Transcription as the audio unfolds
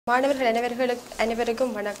மாணவர்கள்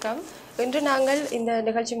அனைவருக்கும் வணக்கம். இன்று நாங்கள் இந்த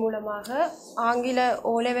நிகழ்ச்சி மூலமாக ஆங்கில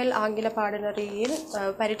ஓலெவல் ஆங்கில பாடநெறியில்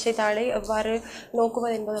பரீட்சை தாளை எவ்வாறு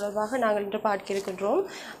நோக்குவது என்பது தொடர்பாக நாங்கள் இன்று பார்க்க இருக்கின்றோம்.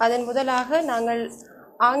 அதன் முதலாக நாங்கள்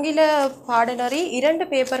ஆங்கில பாடநெறி 2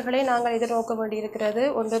 பேப்பர்களை நாங்கள் எதிர்நோக்க வேண்டியிருக்கிறது.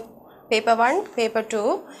 ஒன்று பேப்பர் 1, பேப்பர் 2.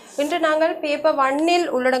 இன்று நாங்கள் பேப்பர் 1இல்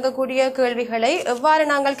உள்ளடங்கக்கூடிய கேள்விகளை எவ்வாறு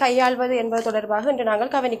நாங்கள் கையாள்வது என்பது தொடர்பாக இன்று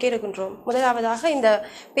நாங்கள் கவனிக்க இருக்கின்றோம். முதலாவதாக இந்த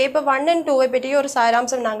பேப்பர் 1 and 2 பற்றிய ஒரு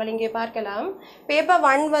சாராம்சம் நாங்கள் இங்கே பார்க்கலாம். பேப்பர்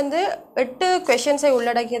 1 வந்து 8 கொஷின்ஸை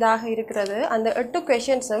உள்ளடக்கியதாக இருக்கிறது. அந்த 8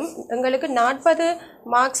 கொஷின்ஸும் எங்களுக்கு 40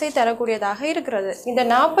 மார்க்ஸை தரக்கூடியதாக இருக்கிறது. இந்த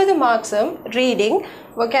 40 மார்க்ஸும் reading,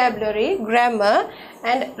 vocabulary, grammar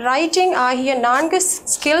and writing ஆகிய 4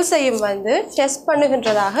 ஸ்கில்ஸையும் வந்து டெஸ்ட்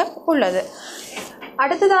பண்ணுகின்றதாக உள்ளது.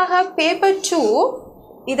 அடுத்ததாக பேப்பர் 2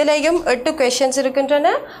 இதிலேயும் 8 கொஷின்ஸ் இருக்கின்றன.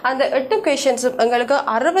 அந்த 8 கொஷின்ஸும் எங்களுக்கு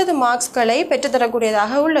 60 மார்க்ஸ்களை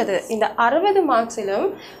பெற்றுத்தரக்கூடியதாக உள்ளது. இந்த 60 மார்க்ஸிலும்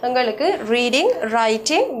எங்களுக்கு reading,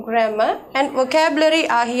 writing, grammar and vocabulary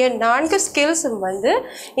ஆகிய 4 ஸ்கில்ஸும் வந்து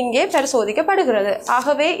இங்கே பரிசோதிக்கப்படுகிறது.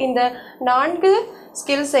 ஆகவே இந்த 4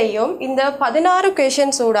 ஸ்கில்ஸையும் இந்த 16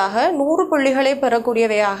 கொஷின்ஸ் ஊடாக 100 புள்ளிகளை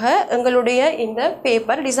பெறக்கூடியவையாக எங்களுடைய இந்த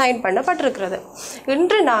பேப்பர் டிசைன் பண்ணப்பட்டிருக்கிறது.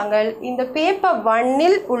 இன்று நாங்கள் இந்த பேப்பர்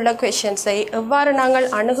 1இல் உள்ள கொஷின்ஸை எவ்வாறு நாங்கள்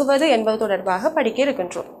அணுகுவது என்பது தொடர்பாக படிக்க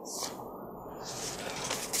இருக்கின்றோம்.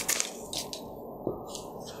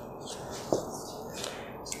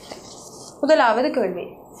 முதலாவது கேள்வி.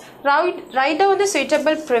 Write down the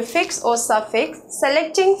suitable prefix or suffix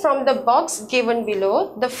selecting from the box given below.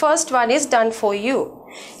 The first one is done for you.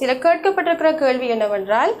 இதில் கேட்கப்பட்டிருக்கிற கேள்வி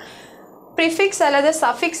என்னவென்றால், ப்ரிஃபிக்ஸ் அல்லது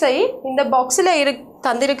சஃபிக்ஸை இந்த பாக்ஸில்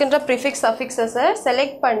தந்திருக்கின்ற ப்ரிஃபிக்ஸ் சஃபிக்ஸஸை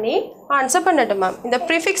செலக்ட் பண்ணி ஆன்சர் பண்ணட்டுமா. இந்த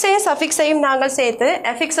ப்ரிஃபிக்ஸையும் சஃபிக்ஸையும் நாங்கள் சேர்த்து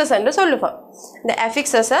எஃபிக்ஸஸ் என்று சொல்லுவோம். இந்த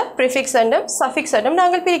எஃபிக்ஸஸை ப்ரிஃபிக்ஸ் என்றும் சஃபிக்ஸ் என்றும்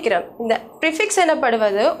நாங்கள் பிரிக்கிறோம். இந்த ப்ரிஃபிக்ஸ்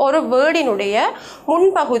எனப்படுவது ஒரு வேர்டினுடைய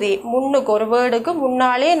முன்பகுதி, முன்னுக்கு ஒரு வேர்டுக்கு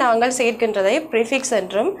முன்னாலே நாங்கள் சேர்க்கின்றதை ப்ரிஃபிக்ஸ்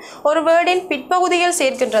என்றும், ஒரு வேர்டின் பிற்பகுதியில்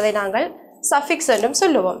சேர்க்கின்றதை நாங்கள் சஃபிக்ஸ் என்றும்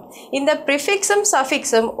சொல்லுவோம். இந்த ப்ரிஃபிக்ஸும்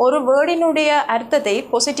சஃபிக்ஸும் ஒரு வேர்டினுடைய அர்த்தத்தை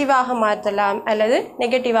பாசிட்டிவாக மாற்றலாம் அல்லது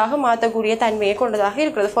நெகட்டிவாக மாற்றக்கூடிய தன்மையை கொண்டதாக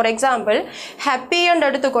இருக்கிறது. ஃபார் எக்ஸாம்பிள், ஹாப்பி என்று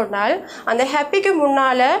எடுத்துக்கொண்டால் அந்த ஹாப்பிக்கு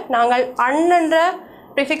முன்னால் நாங்கள் என்ற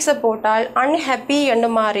ப்ரிஃபிக்ஸை போட்டால் அன்ஹாப்பி என்று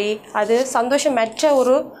மாறி அது சந்தோஷமற்ற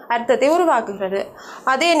ஒரு அர்த்தத்தை உருவாக்குகிறது.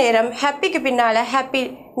 அதே நேரம் ஹாப்பிக்கு பின்னால்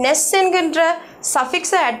ஹாப்பினஸ் என்கின்ற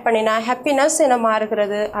சஃபிக்ஸை ஆட் பண்ணினா ஹாப்பினஸ் என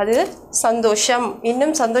மாறுகிறது. அது சந்தோஷம்,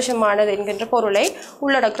 இன்னும் சந்தோஷமானது என்கின்ற பொருளை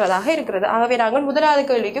உள்ளடக்கிறதாக இருக்கிறது. ஆகவே நாங்கள் முதலாவது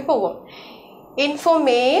கேள்விக்கு போவோம்.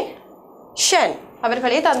 இன்ஃபர்மேஷன்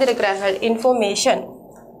அவர்களே தந்திருக்கிறார்கள், இன்ஃபர்மேஷன்.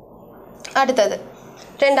 அடுத்தது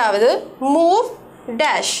ரெண்டாவது மூவ்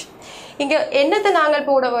டேஷ். இங்கே என்னத்தை நாங்கள்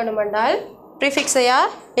போட வேணுமென்றால் ப்ரிஃபிக்ஸையா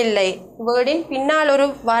இல்லை, வேர்டின் பின்னால் ஒரு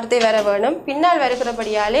வார்த்தை வர வேணும். பின்னால்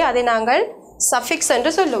வருகிறபடியாலே அதை நாங்கள் சஃபிக்ஸ்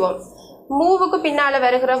என்று சொல்லுவோம். மூவுக்கு பின்னால்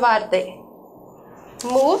வருகிற வார்த்தை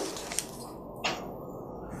மூவ்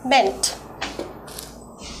மென்ட்.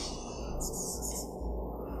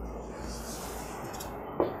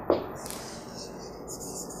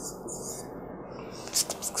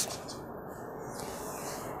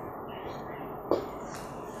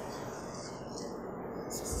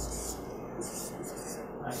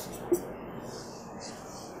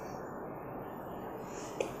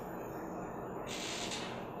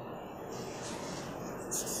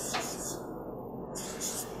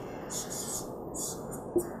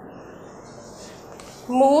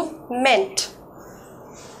 மூவ்மெண்ட்.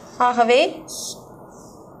 ஆகவே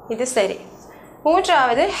இது சரி.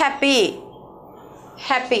 மூன்றாவது ஹாப்பி.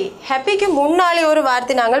 ஹாப்பி, ஹாப்பிக்கு முன்னாலே ஒரு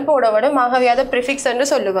வார்த்தை நாங்கள் போட வேண்டும். ஆகவே அதை ப்ரிஃபிக்ஸ் என்று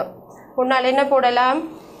சொல்லுவோம். முன்னால் என்ன போடலாம்?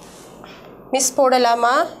 மிஸ்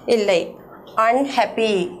போடலாமா? இல்லை,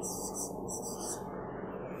 அன்ஹாப்பி.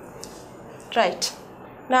 ரைட்.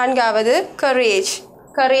 நான்காவது கரேஜ்.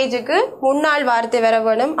 கரேஜுக்கு முன்னால் வார்த்தை வர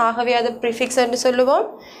வேணும். ஆகவே அது ப்ரிஃபிக்ஸ் என்று சொல்லுவோம்.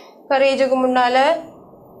 கரேஜுக்கு முன்னால்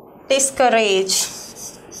டிஸ்கரேஜ்.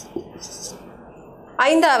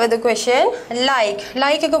 ஐந்தாவது கொஷின் லைக்.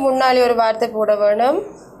 லைக்குக்கு முன்னாலே ஒரு வார்த்தை போட வேணும்,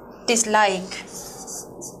 டிஸ்லைக்.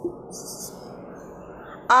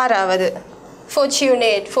 ஆறாவது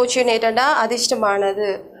ஃபார்ச்சுனேட். ஃபார்ச்சுனேட்டா அதிர்ஷ்டமானது.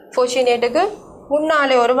 ஃபார்ச்சுனேட்டுக்கு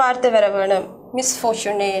முன்னாலே ஒரு வார்த்தை வர வேணும்,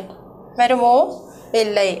 மிஸ்ஃபார்ச்சுனேட். வருமோ?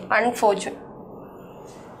 இல்லை, அன்ஃபார்ச்சுனேட்.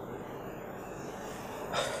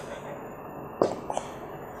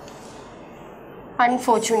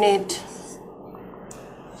 அன்ஃபார்ச்சுனேட்.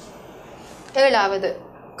 ஏழாவது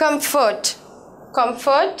comfort.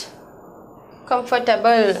 Comfort,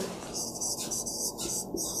 comfortable.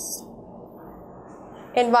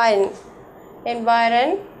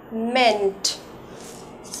 environment.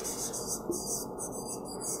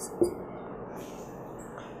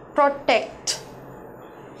 protect,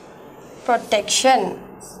 protection.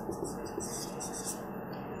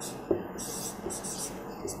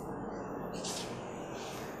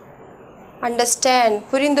 Understand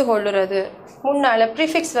புரிந்து கொள்ளுறது முன்னால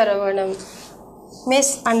prefix வர வேணும்.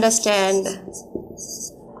 Misunderstand.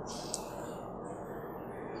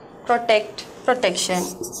 Protect, protection.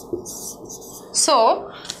 So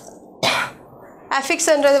affix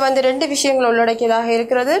என்றது வந்து ரெண்டு விஷயங்கள் உள்ளடக்கியதாக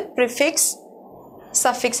இருக்கிறது. prefix,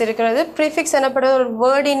 suffix இருக்கிறது. prefix எனப்படுவது ஒரு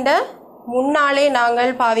வேர்டின் முன்னாலே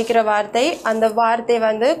நாங்கள் பாவிக்கிற வார்த்தை. அந்த வார்த்தை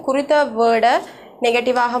வந்து குறித்த வேர்டை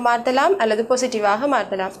நெகட்டிவாக மாற்றலாம் அல்லது பாசிட்டிவாக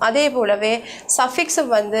மாற்றலாம். அதே போலவே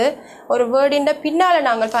சஃபிக்ஸும் வந்து ஒரு வேர்டின் பின்னால்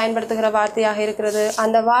நாங்கள் பயன்படுத்துகிற வார்த்தையாக இருக்கிறது.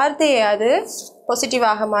 அந்த வார்த்தையை அது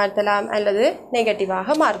பாசிட்டிவாக மாற்றலாம் அல்லது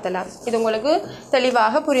நெகட்டிவாக மாற்றலாம். இது உங்களுக்கு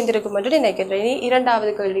தெளிவாக புரிந்திருக்கும் என்று நினைக்கின்றேன். இனி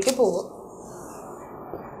இரண்டாவது கேள்விக்கு போவோம்.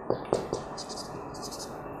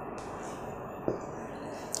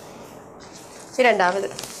 இரண்டாவது,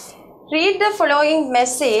 read the following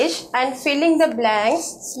message and filling the blanks.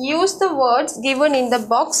 Use the words given in the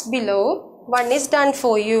box below. One is done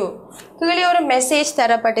for you. கீழே ஒரு மெசேஜ்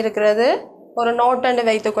தரப்பட்டிருக்கிறது. ஒரு நோட் அண்டு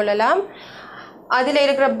வைத்துக் கொள்ளலாம். அதில்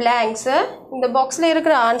இருக்கிற பிளாங்க்ஸை இந்த பாக்ஸில்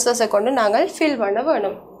இருக்கிற ஆன்சர்ஸை கொண்டு நாங்கள் ஃபில் பண்ண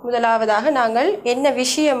வேணும். முதலாவதாக நாங்கள் என்ன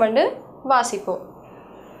விஷயம் என்று வாசிப்போம்.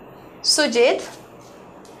 Sujith,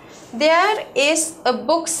 there is a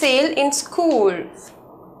book sale in school.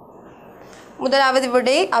 முதலாவது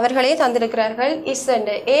விடை அவர்களே தந்திருக்கிறார்கள். இஸ்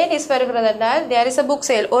அண்டு ஏன் இஸ் வருகிறது என்றால் there is a book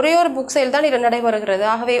sale. ஒரே ஒரு புக் சேல் தான் இது நடைபெறுகிறது.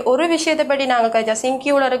 ஆகவே ஒரு விஷயத்தை பற்றி நாங்கள் கஜா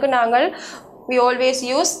சிங்கியூலருக்கு நாங்கள் we always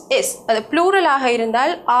use is. அது ப்ளூரலாக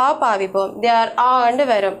இருந்தால் ஆ பாவிப்போம். தேர் ஆ அண்டு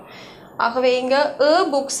வரும். ஆகவே இங்கே a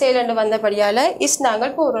book sale என்று வந்தபடியால் இஸ்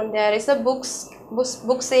நாங்கள் போகிறோம். there is a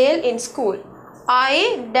book sale in school. I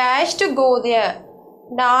dash to go there.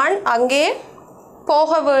 நான் அங்கே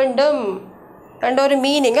போக வேண்டும் என்ற ஒரு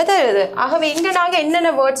மீனிங்கை தருது. ஆகவே இங்கே நாங்கள்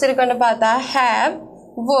என்னென்ன வேர்ட்ஸ் இருக்குன்னு பார்த்தா have,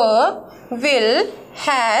 were, will,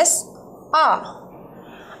 has, are.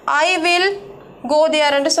 I will go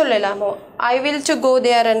there என்று சொல்லலாமோ, I will to go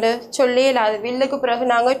there என்று சொல்ல இயலாது. வில்லுக்கு பிறகு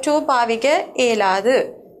நாங்கள் to பாவிக்க இயலாது.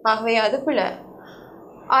 ஆகவே அது பிழை.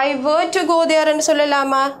 I were to go there என்று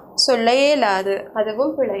சொல்லலாமா, சொல்ல இயலாது.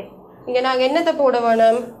 அதுவும் பிழை. இங்கே நாங்கள் என்னத்தை போட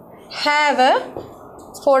வேணும், have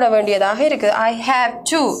போட வேண்டியதாக இருக்குது. I have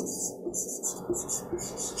to.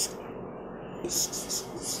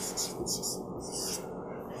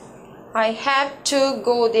 I have to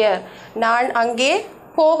go there. நான் அங்கே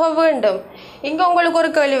போக வேண்டும். இங்கே உங்களுக்கு ஒரு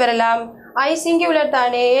கேள்வி வரலாம், I சிங்குலர்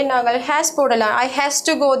தானே, நாங்கள் has போடலாம், I has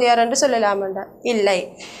to go there என்று சொல்லலாம்டா. இல்லை,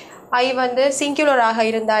 I வந்து சிங்குலராக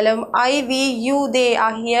இருந்தாலும் I, we, you, they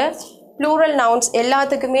ஆகிய ப்ளூரல் நவுன்ஸ்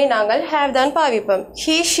எல்லாத்துக்குமே நாங்கள் have தான் பாவிப்போம்.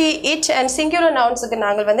 he, she, it and singular நவுன்ஸுக்கு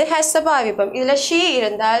நாங்கள் வந்து has பாவிப்போம். இதில் she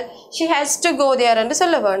இருந்தால் she has to go there என்று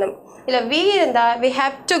சொல்ல வேணும். இல்லை we இருந்தால் we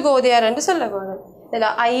have to go there என்று சொல்ல வேணும். இதில்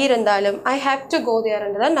I இருந்தாலும் I have to go there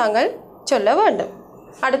என்று தான் நாங்கள் சொல்ல வேண்டும்.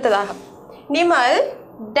 அடுத்ததாக, Nimal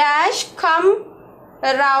dash come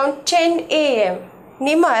around 10 AM.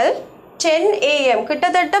 Nimal 10 AM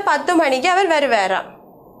கிட்டத்தட்ட 10 மணிக்கு அவர் வருவாராம்.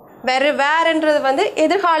 வருவார்ன்றது வந்து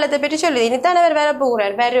எதிர்காலத்தை பற்றி சொல்லுது. இனித்தான் அவர் வர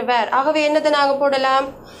போகிறார், வருவார். ஆகவே என்னத்தை நாங்கள் போடலாம்,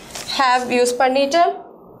 have யூஸ் பண்ணிட்டு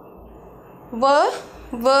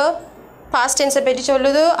were past tense பற்றி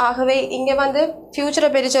சொல்லுது. ஆகவே இங்கே வந்து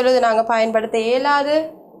ஃபியூச்சரை பற்றி சொல்லுது, நாங்கள் பயன்படுத்த இயலாது.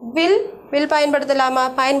 will பயன்படுத்தலாமா,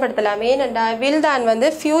 பயன்படுத்தலாம். ஏனென்றால் will தான் வந்து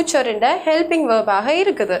ஃபியூச்சரின் ஹெல்பிங் வேர்பாக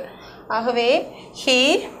இருக்குது. ஆகவே he,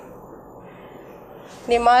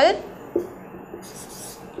 Nimal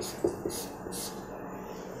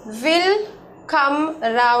will come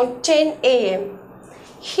around 10 AM.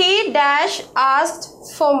 He dash asked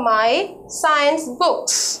for my science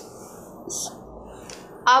books.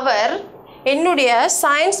 அவர் என்னுடைய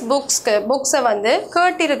சயின்ஸ் புக்ஸை வந்து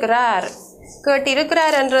கேட்டிருக்கிறார்.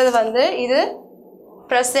 என்றது வந்து இது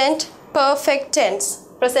present perfect tense.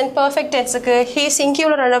 Present perfect டென்ஸுக்கு he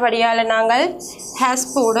singular உள்ளபடியால் நாங்கள் has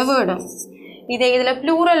போட வேணும். இதில்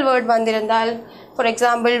ப்ளூரல் வேர்ட் வந்திருந்தால், ஃபார்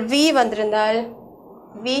எக்ஸாம்பிள் we வந்திருந்தால்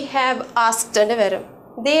we have asked என்று வரும்.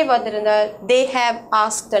 they வந்திருந்தால் they have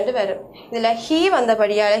asked என்று வரும். இதில் he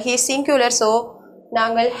வந்தபடியால் he சிங்குலர், ஸோ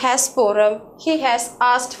நாங்கள் has போகிறோம். he has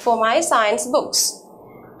asked for my science books.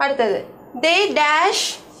 அடுத்தது, they dash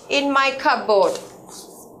in my cupboard.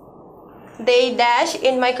 they dash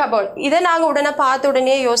in my cupboard. இதை நாங்கள் உடனே பார்த்த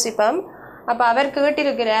உடனே யோசிப்போம். அப்போ அவர்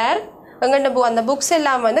கேட்டிருக்கிறார், எங்கள்கிட்ட அந்த புக்ஸ்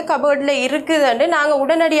எல்லாம் வந்து கபோர்டில் இருக்குதுன்னு நாங்கள்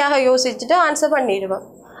உடனடியாக யோசிச்சுட்டு ஆன்சர் பண்ணிடுவோம்.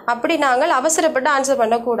 அப்படி நாங்கள் அவசரப்பட்டு ஆன்சர்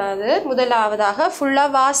பண்ணக்கூடாது. முதலாவதாக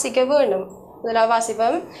ஃபுல்லாக வாசிக்க வேணும். முதலாக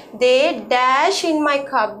வாசிப்போம். தே dash in my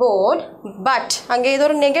cupboard but, அங்கே ஏதோ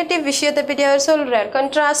ஒரு நெகட்டிவ் விஷயத்தை பற்றி அவர் சொல்கிறார்,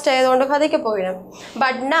 கண்ட்ராஸ்ட் ஏதோ ஒன்று கதைக்க போயிடும்.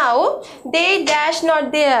 But now they dash not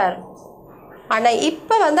there. ஆனால்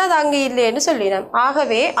இப்போ வந்து அது அங்கே இல்லைன்னு சொல்லினோம்.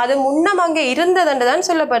 ஆகவே அது முன்னம் அங்கே இருந்ததுன்னு தான்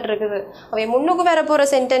சொல்லப்பட்டிருக்குது. அவை முன்னுக்கு வரப்போகிற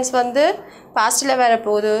சென்டென்ஸ் வந்து பாஸ்டில்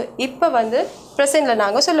வரப்போகுது. இப்போ வந்து ப்ரெசென்ட்டில்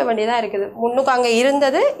நாங்கள் சொல்ல வேண்டியதாக இருக்குது. முன்னுக்கு அங்கே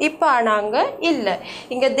இருந்தது, இப்போ நாங்கள் இல்லை.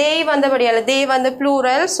 இங்கே தே வந்தபடியால் தே வந்து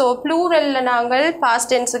ப்ளூரல். ஸோ ப்ளூரலில் நாங்கள்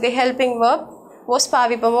பாஸ்ட் டென்ஸுக்கு ஹெல்பிங் வேர்ப் வாஸ்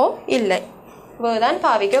பாவிப்போமோ இல்லை, தான்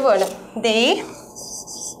பாவிக்க வேணும்.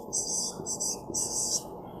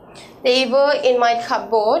 They were in my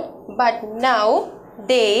cupboard, but now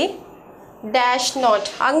they dash not.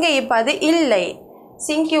 அங்கே இப்போ அது இல்லை.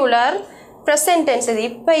 சிங்குலர் ப்ரெசன்ட் டென்ஸ் இது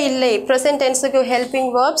இப்போ இல்லை. ப்ரெசன்ட் டென்ஸுக்கு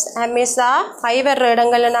ஹெல்பிங் வேர்ப்ஸ் அமிசா ஐ வர்ற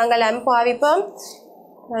இடங்களில் நாங்கள் எம் பாவிப்போம்.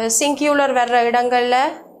 சிங்குலர் வர்ற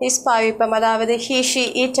இடங்களில் இஸ் பாவிப்போம். அதாவது he she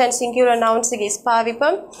it and singular நவுன்ஸுக்கு is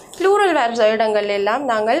பாவிப்போம். Plural வர்ற இடங்கள் எல்லாம்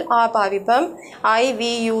நாங்கள் ஆ பாவிப்போம். I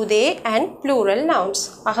V you they and plural nouns.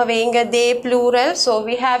 ஆகவே இங்கே தே plural. So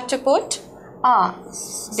we have to put ah.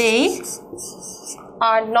 They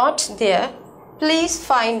are not there. Please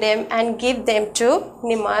find them and give them to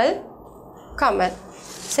Nimal Kamal.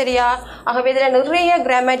 சரியா? ஆகவே இதில் நிறைய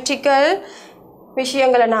கிராமட்டிக்கல்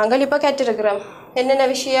விஷயங்களை நாங்கள் இப்போ கற்றுருக்கிறோம். என்னென்ன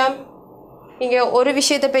விஷயம்? இங்கே ஒரு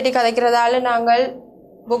விஷயத்தை பற்றி கதைக்கிறதால நாங்கள்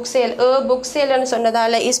புக் சேல் புக் சேல்னு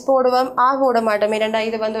சொன்னதால் இஸ் போடுவோம், ஆ போட மாட்டோம். ஏனண்டா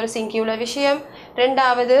இது வந்து ஒரு சிங்கியுள்ள விஷயம்.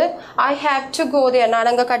 ரெண்டாவது ஐ ஹாவ் டு கோ தேர், நான்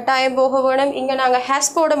அங்கே கட்டாயம் போக வேணும். இங்கே நாங்கள்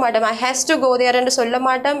ஹேஸ் போட மாட்டோம், ஐ ஹேஸ் டு கோ தேர்ன்னு சொல்ல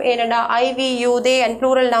மாட்டோம். ஏனண்டா I V you they and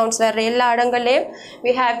plural nouns வேறு எல்லா இடங்கள்லேயும்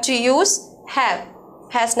we have to use have.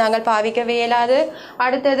 Has நாங்கள் பாவிக்கவே இயலாது.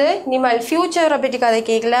 அடுத்தது நிமல் ஃப்யூச்சரை பற்றி கதை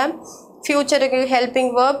கேட்கல. ஃப்யூச்சருக்கு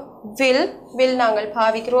ஹெல்பிங் வேர்ப் வில் நாங்கள்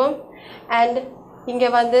பாவிக்கிறோம். அண்ட் இங்கே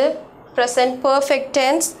வந்து ப்ரெசன்ட் பர்ஃபெக்ட்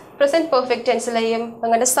டென்ஸ்லையும்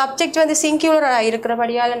எங்களோட சப்ஜெக்ட் வந்து சிங்குலராக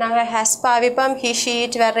இருக்கிறபடியால் நாங்கள் ஹேஸ் பாவிப்போம். ஹி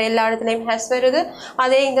ஷீட் வேறு எல்லா இடத்துலையும் ஹேஸ் வருது.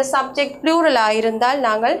 அதே இந்த சப்ஜெக்ட் ப்ளூரலாக இருந்தால்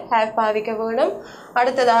நாங்கள் ஹேவ் பாவிக்க வேணும்.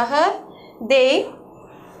 அடுத்ததாக தே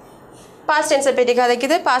பாஸ்ட் டென்ஸை பற்றி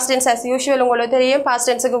கதைக்குது. பாஸ்ட் டென்ஸ் ஆஸ் யூஷுவல் உங்களுக்கு தெரியும். பாஸ்ட்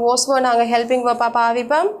டென்ஸுக்கு ஓஸ்வோ நாங்கள் ஹெல்பிங் வேர்ப்பாக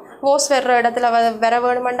பாவிப்போம். ஓஸ் வர்ற இடத்துல வர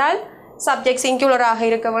வேணுமென்றால் சப்ஜெக்ட் சிங்குலராக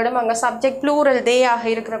இருக்க வேண்டும். அங்கே சப்ஜெக்ட் ப்ளூரல் தே ஆக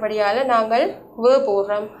இருக்கிறபடியால் நாங்கள் வேர்ப்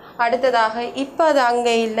போடுறோம். அடுத்ததாக இப்போ அது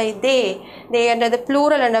அங்கே இல்லை. தேன்றது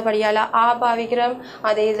ப்ளூரல் என்றபடியால் ஆ பாவிக்கிறோம்.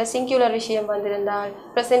 அதே இதில் சிங்குலர் விஷயம் வந்திருந்தால்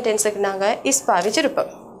ப்ரெசன்ட் டென்ஸுக்கு நாங்கள் இஸ்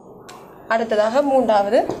பாவிச்சிருப்போம். அடுத்ததாக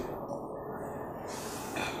மூன்றாவது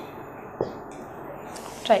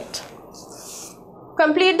right.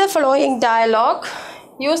 Complete the following dialogue.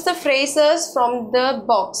 Use the phrases from the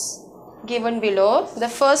box given below. The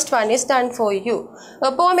first one is done for you.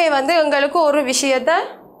 எப்போவுமே வந்து எங்களுக்கு ஒரு விஷயத்தை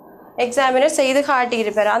எக்ஸாமினர் செய்து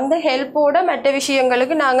காட்டியிருப்பார். அந்த ஹெல்ப்போட மற்ற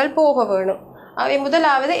விஷயங்களுக்கு நாங்கள் போக வேணும். அவை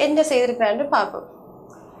முதலாவது என்ன செய்திருக்கிறான்னு பார்ப்போம்.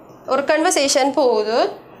 ஒரு கன்வர்சேஷன் போகுது.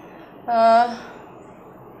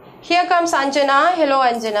 Here comes Anjana. Hello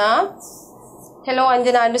Anjana. Hello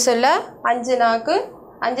Anjanaன்னு சொல்ல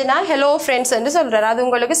அஞ்சனா ஹலோ ஃப்ரெண்ட்ஸ் என்று சொல்கிறார். அது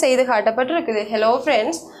உங்களுக்கு செய்து காட்டப்பட்டிருக்குது. Hello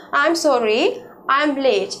friends, I'm sorry, I'm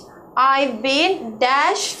late, I've been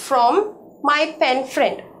dash from my pen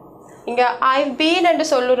friend. இங்கே ஐவ் பீன் என்று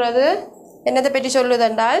சொல்லுறது என்னதை பற்றி சொல்லுது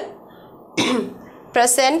என்றால்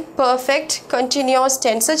ப்ரெசன்ட் பர்ஃபெக்ட் கண்டினியூஸ்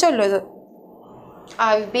டென்ஸை சொல்லுது.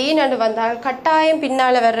 ஐவ் பீன் என்று வந்தால் கட்டாயம்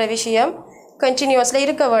பின்னால் வர்ற விஷயம் கண்டினியூஸில்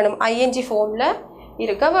இருக்க வேணும், ஐஎன்ஜி ஃபார்மில்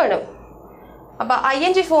இருக்க வேணும். அப்போ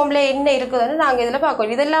ஐஎன்ஜி ஃபார்மில் என்ன இருக்குதுன்னு நாங்கள் இதில்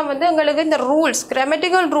பார்க்கணும். இதெல்லாம் வந்து எங்களுக்கு இந்த ரூல்ஸ்,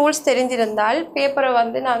 கிராமட்டிக்கல் ரூல்ஸ் தெரிஞ்சிருந்தால் பேப்பரை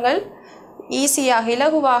வந்து நாங்கள் ஈஸியாக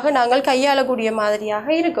இலகுவாக நாங்கள் கையாளக்கூடிய மாதிரியாக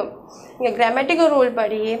இருக்கும். இங்கே கிராமட்டிக்கல் ரூல்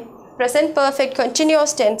படி ப்ரெசன்ட் பர்ஃபெக்ட்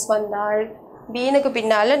கண்டினியூஸ் டென்ஸ் வந்தால் பீனுக்கு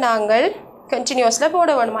பின்னால் நாங்கள் கண்டினியூஸில் போட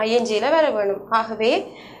வேணும், ஐஎன்ஜியில் வர வேணும். ஆகவே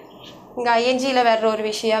இங்கே ஐஎன்ஜியில் வர்ற ஒரு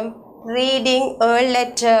விஷயம் ரீடிங் எ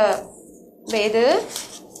லெட்டர். இது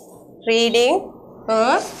reading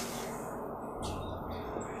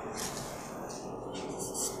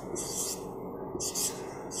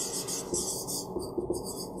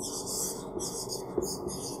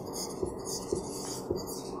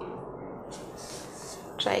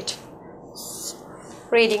right,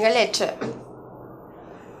 reading a letter.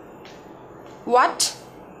 What?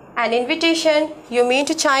 An invitation? You mean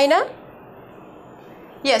to China?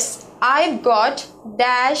 Yes, I've got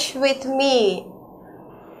dash with me.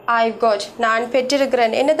 I've got. நான்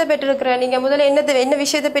பெற்றிருக்கிறேன். என்னத்தை பெற்றிருக்கிறேன்? நீங்கள் முதல்ல என்ன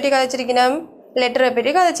விஷயத்தை பற்றி கதைச்சிருக்கணும்? லெட்டரை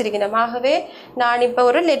பற்றி கதைச்சிருக்கணும். ஆகவே நான் இப்போ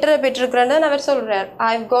ஒரு லெட்டரை பெற்றிருக்கிறேன்னு தான் அவர் சொல்கிறார்.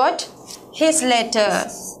 I've got his letter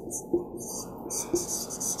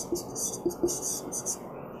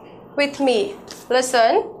with me.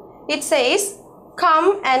 Listen, it says, come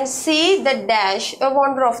and see the dash, a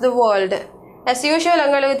wonder of the world. As usual,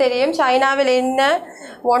 உங்களுக்கு தெரியும் சைனாவில் என்ன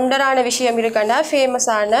ஒண்டரான விஷயம் இருக்குன்னா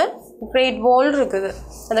ஃபேமஸான கிரேட் வால் இருக்குது.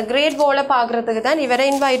 அந்த கிரேட் வாலை பார்க்குறதுக்கு தான் இவரை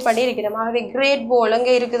இன்வைட் பண்ணியிருக்கிறோம். ஆகவே கிரேட் வால்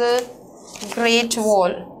அங்கே இருக்குது. Great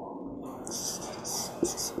Wall.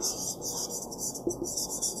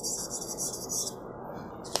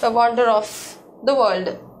 A wonder of the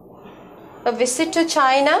world. A visit to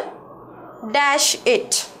China dash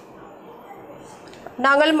it.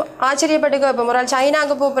 நாங்கள் ஆச்சரியப்பட்டுக்க இப்போ ஒரு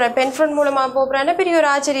சைனாவுக்கு போகிறேன் பென் ஃப்ரெண்ட் மூலமாக போகிறேன்னா பெரிய ஒரு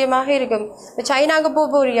ஆச்சரியமாக இருக்கும். சைனாவுக்கு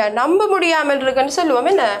போறியா நம்ப முடியாமல் இருக்குன்னு சொல்லுவோம்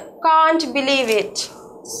என்ன can't believe it.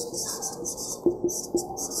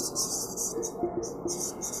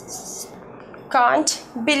 Can't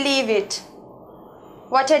believe it.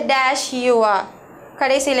 What a dash you are.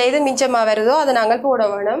 கடைசியில் எது மிச்சமாக வருதோ அதை நாங்கள் போட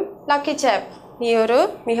வேணும். Lucky chap. நீ ஒரு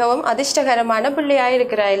மிகவும் அதிர்ஷ்டகரமான பிள்ளையாக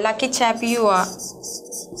இருக்கிறாய். Lucky chap you are.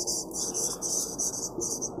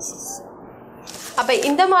 அப்போ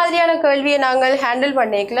இந்த மாதிரியான கேள்வியை நாங்கள் ஹேண்டில்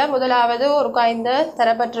பண்ணிக்கல. முதலாவது ஒரு இந்த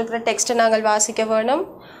தரப்பட்டிருக்கிற டெக்ஸ்ட்டை நாங்கள் வாசிக்க வேணும்.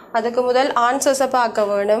 அதுக்கு முதல் ஆன்சர்ஸை பார்க்க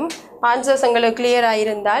வேணும். ஆன்சர்ஸ் எங்களுக்கு கிளியராக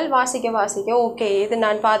இருந்தால் வாசிக்க ஓகே இது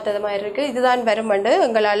நான் பார்த்தது மாதிரி இருக்குது இதுதான் வருமெண்டு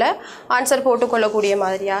எங்களால் ஆன்சர் போட்டுக்கொள்ளக்கூடிய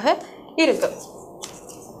மாதிரியாக இருக்குது.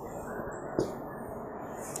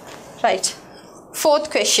 Right. Fourth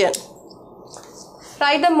question.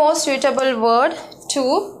 Write the most suitable word to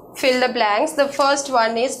fill the blanks. The first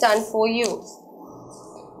one is done for you.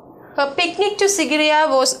 A picnic to Sigiriya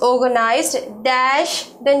was organized dash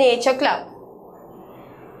the nature club.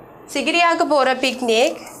 சிகிரியாவுக்கு போகிற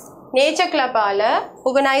பிக்னிக் நேச்சர் கிளப்பால்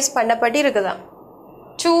ஆர்கனைஸ் பண்ணப்பட்டு இருக்குதான்.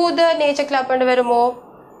 To the nature கிளப்னு வருமோ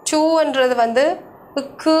டூன்றது வந்து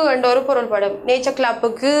க்கு என்ற ஒரு பொருள்படும். Nature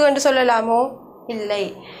கிளப்புக்கு என்று சொல்லலாமோ இல்லை.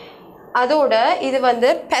 அதோட இது வந்து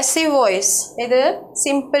passive voice. இது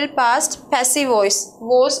simple past passive voice.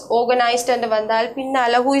 was organized என்று வந்தால்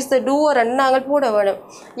பின்னால் who is the doer என்று நாங்கள் போட வேணும்.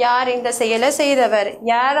 யார் இந்த செயலை செய்தவர்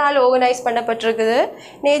யாரால் ஆர்கனைஸ் பண்ணப்பட்டிருக்குது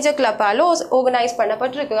நேச்சர் கிளப்பால் ஆர்கனைஸ்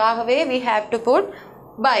பண்ணப்பட்டிருக்கு. ஆகவே we have to put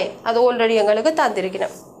by. அது ஆல்ரெடி எங்களுக்கு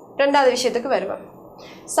தந்திருக்கணும். ரெண்டாவது விஷயத்துக்கு வருவோம்.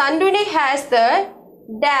 Sanduni has the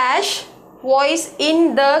dash voice in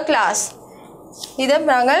the class. இதை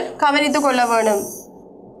நாங்கள் கவனித்து கொள்ள வேணும்.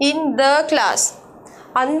 In the class.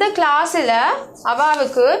 அந்த கிளாஸில்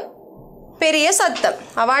அவாவுக்கு பெரிய சத்தம்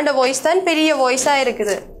அவாண்ட வாய்ஸ் தான் பெரிய வாய்ஸாக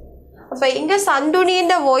இருக்குது. அப்போ இங்கே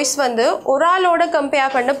சந்துனின்ற வாய்ஸ் வந்து ஒரு ஆளோட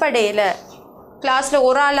கம்பேர் பண்ணப்படையில. கிளாஸில்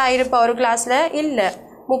ஒரு ஆளாக இருப்பா ஒரு கிளாஸில் இல்லை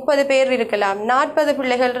 30 பேர் இருக்கலாம் 40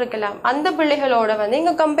 பிள்ளைகள் இருக்கலாம். அந்த பிள்ளைகளோட வந்து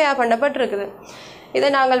இங்கே கம்பேர் பண்ணப்பட்டிருக்குது.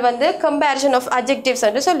 இதை நாங்கள் வந்து கம்பேரிசன் ஆஃப் அட்ஜெக்டிவ்ஸ்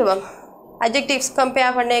என்று சொல்லுவோம். அட்ஜெக்டிவ்ஸ்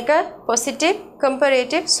கம்பேர் பண்ணிக்க பாசிட்டிவ்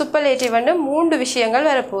கம்பரேட்டிவ் சூப்பர்லேட்டிவ்னு 3 விஷயங்கள்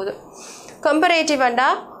வரப்போகுது. கம்பரேட்டிவ்ண்டா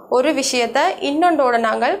ஒரு விஷயத்தை இன்னொன்றோட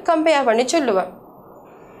நாங்கள் கம்பேர் பண்ணி சொல்லுவோம்.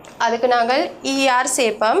 அதுக்கு நாங்கள் ஈஆர்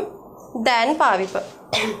சேர்ப்போம் தென் பாவிப்போம்.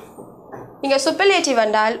 இங்கே சூப்பர்லேட்டிவ்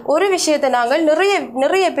வந்தால் ஒரு விஷயத்தை நாங்கள்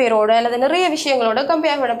நிறைய பேரோட அல்லது நிறைய விஷயங்களோட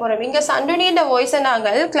கம்பேர் பண்ண போகிறோம். இங்கே சண்டுனின்ற வாய்ஸை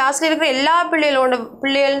நாங்கள் கிளாஸில் இருக்கிற எல்லா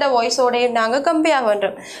பிள்ளைகளோட வாய்ஸோடையும் நாங்கள் கம்பேர்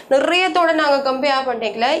பண்ணுறோம். நிறையத்தோடு நாங்கள் கம்பேர்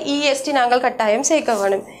பண்ணிக்கல இஎஸ்டி நாங்கள் கட்டாயம் சேர்க்க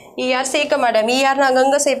வேணும். இஆர் சேர்க்க மாட்டோம். இஆர் நாங்கள்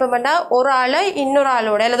எங்கே சேர்க்க மாட்டோம் ஒரு ஆளை இன்னொரு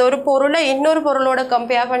ஆளோட அல்லது ஒரு பொருளை இன்னொரு பொருளோட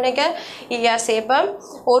கம்பேர் பண்ணிக்க இஆர் சேர்ப்போம்.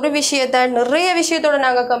 ஒரு விஷயத்தை நிறைய விஷயத்தோடு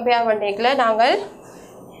நாங்கள் கம்பேர் பண்ணிக்கல நாங்கள்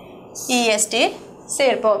இஎஸ்டி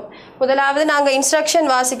சேர்ப்போம். முதலாவது நாங்கள் இன்ஸ்ட்ரக்ஷன்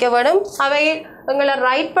வாசிக்க வேணும். அவை எங்களை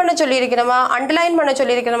ரைட் பண்ண சொல்லியிருக்கிறோமா அண்டர்லைன் பண்ண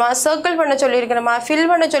சொல்லியிருக்கிறோமா சர்க்கிள் பண்ண சொல்லியிருக்கிறோமா ஃபில்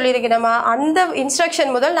பண்ண சொல்லியிருக்கிறோமா அந்த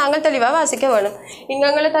இன்ஸ்ட்ரக்ஷன் முதல் நாங்கள் தெளிவாக வாசிக்க வேணும். இங்கே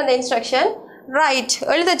எங்களுக்கு அந்த இன்ஸ்ட்ரக்ஷன் ரைட்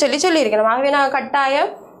எழுத சொல்லியிருக்கிறோம். ஆகவே நாங்கள் கட்டாயம்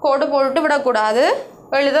கோடு போட்டு விடக்கூடாது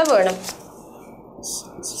எழுத வேணும்.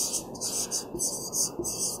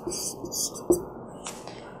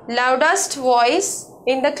 லவுடஸ்ட் வாய்ஸ்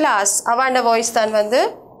இன் த கிளாஸ் அவாண்ட வாய்ஸ் தான் வந்து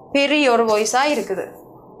பெரிய ஒரு வாய்ஸாக இருக்குது.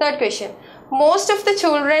 Third question. Most of the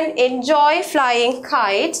children enjoy flying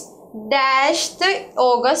kites dash the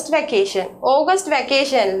August vacation. August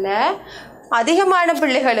vacationல அதிகமான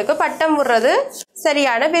பிள்ளைகளுக்கு பட்டம் விடுறது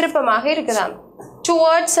சரியான விருப்பமாக இருக்குதாம்.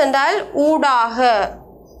 Towards என்றால் ஊடாக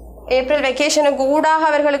ஏப்ரல் வெக்கேஷனுக்கு ஊடாக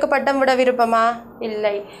அவர்களுக்கு பட்டம் விட விருப்பமா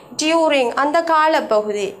இல்லை. டியூரிங் அந்த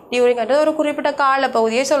காலப்பகுதி டியூரிங்கிறது ஒரு குறிப்பிட்ட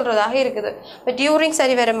காலப்பகுதியை சொல்கிறதாக இருக்குது. இப்போ டியூரிங்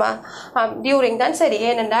சரி வருமா டியூரிங் தான் சரி.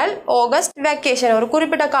 ஏனென்றால் ஆகஸ்ட் வெக்கேஷன் ஒரு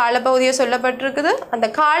குறிப்பிட்ட காலப்பகுதியை சொல்லப்பட்டிருக்குது. அந்த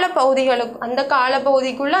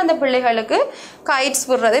காலப்பகுதிக்குள்ளே அந்த பிள்ளைகளுக்கு கைட்ஸ்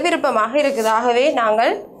விடுறது விருப்பமாக இருக்குது. ஆகவே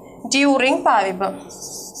நாங்கள் during பாவிப்போம்.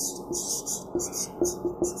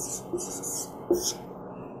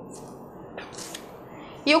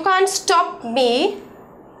 You can't stop me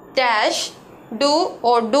dash do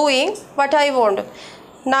or doing what I want.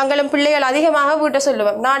 நாங்களும் பிள்ளைகள் அதிகமாக வீட்டை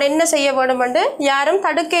சொல்லுவோம். நான் என்ன செய்ய வேண்டும் என்று யாரும்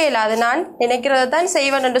தடுக்க இயலாது. நான் நினைக்கிறத தான்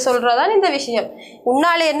செய்வேன் என்று சொல்கிறதான் இந்த விஷயம்.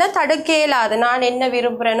 உன்னாலே என்ன தடுக்க இயலாது. நான் என்ன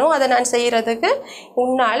விரும்புகிறேனோ அதை நான் செய்கிறதுக்கு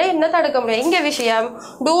உன்னாலே என்ன தடுக்க முடியாது. இங்கே விஷயம்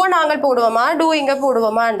டூவை நாங்கள் போடுவோமா டூ இங்கே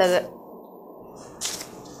போடுவோமான்றது.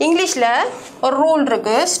 இங்கிலீஷில் ஒரு ரூல்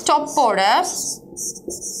இருக்கு, ஸ்டாப்போட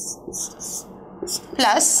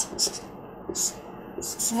ப்ளஸ்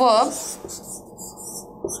verb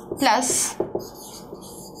ப்ளஸ்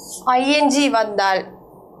ஐஎன்ஜி வந்தால்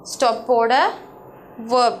ஸ்டாப்போட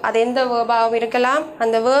verb, அது எந்த வேர்பாகவும் இருக்கலாம்,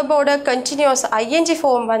 அந்த வேர்போட கண்டினியூஸ் ஐஎன்ஜி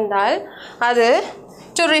ஃபார்ம் வந்தால் அது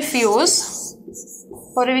டு ரிஃப்யூஸ்,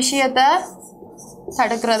 ஒரு விஷயத்தை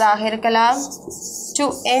தடுக்கிறதாக இருக்கலாம், டு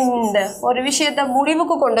எண்ட், ஒரு விஷயத்தை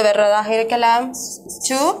முடிவுக்கு கொண்டு வர்றதாக இருக்கலாம்,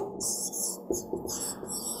 டு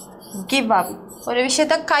கிவ் அப், ஒரு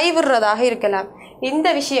விஷயத்தை கைவிடுறதாக இருக்கலாம். இந்த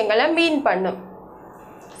விஷயங்களை மீன் பண்ணும்.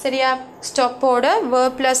 சரியா? ஸ்டாப்போட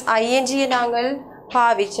verb ப்ளஸ் ஐஎன்ஜியை நாங்கள்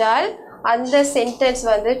பாவிச்சால் அந்த சென்டென்ஸ்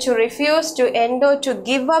வந்து to refuse, to end, to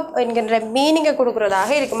give up என்கின்ற மீனிங்கை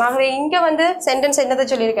கொடுக்குறதாக இருக்கும். ஆகவே இங்கே வந்து sentence என்னதை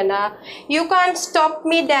சொல்லியிருக்கேன்னா, you can't stop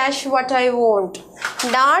me dash what I want,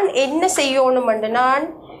 நான் என்ன செய்யணுமெண்டு, நான்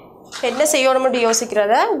என்ன செய்யணுமெண்டு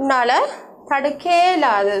யோசிக்கிறத உன்னால் தடுக்கே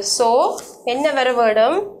இல்லாது. ஸோ என்ன வர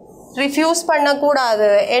வேணும், ரிஃப்யூஸ்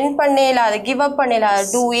பண்ணக்கூடாது, எண்ட் பண்ணே இல்லாது, கிவ் அப் பண்ண இல்லாது,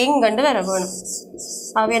 டூயிங் கண்டு வர வேணும்.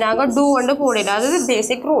 ஆகவே நாங்கள் டூ வந்து போடலாம், அது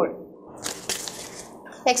பேசிக் rule.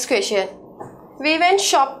 Next question. We went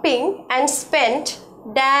shopping and spent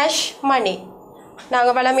dash money.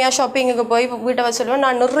 நாங்கள் வளமையாக ஷாப்பிங்குக்கு போய் வீட்டை வச்சு சொல்லுவோம்,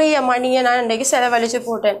 நான் நிறைய மணியை நான் இன்றைக்கி செலவழித்து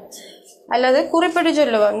போட்டேன், அல்லது குறிப்பிட்டு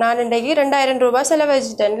சொல்லுவேன், நான் இன்றைக்கி 2000 ரூபா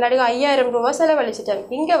செலவழிச்சிட்டேன், இல்லாட்டி 5000 ரூபா செலவழிச்சிட்டேன்.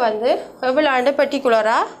 இங்கே வந்து எவ்வளோ ஆண்டு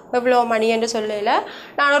பர்டிகுலராக எவ்வளோ மணி என்று சொல்லல,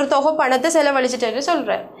 நான் ஒரு தொகை பணத்தை செலவழிச்சிட்டேன்னு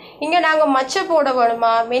சொல்கிறேன். இங்கே நாங்கள் மச்ச போட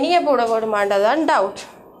வேணுமா மெனியை போட வேணுமான்றதான் டவுட்.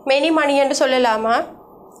 மெனி மணி என்று சொல்லலாமா?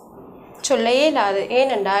 சொல்லவே இல்லாது.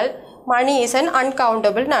 ஏனென்றால் money is an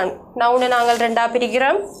uncountable noun. நவுனை நாங்கள் ரெண்டாக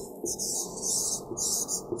பிரிக்கிறோம்,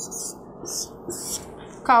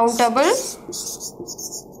 கவுண்டபிள்,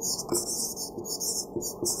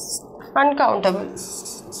 அன்கவுண்டபிள்.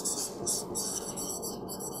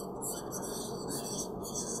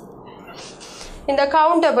 இந்த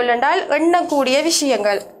கவுண்டபிள் என்றால் எண்ணக்கூடிய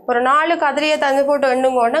விஷயங்கள். ஒரு 4 கதிரையை தந்து போட்டு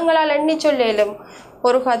எண்ணுங்கோன்னு எங்களால் எண்ணி சொல்லும்.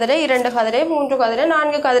 ஒரு கதிரை, 2 கதிரை, 3 கதிரை,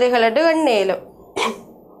 4 கதிரைகள் என்று எண்ணிலும்.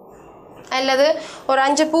 அல்லது ஒரு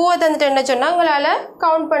 5 பூவை தந்துட்டு என்ன சொன்னால் எங்களால்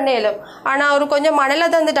கவுண்ட் பண்ணிடலும். ஆனால் ஒரு கொஞ்சம் மணலை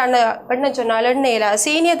தந்துட்டு என்ன சொன்னால் எண்ணெயில,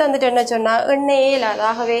 சீனியை தந்துட்டு என்ன சொன்னால் எண்ணெயே இல்லாது.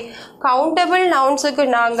 ஆகவே கவுண்டபிள் நவுன்ஸுக்கு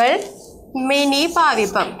நாங்கள் மெனி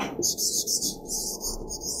பாவிப்போம்.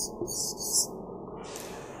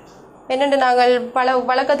 என்னென்று நாங்கள்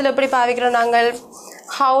வழக்கத்தில் எப்படி பாவிக்கிறோம், நாங்கள்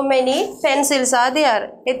how many pencils are there,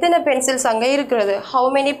 எத்தனை பென்சில்ஸ் அங்கே இருக்கிறது, how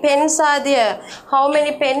many pens are there, how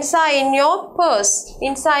many pens are in your purse,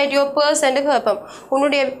 inside your purse என்று கேட்போம்.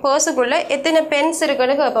 உன்னுடைய பர்ஸுக்குள்ளே எத்தனை பென்ஸ்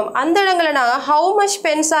இருக்குன்னு கேட்போம். அந்த இடங்களில் நாங்கள் how much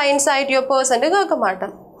pens are inside your purse என்று கேட்க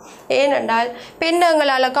மாட்டோம். ஏனென்றால் பென்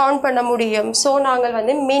எங்களால் கவுண்ட் பண்ண முடியும். ஸோ நாங்கள்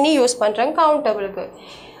வந்து மினி யூஸ் பண்ணுறோம் கவுண்டபிளுக்கு.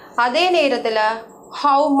 அதே நேரத்தில்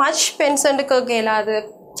how much pens என்று கேட்க இயலாது,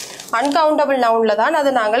 அன்கவுண்டபிள் நவுனில் தான் அது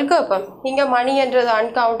நாங்கள் கேட்போம். இங்கே மணி என்றது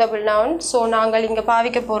அன்கவுண்டபிள் நவுன். ஸோ நாங்கள் இங்கே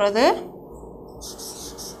பாவிக்க போகிறது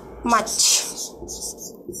மச்.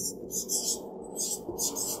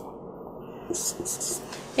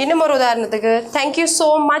 இன்னும் ஒரு உதாரணத்துக்கு தேங்க்யூ ஸோ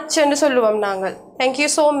மச் என்று சொல்லுவோம். நாங்கள் தேங்க்யூ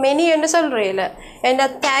ஸோ மெனி என்று சொல்கிறேன். என்ற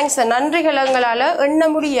தேங்க்ஸ் நன்றிகள் எங்களால் எண்ண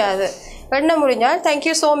முடியாது. எண்ண முடிஞ்சால்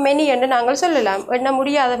தேங்க்யூ ஸோ மெனி என்று நாங்கள் சொல்லலாம். எண்ண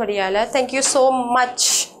முடியாதபடியால் தேங்க்யூ ஸோ மச்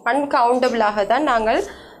அன்கவுண்டபிளாக தான் நாங்கள்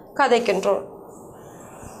கதைக்கின்றோம்.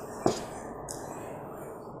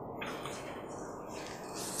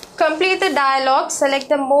 Complete the dialogue. Select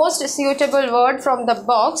the most suitable word from the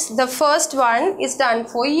box. The first one is done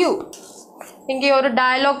for you. இங்கே ஒரு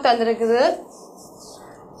டயலாக் தந்திருக்குது.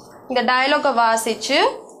 இந்த டயலாகை வாசித்து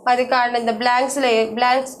அதுக்கான இந்த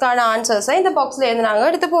பிளாங்க்ஸ்க்கான ஆன்சர்ஸை இந்த பாக்ஸில் இருந்து நாங்கள்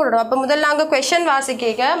எடுத்து போடுறோம். அப்போ முதல்ல நாங்கள் கொஷின்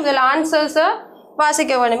வாசிக்க முதல்ல ஆன்சர்ஸை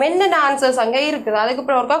வாசிக்க வேணும். என்னென்ன ஆன்சர்ஸ் அங்கே இருக்குது,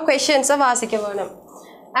 அதுக்கப்புறம் ஒருக்கா கொஷின்ஸை வாசிக்க வேணும்.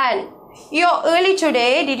 And you're early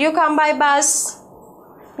today, did you come by bus?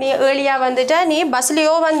 நீ ஏர்லியாக வந்துட்ட, நீ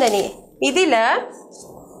பஸ்லேயோ வந்த. நீ இதில்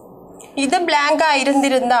இது பிளாங்காக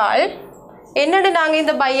இருந்திருந்தால் என்னென்னு நாங்கள்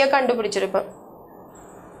இந்த பையை கண்டுபிடிச்சிருப்போம்.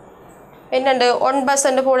 என்னண்டு ஒன் பஸ்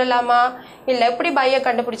என்று போடலாமா, இல்லை எப்படி பையை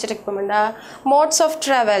கண்டுபிடிச்சிருக்கோம்டா, மோட்ஸ் ஆஃப்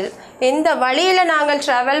ட்ராவல், எந்த வழியில் நாங்கள்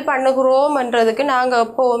ட்ராவல் பண்ணுகிறோம்ன்றதுக்கு நாங்கள்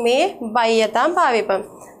எப்போவுமே பையை தான் பாவிப்போம்.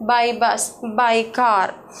 By bus, by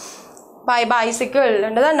car, by bicycle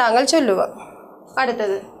என்று தான் நாங்கள் சொல்லுவோம்.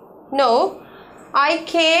 அடுத்தது no I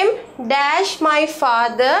came dash my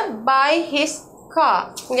father by his car.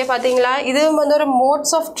 இங்கே பார்த்தீங்களா, இது வந்து ஒரு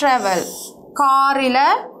மோட்ஸ் ஆஃப் ட்ராவல். காரில்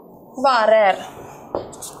வாரர்,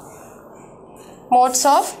 மோட்ஸ்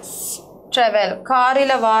ஆஃப் ட்ராவல்,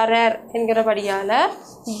 காரில் வாரர் என்கிறபடியால்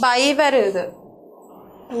பை வருது.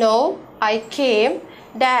 நோ ஐ கேம்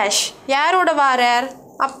டேஷ், யாரோட வாரர்,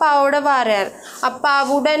 அப்பாவோட வாரார்.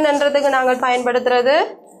 அப்பாவுடன் என்றதுக்கு நாங்கள் பயன்படுத்துறது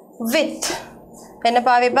with. என்ன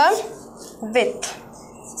பாவிப்பா? with.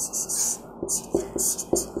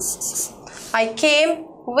 I came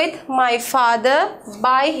with my father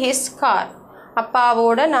by his car.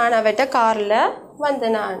 அப்பாவோட நான் அவட்ட கார்ல வந்து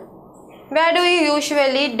நான். Where do you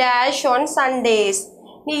usually dash on Sundays?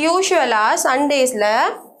 நீ யூஷுவலா சண்டேஸ்ல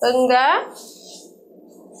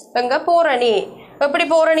எங்க போற நீ? எப்படி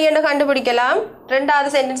போற நீ என்று கண்டுபிடிக்கலாம். ரெண்டாவது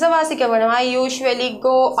சென்டென்ஸை வாசிக்க வேணும். I usually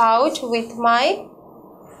go out with my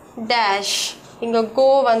dash. இங்க go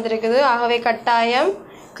வந்திருக்குது. ஆகவே கட்டாயம்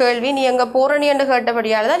கேள்வி நீ எங்க போற நீ என்று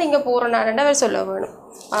கேட்டபடியால தான் நீங்க போற நான் அவர் சொல்ல வேணும்.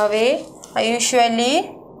 ஆகவே I usually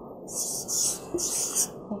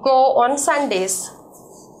go on Sundays.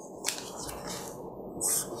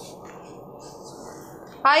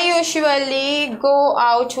 I usually go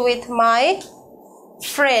out with my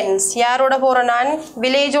friends. யாரோட போற நான்?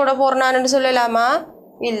 வில்லேஜோட போற நான் என்று சொல்லலாமா?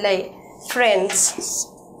 இல்லை, friends.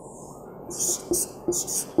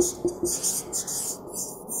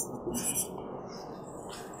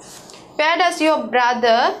 Where does your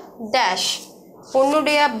brother dash?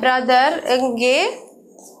 உன்னுடைய பிரதர் எங்கே?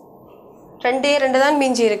 ரெண்டு தான்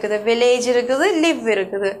மிஞ்சி இருக்குது. வில்லேஜ் இருக்குது, லிவ்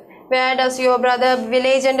இருக்குது. Where does your brother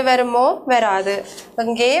village என்று வருமோ? வராது.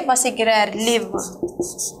 எங்கே வசிக்கிறார்? live.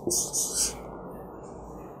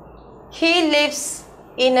 He lives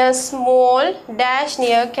in a small dash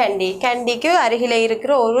near Kandy. Kandyக்கு அருகிலே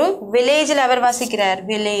இருக்கிற ஒரு வில்லேஜில் அவர் வசிக்கிறார்.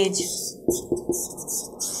 village.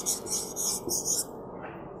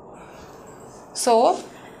 So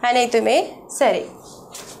அனைத்துமே சரி.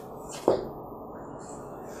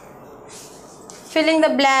 Filling the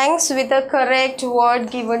blanks with the correct word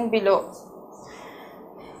given below.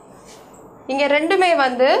 இங்க ரெண்டுமே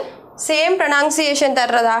வந்து சேம் pronunciation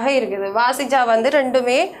தர்றதாக இருக்குது. வாசிச்சா வந்து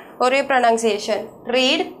ரெண்டுமே ஒரே pronunciation.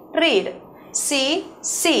 read read, see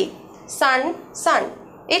see, sun sun,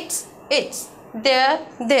 it's there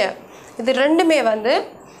there. இது ரெண்டுமே வந்து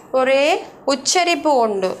ஒரே உச்சரிப்பு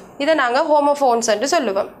உண்டு. இதை நாங்கள் ஹோமோஃபோன்ஸ் என்று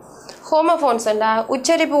சொல்லுவோம். ஹோமோஃபோன்ஸ்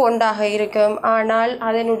உச்சரிப்பு ஒன்றாக இருக்கும், ஆனால்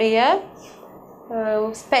அதனுடைய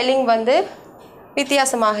ஸ்பெல்லிங் வந்து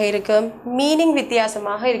வித்தியாசமாக இருக்கும், மீனிங்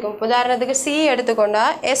வித்தியாசமாக இருக்கும். உதாரணத்துக்கு சி எடுத்துக்கொண்டா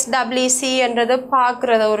எஸ்டபிள்யூசி என்றது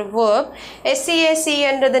பார்க்குறது ஒரு வேர்ப், எஸ்சிஏசி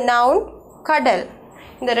என்றது நவுன் கடல்.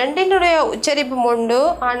 இந்த ரெண்டினுடைய உச்சரிப்பு உண்டு,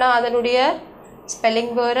 ஆனால் அதனுடைய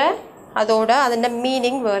ஸ்பெல்லிங் வேறு, அதோட அதோட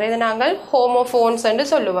மீனிங் வேறு. இதை நாங்கள் ஹோமோஃபோன்ஸ் என்று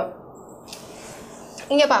சொல்லுவோம்.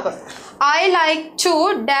 இங்கே பார்ப்போம். I like to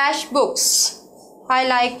dash books. I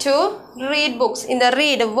like to read books. இந்த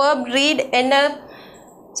read verb read என்ன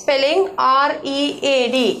spelling?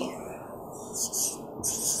 R-E-A-D.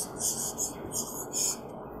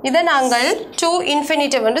 இதை நாங்கள் to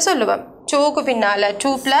infinitive என்று சொல்லுவோம். toக்கு பின்னால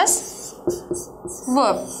to plus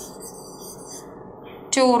verb.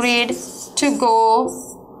 To read, to go,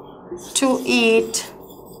 to eat.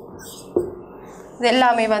 இது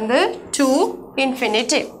எல்லாமே வந்து to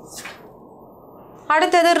infinitive.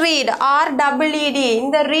 அடுத்தது read, R-E-E-D.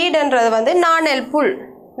 இந்த read என்றது வந்து நாணல், புல்,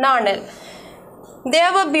 நாணல்.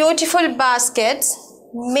 There were beautiful baskets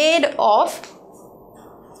made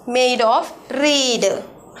of reed.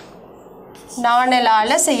 நாணலால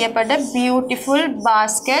செய்யப்பட்ட beautiful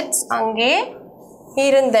baskets அங்கே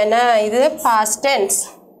இருந்தன. இது past tense,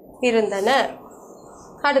 இருந்தன.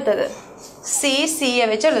 அடுத்தது C-யை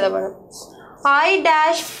வச்சு எழுதப்படும். I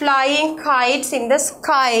dash flying kites in the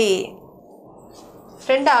sky.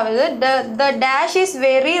 ரெண்டாவது the dash is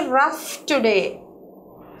very rough today.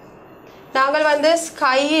 நாங்கள் வந்து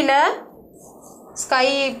ஸ்கை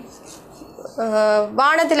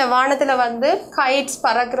வானத்தில் வந்து கைட்ஸ்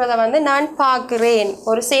பறக்கிறத வந்து நான் பார்க்குறேன்.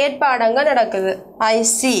 ஒரு செயற்பாடங்க நடக்குது. I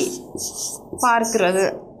see, பார்க்கிறது.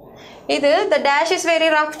 இது the dash is very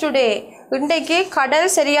rough today. இன்றைக்கு கடல்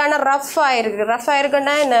சரியான ரஃப் ஆயிருக்கு. ரஃப்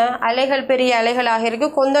ஆயிருக்குன்னா என்ன? அலைகள் பெரிய அலைகளாக இருக்கு,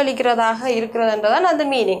 கொந்தளிக்கிறதாக இருக்கிறதுன்றதான் அந்த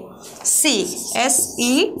மீனிங்.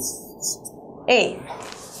 C-S-E-A.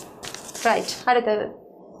 ரைட். அடுத்தது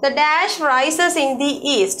the dash rises in the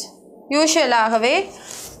east. யூஷுவலாகவே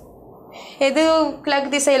எது கிழக்கு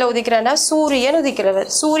திசையில் உதிக்கிறன்னா சூரியன் உதிக்கிறவர்.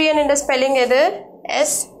 சூரியன் என்ற ஸ்பெல்லிங் எது?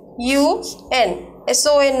 S-U-N.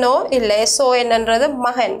 S-O-N-O இல்லை, S-O-N-ன்றது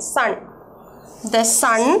மகன், Sun. The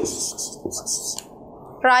sun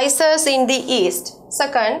rises in the east.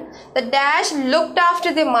 Second, the dash looked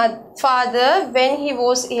after the father when he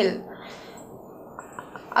was ill.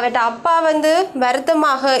 அவட்ட அப்பா வந்து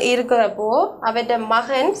வருத்தமாக இருக்கிறப்போ அவட்ட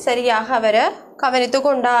மகன் சரியாக அவரை கவனித்து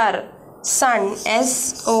கொண்டார். Son,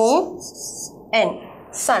 S-O-N,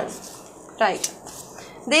 son. Right.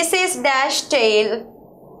 This is dash tale.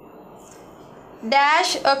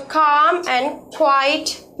 Dash a calm and quiet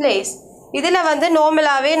place. இதில் வந்து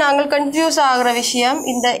நார்மலாகவே நாங்கள் கன்ஃபியூஸ் ஆகிற விஷயம்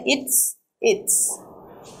இந்த இட்ஸ்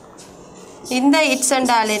இந்த இட்ஸ்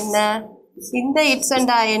என்றால் என்ன, இந்த இட்ஸ்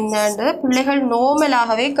என்றால் என்னன்னு பிள்ளைகள்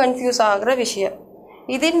நார்மலாகவே கன்ஃபியூஸ் ஆகிற விஷயம்.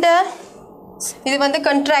 இது வந்து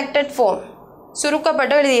கண்ட்ராக்டட் ஃபார்ம்,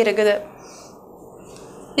 சுருக்கப்பட்டு எழுதி இருக்குது.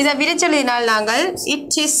 இதை விரிச்செழுதினால் நாங்கள்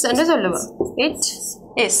இட் இஸ் என்று சொல்லுவோம். இட்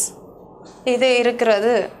இஸ் இது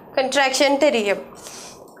இருக்கிறது, கண்ட்ராக்ஷன் தெரியும்.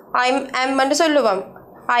 ஐம் என்று சொல்லுவோம்.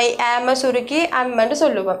 ஐ ஆம் சுருக்கி அம் என்று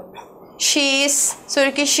சொல்லுவோம். ஷீஸ்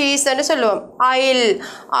சுருக்கி ஷீஸ் என்று சொல்லுவோம்.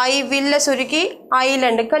 ஐ வில்ல சுருக்கி ஐல்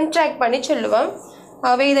என்று கண்ட்ராக்ட் பண்ணி சொல்லுவோம்.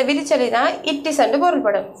 அவை இதை விரிச்செழுதினா இட் இஸ் என்று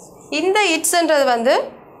பொருள்படும். இந்த இட்ஸ்ன்றது வந்து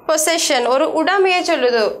பொசெஷன், ஒரு உடைமையை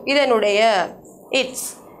சொல்லுது. இதனுடைய இட்ஸ்,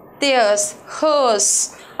 தியர்ஸ், ஹர்ஸ்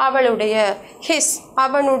அவளுடைய, ஹிஸ்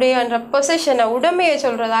அவனுடைய என்ற பொசெஷனை உடைமையை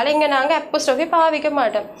சொல்கிறதால இங்கே நாங்கள் அப்போஸ்ட்ரோஃபி பாவிக்க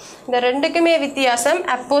மாட்டோம். இந்த ரெண்டுக்குமே வித்தியாசம்,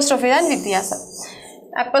 அப்போஸ்ட்ரோஃபி தான் வித்தியாசம்.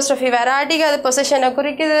 அப்போஸ்ட்ரோஃபி வெராட்டிக்கு அது பொசெஷனை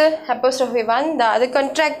குறிக்குது, அப்போஸ்ட்ரோஃபி வந்தால் அது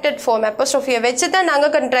கண்ட்ராக்டட் ஃபார்ம், அப்போஸ்ட்ரோஃபியை வச்சு தான்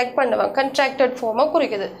நாங்கள் கண்ட்ராக்ட் பண்ணுவோம், கண்ட்ராக்டட் ஃபார்மை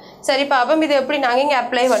குறிக்குது. சரி பாப்போம் இது எப்படி நாங்கள் இங்கே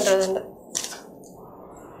அப்ளை பண்ணுறதுன்னு.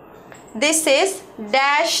 திஸ் இஸ்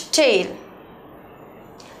டேஷ் டெயில்,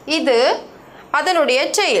 இது அதனுடைய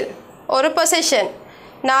டெயில், ஒரு பொசெஷன்.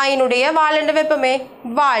 நாயினுடைய வால் என்று வைப்போமே,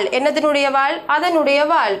 வால் என்னத்தினுடைய வால், அதனுடைய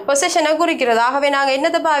வால் பொசெஷனை குறிக்கிறது. ஆகவே நாங்கள்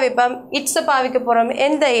என்னத்தை பாவிப்போம், இட்ஸை பாவிக்க போகிறோம்.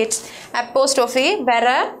 எந்த இட்ஸ், அப்போஸ்ட்ரோஃபி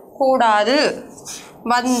வரக்கூடாது,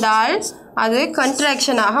 வந்தால் அது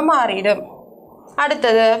கண்ட்ராக்ஷனாக மாறிடும்.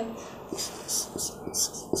 அடுத்தது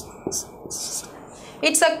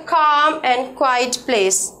it's a com and quiet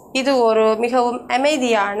place, இது ஒரு மிகவும்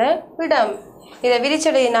அமைதியான இடம். இதை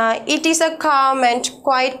விரிச்செழுதினா it is a com and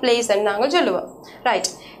quiet place என்று நாங்கள் சொல்லுவோம். Right.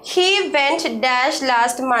 He went dash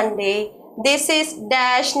last Monday. This is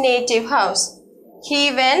dash native house. He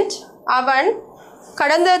went, அவன்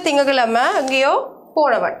கடந்த திங்கட்கிழமை அங்கேயோ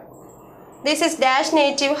போனவன். This is dash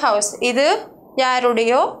native house, இது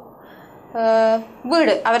யாருடையோ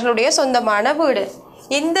வீடு, அவர்களுடைய சொந்தமான வீடு.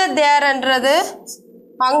 இந்த தேர்ன்றது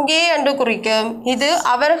அங்கே என்று குறிக்கும், இது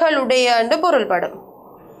அவர்களுடைய என்று பொருள்படும்.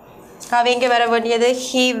 அவங்க வர வேண்டியது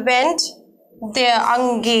he went there,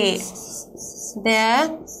 அங்கே there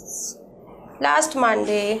last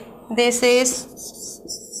Monday. This is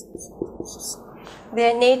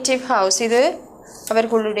their native house, இது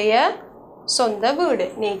அவர்களுடைய சொந்த வீடு,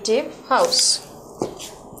 native house.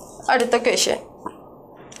 அடுத்த question.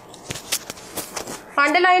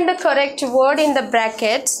 Underline the correct word in the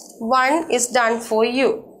brackets. One is done for you.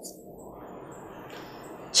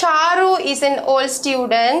 Charu is an old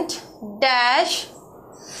student dash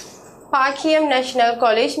பாக்கியம் national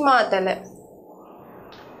college மாத்தலை.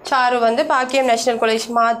 Sir வந்து பாக்கியம் national college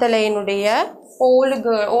மாத்தலையினுடைய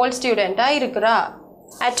old ஸ்டூடெண்ட்டாக இருக்கிறா.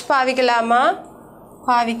 அட் பாவிக்கலாமா,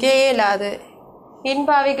 பாவிக்கே இயலாது. இன்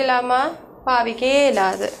பாவிக்கலாமா, பாவிக்கே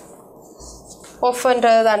இயலாது.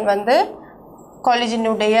 ஒஃப்ன்றது தான் வந்து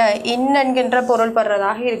காலேஜினுடைய இன் என்கின்ற பொருள்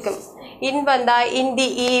படுறதாக இருக்கும். இன் வந்தால் இன் தி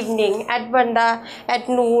ஈவினிங், அட் வந்தால் அட்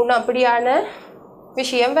நூன், அப்படியான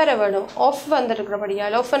விஷயம் வர வேணும். ஆஃப்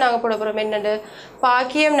வந்துருக்கிறபடியால் ஆஃப் நாங்கள் போட போகிறோம். என்னென்னு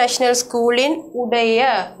பாக்கியம் நேஷனல் ஸ்கூலின்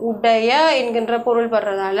உடைய என்கின்ற பொருள்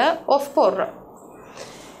படுறதால ஆஃப் போடுறோம்.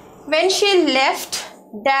 When she left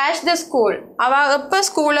dash the school, அவள் எப்போ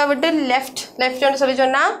ஸ்கூலை விட்டு லெஃப்ட்னு சொல்லி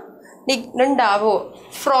சொன்னால் நின்றாவோ.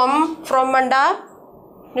 ஃப்ரம்ண்டா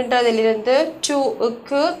நின்றதிலிருந்து,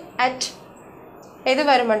 டுக்கு அட் எது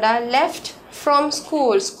வருமாண்டா, லெஃப்ட் ஃப்ரம்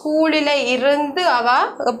ஸ்கூல், ஸ்கூலில் இருந்து அவள்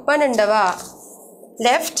எப்போ நின்றவா,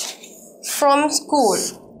 left from school.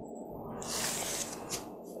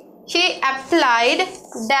 He applied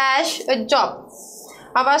dash a job.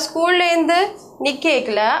 அவ ஸ்கூல்லேருந்து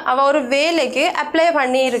நிற்கல, அவள் ஒரு வேலைக்கு அப்ளை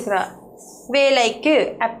பண்ணி இருக்கிறா. வேலைக்கு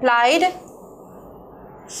applied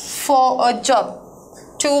for a job.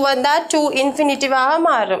 to வந்தால் to இன்ஃபினிட்டிவாக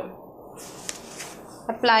மாறும்.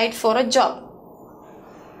 applied for a job.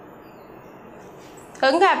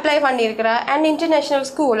 எங்கே அப்ளை பண்ணியிருக்கிறா, அண்ட் இன்டர்நேஷ்னல்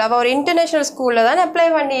ஸ்கூல், அவள் ஒரு இன்டர்நேஷ்னல் ஸ்கூலில் தான் அப்ளை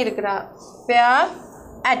பண்ணியிருக்கிறா. வேர்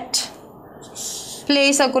அட்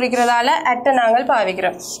பிளேஸை குறிக்கிறதால அட்டை நாங்கள்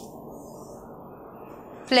பாவிக்கிறோம்.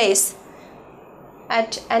 Place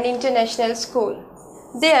at and international school.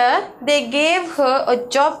 There they gave her a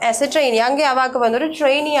job as a trainee, அங்கே அவாவுக்கு வந்து ஒரு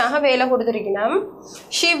ட்ரெயினியாக வேலை கொடுத்துருக்கணும்.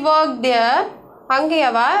 ஷி ஒர்க் தேர், அங்கே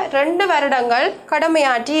அவள் 2 வருடங்கள்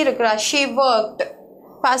கடமையாற்றி இருக்கிறா. ஷி ஒர்க்ட்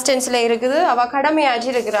பாஸ்ட் டென்ஸில் இருக்குது, அவள் கடமையாற்றி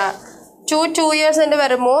இருக்கிறா. 2 years என்று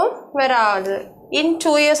வருமோ, வராது. இன்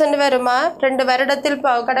 2 years என்று வருமா, 2 வருடத்தில்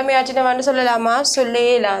கடமையாற்றினவான்னு சொல்லலாமா,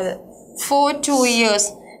 சொல்லவே இல்லாது. for 2 years,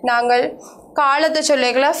 நாங்கள் காலத்தை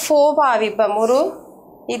சொல்லிக்கல for பாவிப்போம். ஒரு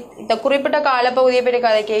இந்த குறிப்பிட்ட காலப்பகுதியை பற்றி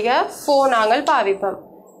கதை கேட்க for நாங்கள் பாவிப்போம்.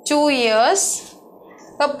 2 years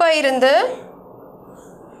எப்போ இருந்து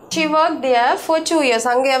she worked there for 2 years.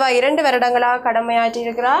 அங்கே அவள் 2 வருடங்களாக கடமையாற்றி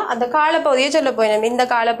இருக்கிறா. அந்த காலப்பகுதியை சொல்ல போயிடும். இந்த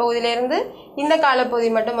காலப்பகுதியிலிருந்து இந்த காலப்பகுதி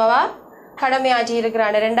மட்டும் அவள் கடமையாற்றி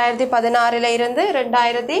இருக்கிறான். 2016 இருந்து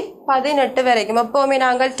 2018 வரைக்கும். எப்போவுமே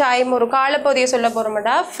நாங்கள் டைம் ஒரு காலப்பகுதியை சொல்ல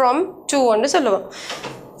போகிறோம்டா ஃப்ரம் டூ ஒன்று சொல்லுவோம்.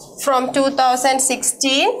 From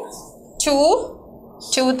 2016 to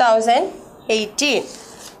 2018.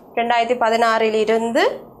 2016 இருந்து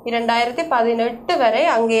 2018 வரை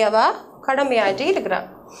அங்கே அவள் கடமையாற்றி இருக்கிறான்.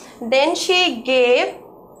 Then she gave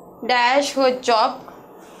dash her job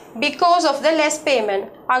because of the less payment.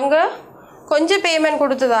 அங்கே கொஞ்சம் பேமெண்ட்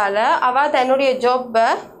கொடுத்ததால அவள் தன்னுடைய ஜாப்பை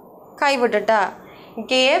கைவிட்டுட்டா.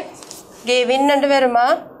 கேவ் இன்னண்டு வருமா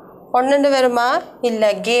ஒன்று வருமா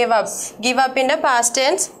இல்லை கேவ் அப். கிவ் அப் இன் பாஸ்ட்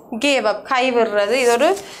டென்ஸ் கேவ் அப் கைவிடுறது. இது ஒரு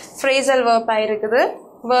ஃப்ரேசல் வேர்ப்பாக இருக்குது.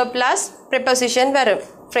 வேர்ப் ப்ளஸ் ப்ரிப்போசிஷன் வரும்.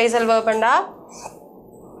 ஃப்ரேசல் வேர்ப்ண்டா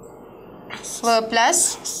வேர்ப் ப்ளஸ்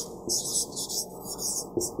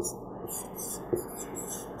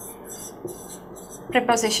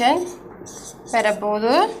preposition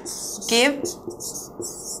வரப்போது give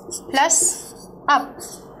plus up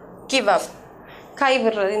give up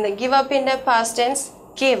கைவிடுறது. இந்த give up in the past tense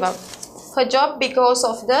gave up her job because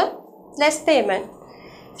of the less payment.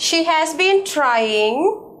 She has been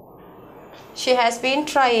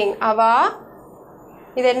trying அவா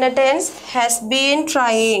இது என்ன tense has been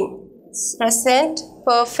trying present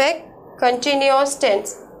perfect continuous tense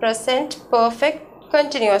present perfect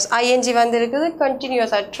continuous ing வந்திருக்குது.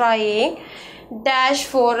 continuous are trying dash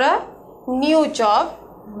for a new job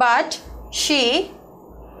but she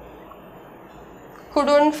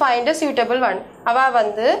couldn't find a suitable one. அவ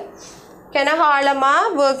வந்து கனகாலமா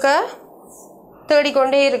work-அ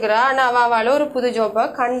தேடிக்கொண்டே இருக்கிறா. ஆனால் அவளால் ஒரு புது ஜாப்பை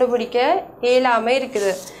கண்டுபிடிக்க இயலாமல்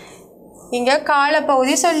இருக்குது. இங்கே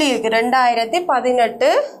காலப்பகுதி சொல்லியிருக்கு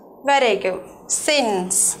 2018 வரைக்கும்.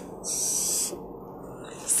 Since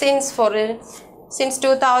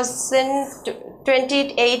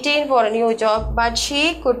 2018 for a new job, but she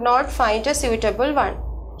could not find a suitable one.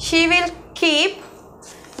 She will keep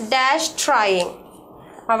dash trying.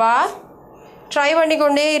 அவா try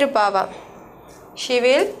பண்ணிக்கொண்டே இருப்பாவா. She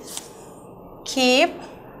will keep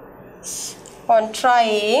on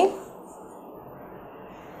trying.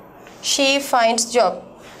 She finds job.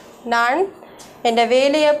 நான் இந்த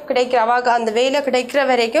வேலையை கிடைக்கிற அவாக்கு அந்த வேலை கிடைக்கிற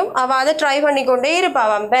வரைக்கும் அவள் அதை ட்ரை பண்ணிக்கொண்டே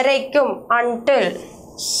இருப்பாவாம். வரைக்கும்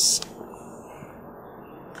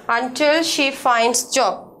until she finds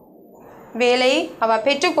job. வேலை அவள்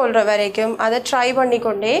பெற்றுக்கொள்கிற வரைக்கும் அதை ட்ரை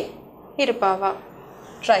பண்ணிக்கொண்டே இருப்பாவா.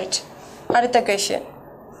 ரைட். அடுத்த question.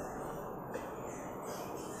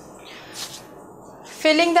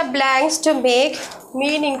 filling the blanks to make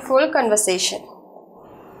meaningful conversation.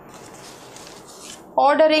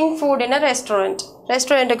 Ordering food இன் அ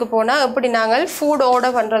ரெஸ்டாரண்ட்டுக்கு போனால் எப்படி நாங்கள் ஃபுட்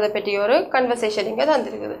ஆர்டர் பண்ணுறதை பற்றி ஒரு கன்வர்சேஷன் இங்கே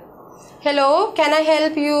தந்துருக்குது. Hello can I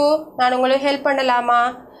help you, நான் உங்களுக்கு ஹெல்ப் பண்ணலாமா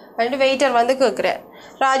அப்படின்ட்டு வெயிட்டர் வந்து கேட்குறார்.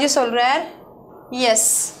 ராஜு சொல்கிறார்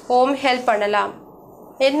எஸ் ஓம் ஹெல்ப் பண்ணலாம்.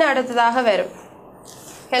 என்ன அடுத்ததாக வரும்?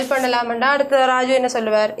 ஹெல்ப் பண்ணலாமண்டா அடுத்த ராஜு என்ன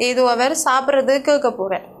சொல்லுவார்? ஏதோ அவர் சாப்பிட்றது கேட்க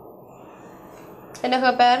போகிறார். என்ன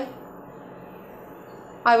கேட்பார்?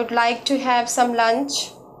 I would like to have some lunch.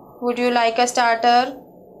 Would you like a starter?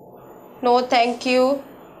 No, thank you.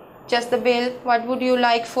 Just the bill. What would you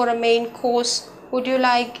like for a main course? Would you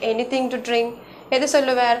like anything to drink? எது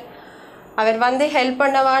சொல்லுவார்? அவர் வந்து help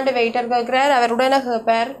பண்ணவாண்டு waiter கேட்குறார். அவர் உடனே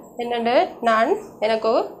கேட்பார் என்னென்னு, நான்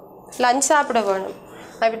எனக்கு lunch சாப்பிட வேணும்.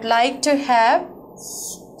 I would like to have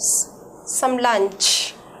some lunch.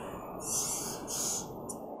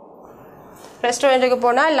 ரெஸ்டாரண்ட்டுக்கு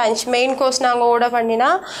போனால் லஞ்ச் மெயின் கோர்ஸ் நாங்கள் ஆர்டர் பண்ணினா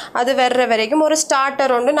அது வர்ற வரைக்கும் ஒரு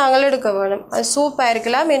ஸ்டார்டர் ஒன்று நாங்கள் எடுக்க வேணும். அது சூப்பாக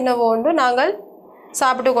இருக்கலாம் என்னவோ ஒன்று நாங்கள்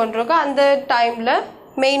சாப்பிட்டு கொண்டிருக்கோம். அந்த டைமில்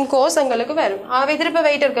மெயின் கோர்ஸ் எங்களுக்கு வரும். அவன் திருப்பி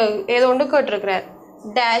வெயிட்டருக்கு ஏதோ ஒன்று கேட்டிருக்கிறார்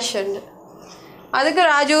டேஷ் ஒன்று. அதுக்கு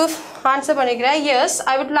ராஜு ஆன்சர் பண்ணிக்கிறார் S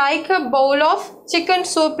I would like a Pavul of chicken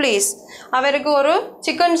soup please. அவருக்கு ஒரு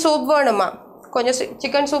சிக்கன் சூப் வேணுமா, கொஞ்சம்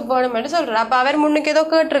சிக்கன் சூப் வேணுமென்று சொல்கிறார். அப்போ அவர் முன்னுக்கு ஏதோ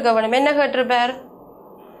கேட்டிருக்க வேணும். என்ன கேட்டிருப்பார்?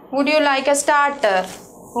 would you like a starter?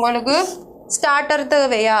 உங்களுக்கு ஸ்டார்டர்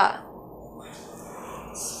தேவையா?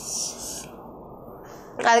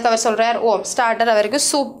 அதுக்கு அவர் சொல்கிறார் ஓ ஸ்டார்டர் அவருக்கு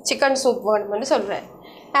சூப் சிக்கன் சூப் வேணும்னு சொல்கிறார்.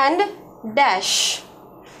 அண்ட் டேஷ்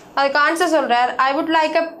அதுக்கு ஆன்சர் சொல்கிறார் I would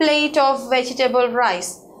like a plate of vegetable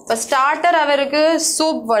rice. இப்போ ஸ்டார்டர் அவருக்கு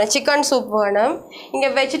சூப் வேணும், சிக்கன் சூப் வேணும்.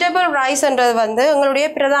 இங்கே வெஜிடபிள் ரைஸ்ன்றது வந்து எங்களுடைய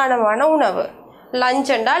பிரதானமான உணவு.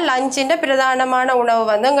 லஞ்சுண்டா லஞ்சிൻ്റെ பிரதானமான உணவு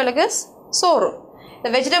வந்து எங்களுக்கு சோறு.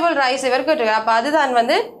 இந்த வெஜிடபிள் ரைஸ் இவர் கேட்டிருக்காரு. அப்போ அதுதான்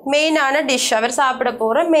வந்து மெயினான டிஷ், அவர் சாப்பிட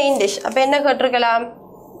போகிற மெயின் டிஷ். அப்போ என்ன கேட்டிருக்கலாம்?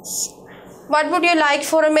 What would you like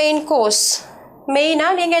for a main course?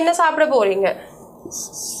 மெயினாக நீங்கள் என்ன சாப்பிட போகிறீங்க?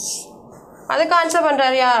 அதுக்கு ஆன்சர்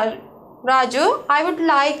பண்ணுறாரு யார்? Raju. I would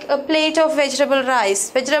like a plate of vegetable rice.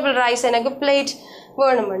 Vegetable rice எனக்கு பிளேட்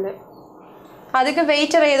வேணுமெண்டு. அதுக்கு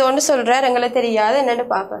வெயிட்டர் ஏதோ ஒன்று சொல்கிறார், எங்களுக்கு தெரியாது என்னென்னு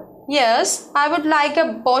பார்ப்பேன். S, I would like a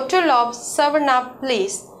bottle of 7up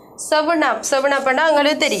please. 7upனா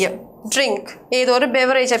எங்களுக்கு தெரியும் ட்ரிங்க், ஏதோ ஒரு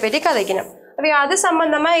பெவரேஜை பற்றி கதைக்கணும். அப்போ அது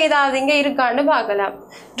சம்மந்தமாக ஏதாவது இங்கே இருக்கான்னு பார்க்கலாம்.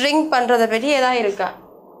 ட்ரிங்க் பண்ணுறதை பற்றி ஏதாவது இருக்கா?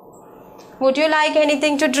 Would you like any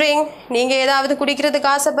thing to drink? நீங்கள் ஏதாவது குடிக்கிறதுக்கு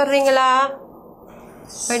ஆசைப்படுறீங்களா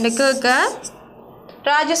என்று கேட்க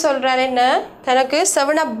ராஜு சொல்கிறார் என்ன, தனக்கு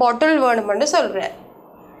 7up பாட்டில் வேணுமென்று சொல்கிறார்.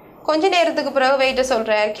 கொஞ்ச நேரத்துக்கு பிறகு வெயிட்டர்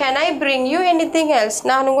சொல்கிறார், can I bring you any thing else?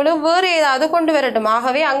 நான் உங்களுக்கு வேறு ஏதாவது கொண்டு வரட்டும்?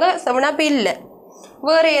 ஆகவே அங்கே 7up இல்லை,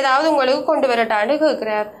 வேறு ஏதாவது உங்களுக்கு கொண்டு வரட்டான்னு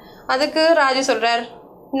கேட்குறார். அதுக்கு ராஜு சொல்கிறார்,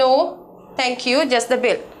 no thank you, just the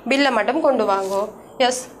bill. பில்லை மட்டும் கொண்டு வாங்கோ.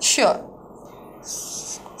 S sure.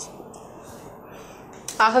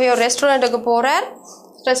 ஆகவே ஒரு ரெஸ்டாரண்ட்டுக்கு போகிறார்.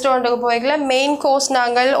 ரெஸ்டாரண்ட்டுக்கு போய்க்கல மெயின் கோர்ஸ்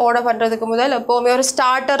நாங்கள் ஆர்டர் பண்ணுறதுக்கு முதல் எப்போவுமே ஒரு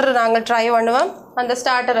ஸ்டார்டர் நாங்கள் ட்ரை பண்ணுவோம். அந்த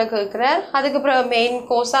ஸ்டார்டரை கேட்குறார். அதுக்கு பிறகு மெயின்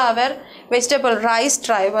கோர்ஸாக அவர் வெஜிடபிள் ரைஸ்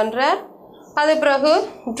ட்ரை பண்ணுறார். அது பிறகு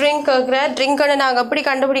ட்ரிங்க் கேட்குறார். ட்ரிங்க்னு நாங்கள் எப்படி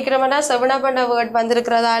கண்டுபிடிக்கிறோம்னா 7up வேர்ட்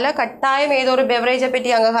வந்திருக்கிறதால கட்டாயம் ஏதோ ஒரு பெவரேஜை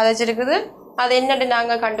பற்றி அங்கே கதைச்சிருக்குது. அது என்னென்னு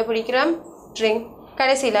நாங்கள் கண்டுபிடிக்கிறோம், ட்ரிங்க்.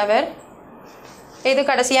 கடைசியில் அவர் எது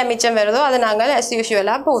கடைசியாக மிச்சம் வருதோ அதை நாங்கள் as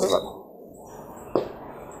யூஷுவலாக போடுவோம்.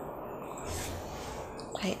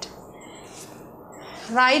 Right.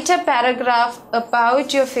 Write a paragraph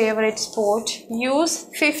about your favorite sport. Use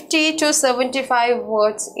 50 to 75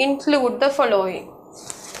 words. Include the following.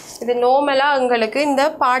 இது நார்மலாக உங்களுக்கு இந்த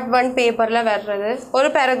பார்ட் 1 பேப்பரில் வர்றது. ஒரு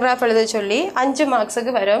பேராகிராஃப் எழுத சொல்லி 5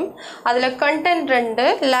 மார்க்ஸுக்கு வரும். அதில் கண்டென்ட் 2,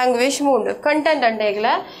 லாங்குவேஜ் 3. கண்டென்ட்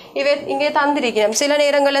 2களை இங்கே தந்திருக்கணும். சில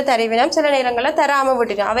நேரங்களில் தருவினம், சில நேரங்களில் தராமல்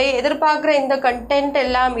விட்டுவிடும். அவை எதிர்பார்க்குற இந்த கண்டென்ட்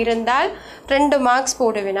எல்லாம் இருந்தால் 2 மார்க்ஸ்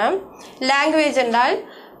போடுவினோம். லாங்குவேஜ் என்றால்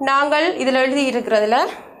நாங்கள் இதில் எழுதி இருக்கிறதுல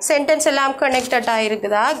சென்டென்ஸ் எல்லாம் கனெக்டடாக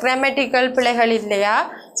இருக்குதா, கிராமட்டிக்கல் பிழைகள் இல்லையா,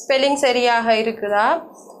 ஸ்பெல்லிங் சரியாக இருக்குதா,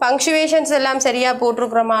 பங்க்சுவேஷன்ஸ் எல்லாம் சரியாக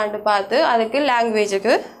போட்டிருக்கிறோமான்னு பார்த்து அதுக்கு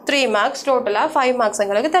லாங்குவேஜுக்கு 3 மார்க்ஸ், டோட்டலாக 5 மார்க்ஸ்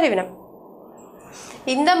எங்களுக்கு தருவினம்.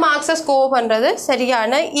 இந்த மார்க்ஸை ஸ்கோர் பண்ணுறது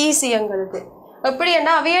சரியான ஈஸி எங்களுக்கு. எப்படி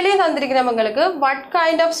என்ன அவையிலே தந்திருக்கிறவங்களுக்கு what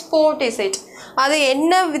kind of sport is it, அது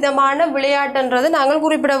என்ன விதமான விளையாட்டுன்றது நாங்கள்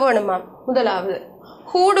குறிப்பிட வேணுமா. முதலாவது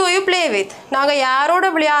who do you play with, நாங்கள் யாரோட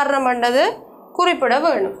விளையாடுறோம்ன்றது குறிப்பிட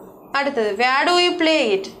வேணும். அடுத்தது where do you play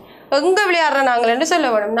it, எங்கே விளையாடுற நாங்கள் என்று சொல்ல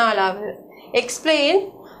வேணும். நாலாவது explain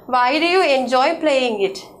why do you enjoy playing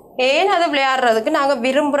it, ஏன் அதை விளையாடுறதுக்கு நாங்கள்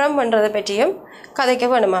விரும்புகிறோம்ன்றதை பற்றியும் கதைக்க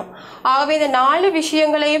வேணுமா. ஆகவே இந்த 4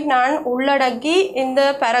 விஷயங்களையும் நான் உள்ளடக்கி இந்த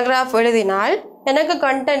பேராகிராஃப் எழுதினால் எனக்கு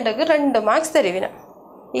கண்டென்ட்டுக்கு 2 மார்க்ஸ் தருவினேன்.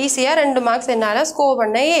 ஈஸியாக 2 மார்க்ஸ் என்னால் ஸ்கோர்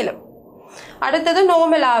பண்ண இயலும். அடுத்தது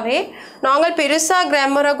நார்மலாகவே நாங்கள் பெருசாக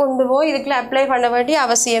கிராமரை கொண்டு போய் இதுக்குள்ள அப்ளை பண்ண வேண்டிய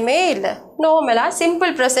அவசியமே இல்லை. நார்மலாக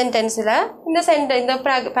சிம்பிள் ப்ரெசன்ட் டென்ஸில் இந்த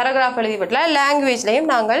பேராகிராஃப் எழுதிவிட்டலாம். லாங்குவேஜ்லேயும்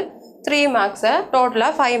நாங்கள் 3 மார்க்ஸை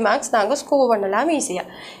டோட்டலாக 5 மார்க்ஸ் நாங்கள் ஸ்கோர் பண்ணலாம் ஈஸியாக.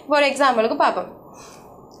 இப்போ ஒரு எக்ஸாம்பிளுக்கு பார்ப்போம்.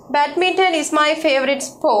 Badminton is my favourite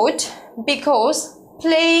sport because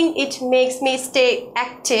playing it makes me stay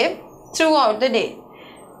active through out the டே.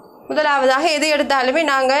 முதலாவதாக எது எடுத்தாலுமே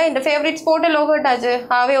நாங்கள் இந்த ஃபேவரட் ஸ்போர்ட்டை லோகட்டாச்சு.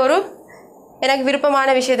 ஆகவே ஒரு எனக்கு விருப்பமான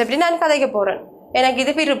விஷயத்தை பற்றி நான் கதைக்க போகிறேன். எனக்கு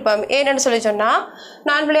இது விருப்பம் ஏன்னு சொல்லி சொன்னால்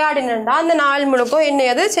நான் விளையாடினேன்டா அந்த நாள் முழுக்கும் என்னை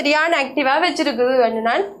அது சரியான ஆக்டிவாக வச்சுருக்குது என்று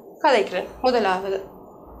நான் கதைக்கிறேன். முதலாவது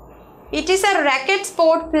it is a racket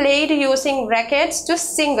sport plate using rackets to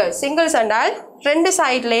singles. Singles என்றால் 2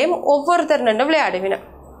 சைட்லேயும் ஒவ்வொருத்தர் நின்று விளையாடுவினோம்.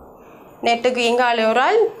 நெட்டுக்கு இங்காலே ஒரு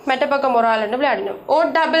ஆள் மெட்ட பக்கம் ஒரு ஆள் நின்று விளையாடினோம். ஓ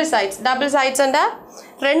டபுள் சைட்ஸ் என்றால்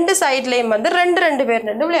 2 சைட்லேயும் வந்து 2 பேர்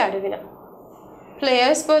நின்று விளையாடுவினோம்.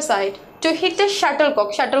 Players per side. To hit a shuttlecock.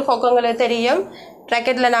 Shuttlecock உங்களுக்கு தெரியும்,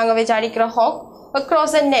 ராக்கெட்டில் நாங்கள் வச்சு அடிக்கிற ஹாக்.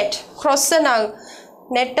 across a net. cross-ஐ நாங்கள்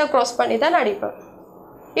நெட்டை க்ராஸ் பண்ணி தான் அடிப்போம்.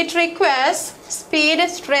 It requires speed,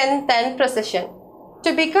 strength and precision.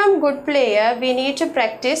 To become good player, we need to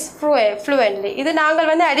practice fluently. இது நாங்கள்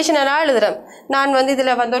வந்து அடிஷனலாக எழுதுகிறோம். நான் வந்து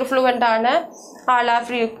இதில் வந்து ஒரு ஃப்ளூவெண்ட்டான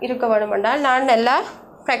ஆளாக இருக்க வேணுமென்றால் நான் நல்லா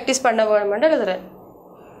ப்ராக்டிஸ் பண்ண வேணுமென்று எழுதுகிறேன்.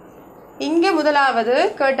 இங்கே முதலாவது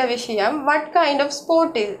கேட்ட விஷயம் what kind of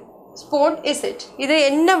sport is it, இது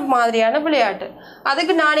என்ன மாதிரியான விளையாட்டு.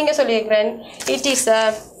 அதுக்கு நான் இங்கே சொல்லியிருக்கிறேன் it is a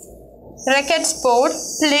racket sport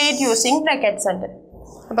played using rackets.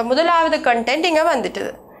 அப்போ முதலாவது கண்டென்ட் இங்கே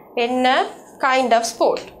வந்துட்டுது. என்ன கைண்ட் ஆஃப்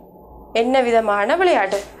ஸ்போர்ட், என்ன விதமான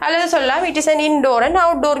விளையாட்டு. அல்லது சொல்லலாம் it is an indoor and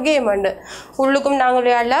outdoor game உண்டு. உள்ளுக்கும் நாங்கள்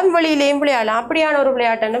விளையாடலாம், வெளியிலேயும் விளையாடலாம். அப்படியான ஒரு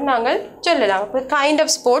விளையாட்டுன்னு நாங்கள் சொல்லலாம். இப்போ கைண்ட்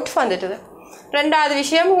ஆஃப் ஸ்போர்ட் வந்துட்டுது. ரெண்டாவது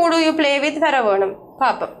விஷயம் who do you play with வர வேணும்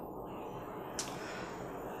பார்ப்போம்.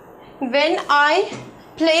 when I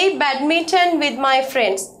play badminton with my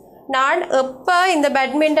friends, நான் எப்போ இந்த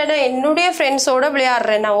பேட்மிண்டனை என்னுடைய ஃப்ரெண்ட்ஸோடு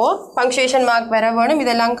விளையாடுறேனாவோ பங்க்சுவேஷன் மார்க் வர வேணும்,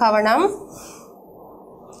 இதெல்லாம் கவனம்.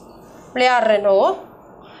 விளையாடுறேனோ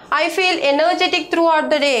I feel energetic through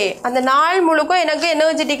out the டே. அந்த நாள் முழுக்கும் எனக்கு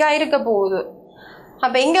எனர்ஜெட்டிக்காக இருக்க போகுது.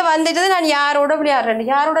 அப்போ இங்கே வந்துட்டு நான் யாரோட விளையாடுறேன்,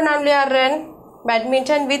 யாரோட நான் விளையாடுறேன்,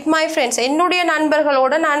 பேட்மிண்டன் வித் மை ஃப்ரெண்ட்ஸ், என்னுடைய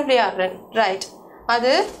நண்பர்களோடு நான் விளையாடுறேன். ரைட்,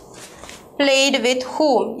 அது பிளேடு வித்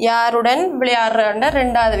ஹூம், யாருடன் விளையாடுறேன்ற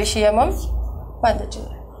ரெண்டாவது விஷயமும் வந்துச்சு.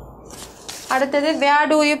 அடுத்தது வேர்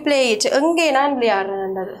டூ யூ பிளே இட், எங்கே நான்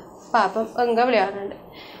விளையாடுறேன்றது பார்ப்போம். எங்கே விளையாடுறேன்.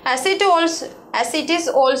 as it is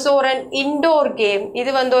also an indoor game,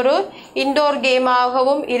 இது வந்து ஒரு இன்டோர்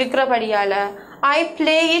கேமாகவும் இருக்கிறபடியால் I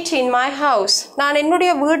play it in my house, நான்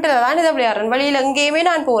என்னுடைய வீட்டில் தான் இதை விளையாடுறேன். வெளியில் எங்கேயுமே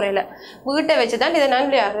நான் போகிறேன், வீட்டை வச்சு தான் இதை நான்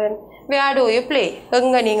விளையாடுறேன். வேர் டு யூ பிளே,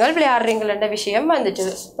 எங்கே நீங்கள் விளையாடுறீங்களன்ற விஷயம் வந்துட்டு.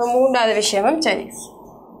 இப்போ மூன்றாவது விஷயமும் சரி.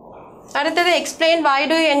 அடுத்தது explain why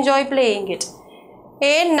do you enjoy playing it,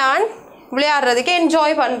 ஏன் நான் விளையாடுறதுக்கு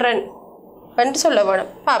என்ஜாய் பண்ணுறேன் என்று சொல்ல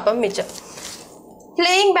வேணும். பார்ப்போம் மிச்சம்.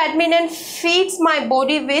 Playing badminton feeds my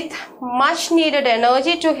body with much needed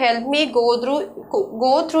energy to help me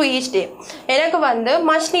go through each day. எனக்கு வந்து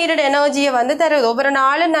much needed எனர்ஜியை வந்து தருது. ஒவ்வொரு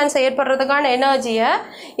நாளும் நான் செயற்படுறதுக்கான எனர்ஜியை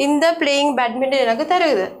இந்த பிளேயிங் பேட்மிண்டன் எனக்கு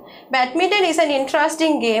தருது. Badminton is an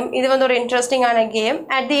interesting game, இது வந்து ஒரு இன்ட்ரெஸ்டிங்கான game.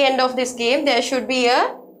 At the end of this game there should be a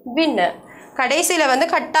winner, கடைசியில் வந்து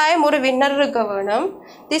கட்டாயம் ஒரு வின்னர் இருக்க வேணும்.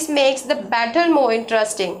 This makes the battle more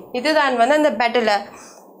interesting, இதுதான் வந்து அந்த பேட்டிலை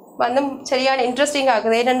வந்து சரியான இன்ட்ரெஸ்டிங்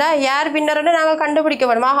ஆகுது. ஏன்னா யார் வின்னர்னு நாங்கள் கண்டுபிடிக்க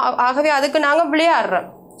வேணுமா, ஆகவே அதுக்கு நாங்கள் விளையாடுறோம்.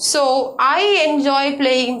 So I enjoy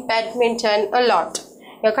playing badminton a lot,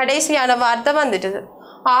 கடைசியான வார்த்தை வந்துட்டுது.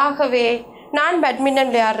 ஆகவே நான்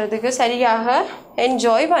பேட்மிண்டன் விளையாடுறதுக்கு சரியாக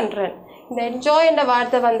என்ஜாய் பண்ணுறேன். இந்த என்ஜாய் என்ற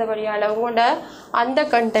வார்த்தை வந்தபடியால் உங்களோட அந்த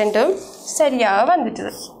கண்டென்ட்டும் சரியாக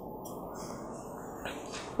வந்துட்டுது.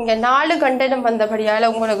 இங்கே 4 கண்டென்ட்டும்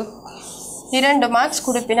வந்தபடியால் உங்களுக்கு 2 மார்க்ஸ்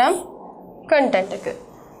கொடுப்பினா கண்டென்ட்டுக்கு.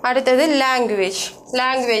 அடுத்தது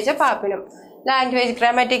லாங்குவேஜை பார்க்கணும். லாங்குவேஜ்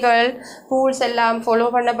கிராமட்டிக்கல் ரூல்ஸ் எல்லாம் ஃபாலோ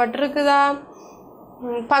பண்ணப்பட்டிருக்குதா,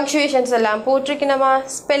 பங்க்சுவேஷன்ஸ் எல்லாம் போட்டிருக்கணுமா,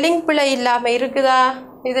 ஸ்பெல்லிங் பிழை இல்லாமல் இருக்குதா,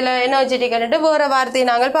 இதில் எனர்ஜெட்டிக்னுட்டு வேறு வார்த்தையை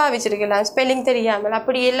நாங்கள் பாவிச்சிருக்கலாம் ஸ்பெல்லிங் தெரியாமல்.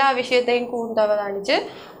 அப்படி எல்லா விஷயத்தையும் கூர்ந்தவதானிச்சு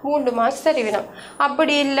 3 மார்க்ஸ் தருவினோம்.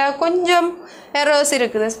 அப்படி இல்லை கொஞ்சம் எரர்ஸ்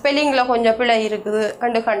இருக்குது, ஸ்பெல்லிங்கில் கொஞ்சம் பிழை இருக்குது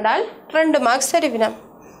என்று கண்டால் 2 மார்க்ஸ் தருவினோம்.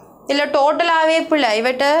 இல்லை டோட்டலாகவே பிள்ளை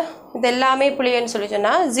இவட்ட இது எல்லாமே பிள்ளைன்னு சொல்லி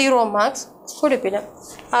சொன்னால் 0 மார்க்ஸ் கொடுப்பினோம்.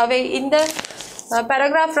 அவை இந்த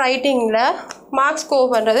பேராகிராஃப் ரைட்டிங்கில் மார்க்ஸ் ஸ்கோர்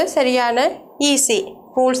பண்ணுறது சரியான ஈஸி,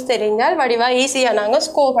 ரூல்ஸ் தெரிஞ்சால் வடிவாக ஈஸியாக நாங்கள்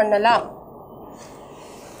ஸ்கோர் பண்ணலாம்.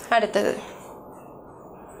 அடுத்தது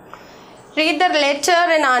read the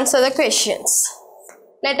letter and answer the questions.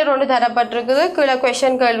 Letter ஒன்று தரப்பட்டிருக்குது, கீழே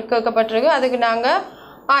கொஷின் கேட்கப்பட்டிருக்கு, அதுக்கு நாங்கள்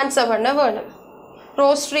ஆன்சர் பண்ண வேணும்.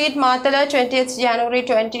 Rose street Matale 20th January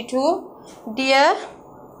 22. Dear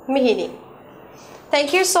Mihini, thank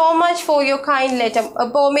you so much for your kind letter.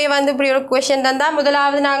 எப்போவுமே வந்து இப்படி ஒரு கொஷின் தந்தால்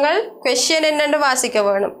முதலாவது நாங்கள் கொஷின் என்னென்று வாசிக்க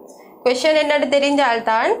வேணும். கொஷின் என்னென்னு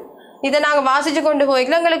தெரிஞ்சால்தான் இதை நாங்கள் வாசித்து கொண்டு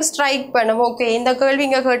போய்க்கலாம், எங்களுக்கு ஸ்ட்ரைக் பண்ணும். ஓகே இந்த கேள்வி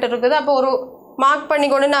இங்கே கேட்டுருக்குது, அப்போ ஒரு மார்க் பண்ணி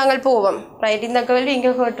கொண்டு நாங்கள் போவோம். ரைட், இந்த கேள்வி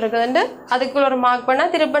இங்கே கேட்டுருக்குதுன்ட்டு அதுக்குள்ள ஒரு மார்க்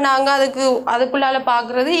பண்ணால் திரும்ப நாங்கள் அதுக்குள்ளால்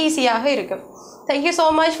பார்க்குறது ஈஸியாக இருக்கும். Thank you so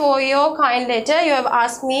much for your kind letter. You have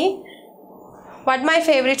asked me what my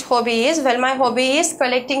favorite hobby is. Well, my hobby is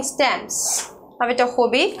collecting stamps. Avita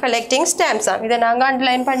hobby collecting stamps. Ida nanga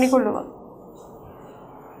underline panni kolluvom.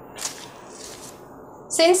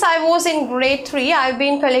 Since I was in grade 3, I've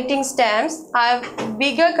been collecting stamps. I have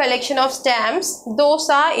bigger collection of stamps. Those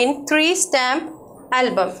are in 3 stamp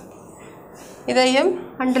album. Idayum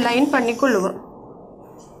underline panni kolluvom.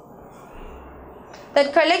 That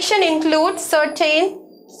collection includes certain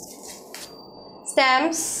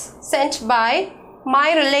stamps sent by my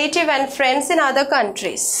relative and friends in other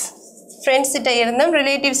countries. Friends கிட்ட இருந்தும்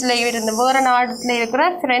ரிலேட்டிவ்ஸில் இருந்து வேறு நாட்டில் இருக்கிற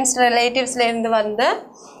friends ரிலேட்டிவ்ஸில் இருந்து வந்த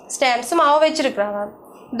ஸ்டாம்ப்ஸும் அவ வச்சுருக்குறாங்க.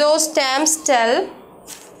 Those stamps tell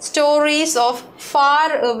stories of far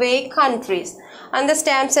away countries. அந்த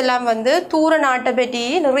ஸ்டாம்ப்ஸ் எல்லாம் வந்து தூர நாட்டை பற்றி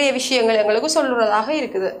நிறைய விஷயங்கள் எங்களுக்கு சொல்கிறதாக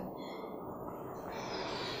இருக்குது.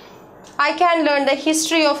 I can learn the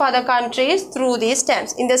history of other countries through these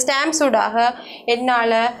stamps. இந்த ஸ்டாம்ப்ஸ் ஊடாக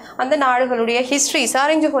என்னால் அந்த நாடுகளுடைய ஹிஸ்ட்ரிஸ்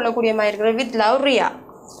அறிஞ்சு கொள்ளக்கூடிய மாதிரி இருக்கிறது. With love Riya.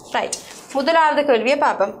 ரைட், முதலாவது கேள்வியை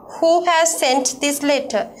பார்ப்போம். Who has sent this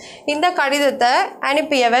letter? இந்த கடிதத்தை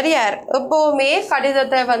அனுப்பியவர் யார்? எப்போவுமே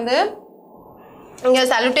கடிதத்தை வந்து இங்கே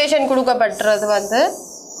சல்யூட்டேஷன் கொடுக்கப்பட்டுறது வந்து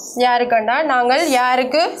யாருக்குண்டா நாங்கள்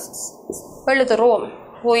யாருக்கு எழுதுகிறோம்.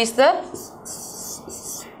 Who is the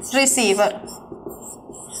receiver?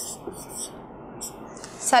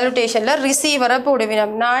 சல்யூட்டேஷனில் ரிசீவரை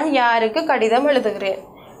போடுவினோம். நான் யாருக்கு கடிதம் எழுதுகிறேன்.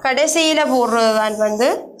 கடைசியில் போடுறது தான் வந்து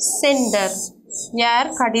சென்டர். யார்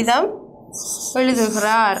கடிதம்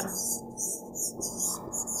எழுதுகிறார்.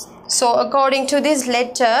 So according to this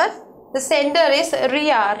letter, the sender is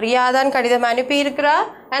Ria. Ria தான் கடிதம் அனுப்பி இருக்கிறார்.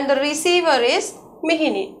 And the receiver is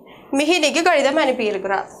Mihini. மிஹினிக்கு கடிதம் அனுப்பி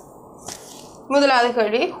இருக்கிறார். முதலாவது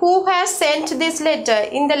கேள்வி, who has sent this letter?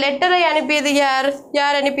 இந்த லெட்டரை அனுப்பியது யார்?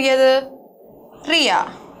 யார் அனுப்பியது? Riya.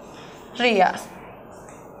 Riya.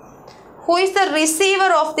 who is the receiver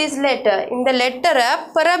of this letter? இந்த லெட்டரை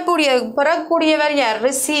பெறக்கூடியவர் யார்?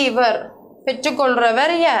 ரிசீவர்.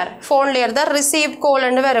 பெற்றுக்கொள்றவர் யார்? ஃபோன்ல இருந்தா ரிசீவ்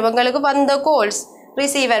கோல்னு வரும். உங்களுக்கு வந்த கோல்ஸ்.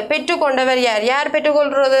 ரிசீவர். பெற்றுக்கொண்டவர் யார்? யார்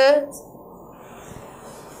பெற்றுக்கொள்றது?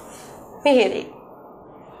 மிஹிரி.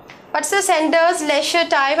 What's the sender's leisure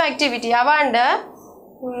time activity? அவண்ட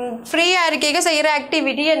ஃப்ரீயாக இருக்க செய்கிற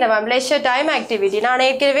ஆக்டிவிட்டி என்ன மேம்? Leisure time activity. நான்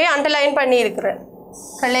ஏற்கனவே அண்டர்லைன் பண்ணியிருக்கிறேன்.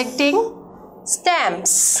 Collecting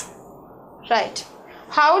stamps. Right.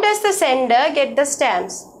 How does the centre get the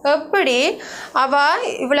stamps? எப்படி அவள்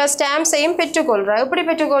இவ்வளோ ஸ்டாம்ப்ஸையும் பெற்றுக்கொள்கிறா? எப்படி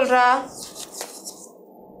பெற்றுக்கொள்கிறா?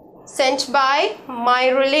 sent by my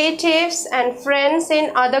relatives and friends in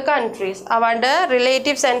other countries. அவண்ட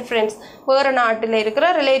relatives and friends வேறு நாட்டில் இருக்கிற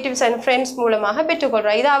ரிலேட்டிவ்ஸ் அண்ட் ஃப்ரெண்ட்ஸ் மூலமாக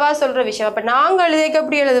பெற்றுக்கொள்கிறா. இது அவள் சொல்கிற விஷயம். அப்போ நாங்கள் எழுதிக்க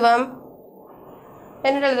எப்படி எழுதுவோம்?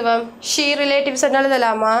 என்ன எழுதுவோம்? ஷீ ரிலேட்டிவ்ஸ் என்ன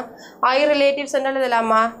எழுதலாமா? ஐ ரிலேட்டிவ்ஸ் என்ன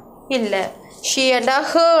எழுதலாமா? இல்லை. ஷீ அண்டா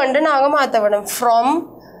ஹர்ன்னு நாங்கள் மாற்ற வேணும். From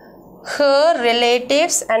her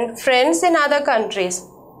relatives and friends in other countries.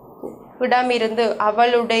 இடம் இருந்து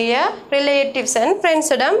அவளுடைய ரிலேட்டிவ்ஸ் அண்ட்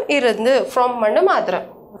ஃப்ரெண்ட்ஸிடம் இருந்து ஃப்ரம் மண்ணு மாத்திரம்.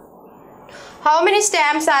 How many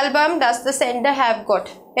stamps album does the sender have got?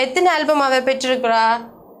 எத்தனை ஆல்பம் அவள் பெற்றிருக்கிறா?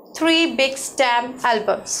 3 big stamp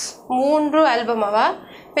albums. 3 ஆல்பம் அவள்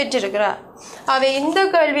பெற்றிருக்கிறா. அவள் இந்த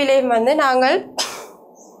கேள்வியிலையும் வந்து நாங்கள்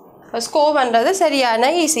ஸ்கோர் பண்ணுறது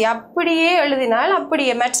சரியான ஈஸி. அப்படியே எழுதினால்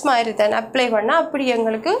அப்படியே மேட்ஸ் மாதிரி தான் அப்ளை பண்ணால் அப்படி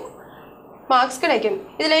எங்களுக்கு மார்க்ஸ் கிடைக்கும்.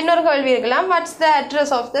 இதில் இன்னொரு கேள்வி இருக்கலாம். What's the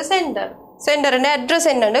address of the centre? சென்டருடைய address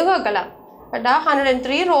என்னன்னு கேட்கலாம். பட்டா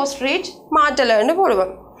 103 ரோஸ் ஸ்ட்ரீட் மாட்டலன்னு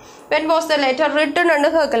போடுவோம். when was the letter written ன்னு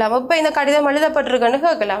கேட்கலாம். இப்போ இந்த கடிதம் எழுதப்பட்டிருக்குன்னு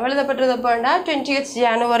கேட்கலாம். எழுதப்பட்டிருக்க போனா 20th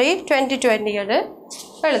January 2020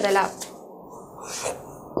 எழுதலாம்.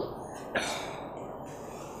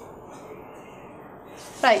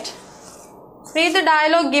 Right. Read the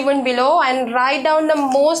dialogue given below and write down the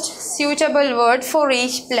most suitable word for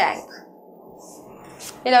each blank.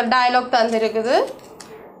 இதில் ஒரு டயலாக் தந்துருக்குது.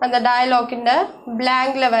 அந்த டயலாக்கின்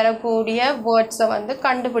பிளாங்கில் வரக்கூடிய வேர்ட்ஸை வந்து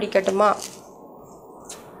கண்டுபிடிக்கட்டுமா?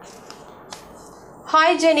 Hi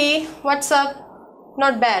Jenny, what's up?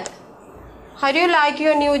 Not bad. How do you like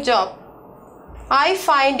your new job? I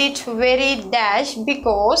find it very dash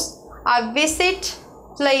because I visit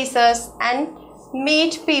places and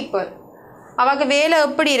meet people. அவளுக்கு வேலை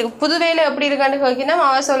எப்படி இருக்கு? புது வேலை எப்படி இருக்குன்னு கேட்கினா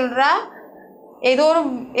அவள் சொல்கிறா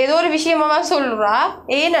ஏதோ ஒரு விஷயமாவா சொல்கிறா.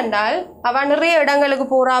 ஏனென்றால் அவள் நிறைய இடங்களுக்கு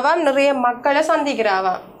போகிறாவா, நிறைய மக்களை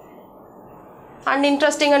சந்திக்கிறாவா.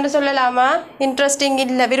 அன்இன்ட்ரெஸ்டிங்னு சொல்லலாமா? இன்ட்ரெஸ்டிங்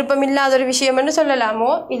இல்லை, விருப்பம் இல்லாத ஒரு விஷயம்னு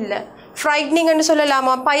சொல்லலாமோ? இல்லை. ஃப்ரைட்னிங்னு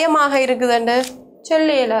சொல்லலாமா? பயமாக இருக்குதுன்னு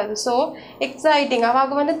சொல்ல இயலாது. ஸோ எக்ஸைட்டிங்,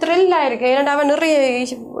 அவளுக்கு வந்து த்ரில்லாக இருக்குது. ஏன்னா அவள் நிறைய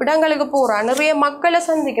இடங்களுக்கு போகிறா, நிறைய மக்களை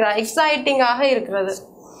சந்திக்கிறா, எக்ஸைட்டிங்காக இருக்கிறது.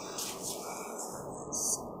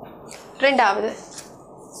 ரெண்டாவது,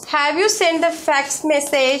 have you sent the fax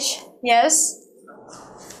message? Yes,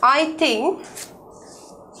 I think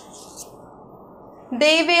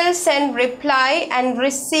they will send reply and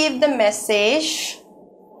receive the message.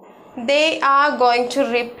 They are going to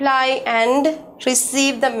reply and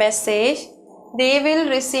receive the message. They will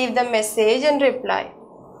receive the message and reply.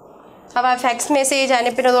 அவ fax message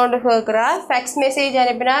அனுப்பினதோடு கேட்குறா. fax message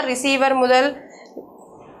அனுப்பினா receiver முதல்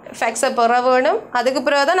ஃபேக்ஸை பெற வேணும். அதுக்கு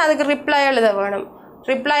பிறகு தான் அதுக்கு ரிப்ளை எழுத வேணும்.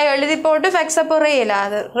 ரிப்ளை எழுதி போட்டு ஃபேக்ஸை பெற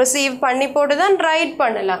இயலாது. ரிசீவ் பண்ணி போட்டு தான் ரைட்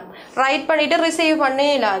பண்ணலாம். ரைட் பண்ணிவிட்டு ரிசீவ் பண்ண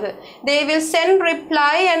இயலாது. They will send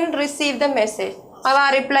reply and receive the message. அவள்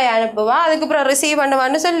ரிப்ளை அனுப்புவா, அதுக்கு பிறகு ரிசீவ்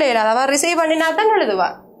பண்ணுவான்னு சொல்ல இயலாது. அவள் ரிசீவ் பண்ணினா தான் எழுதுவா.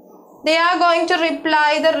 They are going to reply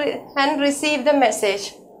and receive the message.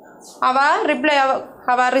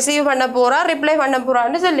 அவள் ரிசீவ் பண்ண போகிறா, ரிப்ளை பண்ண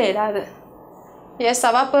போகிறான்னு சொல்ல இயலாது. எஸ்,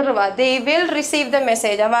 அவள் பெறுவா. They will receive the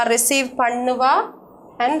message. அவள் ரிசீவ் பண்ணுவா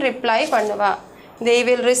அண்ட் ரிப்ளை பண்ணுவா. They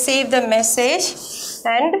will receive the message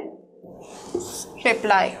and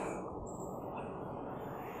reply.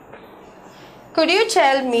 Could you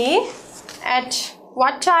tell me at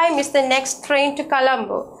what time is the next train to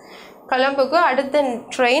Colombo? Colomboக்கு அடுத்த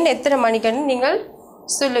train எத்தனை மணிக்குன்னு நீங்கள்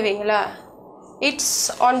சொல்லுவீங்களா? It's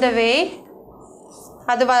on the way.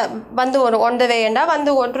 அது வந்து on the way என்றா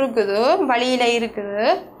வந்து கொண்டிருக்குது, வழியில் இருக்குது.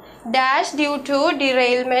 Dash due to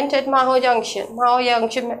derailment at Maho Junction. Maho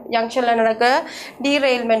Junctionல நடக்க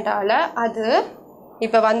derailment ஆல அது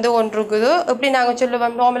இப்போ வந்து ஒன்று இருக்குது எப்படி நாங்கள்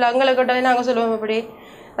சொல்லுவோம் நார்மலாக எங்களை கேட்டாலே நாங்கள் சொல்லுவோம் எப்படி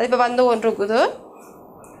அது இப்போ வந்து ஒன்று இருக்குது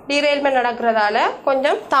டீரெயில்மெண்ட் நடக்கிறதால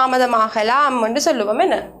கொஞ்சம் தாமதமாகலாம்னு சொல்லுவோம்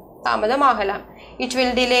என்ன தாமதமாகலாம் இட்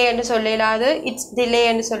வில் டிலே என்று சொல்லலாது இட்ஸ் டிலே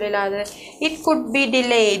என்று சொல்லலாது இட் குட் பி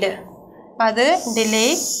டிலேடு அது டிலே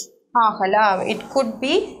ஆகலாம் இட் குட்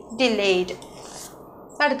பி டிலேடு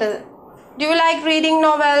அடுத்தது do you like reading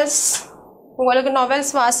novels உங்களுக்கு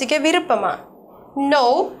நாவல்ஸ் வாசிக்க விருப்பமா no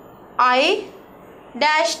I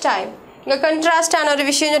dash time இங்கே கண்ட்ராஸ்டான ஒரு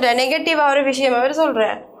விஷயம் சொல்கிறார் நெகட்டிவாக ஒரு விஷயம் அவர்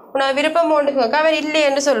சொல்கிறார் உனக்கு விருப்பம் ஒன்று அவர் இல்லை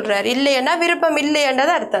என்று சொல்கிறார் இல்லைன்னா விருப்பம்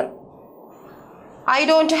இல்லைன்றது அர்த்தம் I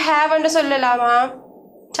don't have என்று சொல்லலாமா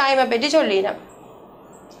டைமை பற்றி சொல்லினேன்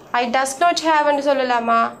I does not have என்று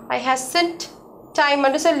சொல்லலாமா I hasn't டைம்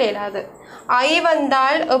என்று சொல்லலாது I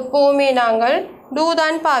வந்தால் எப்போவுமே நாங்கள் do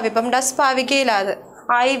தான் பாவிப்போம் டஸ் பாவிக்க இல்லாது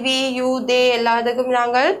I we you they எல்லாத்துக்கும்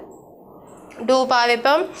நாங்கள் do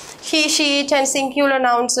பாவிப்போம் he she it and singular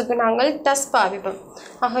nounsக்கு நாங்கள் does பாவிப்போம்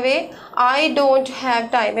ஆகவே I don't have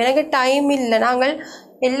time எனக்கு டைம் இல்லை நாங்கள்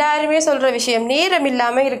எல்லாருமே சொல்கிற விஷயம் நேரம்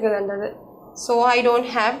இல்லாமல் இருக்குதுன்றது so I don't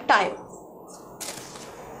have time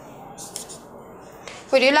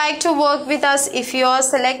would you like to work with us if you are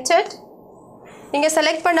selected நீங்கள்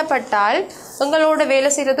செலக்ட் பண்ணப்பட்டால் உங்களோட வேலை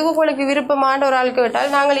செய்கிறதுக்கு உங்களுக்கு விருப்பமான ஒரு ஆள் கேட்டால்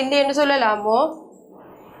நாங்கள் இல்லை என்று சொல்லலாமோ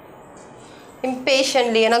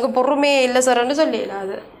impatiently எனக்கு பொறுமையே இல்லை சார்ன்னு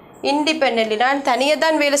சொல்லலாது independently நான் தனியாக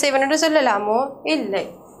தான் வேலை செய்வேன் என்று சொல்லலாமோ இல்லை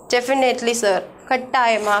definitely சார்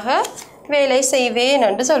கட்டாயமாக வேலை செய்வேன்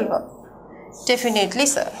என்று சொல்வோம் definitely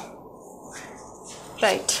சார்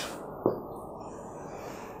ரைட்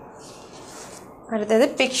அடுத்தது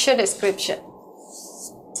picture description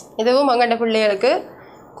இதுவும் மங்கண்ட பிள்ளைகளுக்கு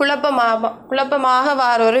குழப்பமாக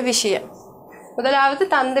வார ஒரு விஷயம் முதலாவது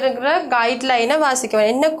தந்திருக்கிற கைட்லைனை வாசிக்க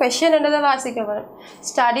வேணும் என்ன கொஷின்ன்றதை வாசிக்க வேணும்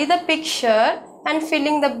study the picture and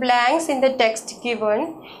filling the blanks in the text given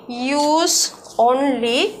use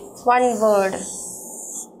only one word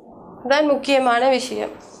இதுதான் முக்கியமான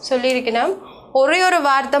விஷயம் சொல்லியிருக்கணும் ஒரே ஒரு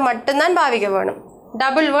வார்த்தை மட்டும்தான் பாவிக்க வேணும்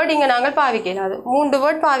டபுள் வேர்ட் இங்கே நாங்கள் பாவிக்கலாது 3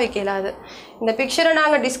 வேர்ட் பாவிக்கலாது இந்த பிக்சரை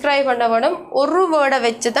நாங்கள் டிஸ்கிரைப் பண்ண வேணும் ஒரு வேர்டை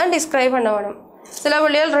வச்சு தான் டிஸ்கிரைப் பண்ண வேணும் சில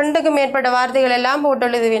பிள்ளைகள் 2க்கும் மேற்பட்ட வார்த்தைகள் எல்லாம் போட்டு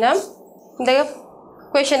எழுதுவினா இந்த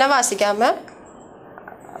கொஷனை வாசிக்காமல்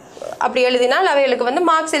அப்படி எழுதினால் அவைகளுக்கு வந்து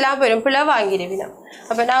மார்க்ஸ் எல்லாம் போயிடும் பிள்ளை வாங்கிடுவினா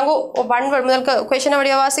அப்போ நாங்கள் 1 வேர்ட் முதல் கொஷனை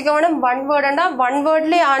வழியாக வாசிக்க வேணும் 1 வேர்டுன்னா 1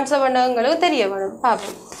 வேர்ட்லேயே ஆன்சர் பண்ணவங்களுக்கு தெரிய வேணும்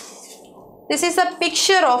பார்ப்போம் this is a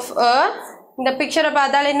picture of இந்த பிக்சரை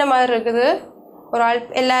பார்த்தாலும் என்ன மாதிரி இருக்குது ஒரு ஆள்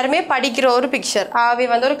எல்லாருமே படிக்கிற ஒரு பிக்சர் ஆவி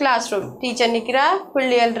வந்து ஒரு கிளாஸ் ரூம் டீச்சர் நிற்கிறா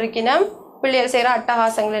பிள்ளைகள் இருக்கணும் பிள்ளைகள் செய்கிற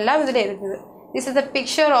அட்டகாசங்கள் எல்லாம் இதில் இருக்குது this is the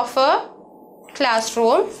picture of a class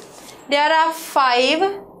room there are 5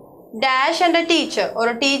 dash and a teacher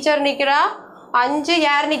ஒரு டீச்சர் நிற்கிறா 5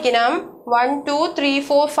 யார் நிற்கணும் 1 2 3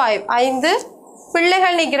 4 5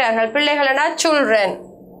 பிள்ளைகள் நிற்கிறார்கள் பிள்ளைகள்னா children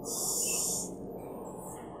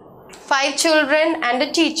 5 children and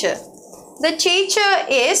a teacher the teacher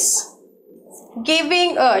is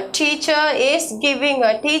giving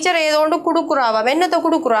a teacher ஏதோ ஒன்று கொடுக்குறாவா என்னத்தை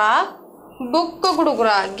கொடுக்குறா புக்கு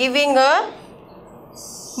கொடுக்குறா giving a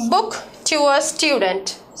book to a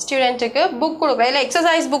ஸ்டூடெண்ட்டுக்கு புக் கொடுக்குறா இல்லை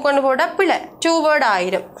எக்ஸசைஸ் புக் ஒன்று போட்டால் பிள்ளை 2 வேர்ட்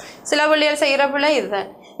ஆயிடும் சில பிள்ளைகள் செய்கிற பிள்ளை இதுதான்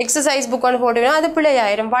எக்ஸசைஸ் புக் ஒன்று போட்டுவினா அது பிள்ளை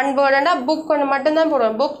ஆயிடும் 1 வேர்டுன்னா புக் ஒன்று மட்டும்தான்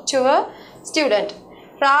போடுவோம் book to a student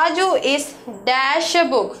Raju is dash a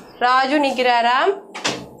book Raju நிற்கிறாராம்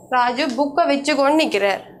Raju புக்கை வச்சுக்கொண்டு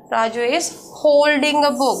நிற்கிறார் Raju is holding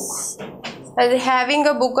a book அது having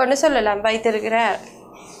a book ன்னு சொல்லலாம் வைத்திருக்கிறார்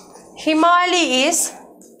Himali is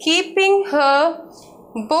keeping her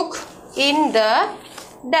book in the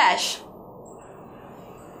dash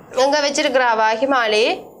எங்க வச்சிருக்கிறாவா Himali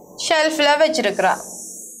ஷெல்ஃபில் வச்சிருக்கிறா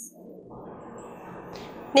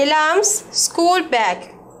நிலாம்ஸ் school bag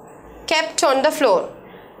kept on the floor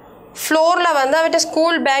ஃப்ளோரில் வந்து அவட்ட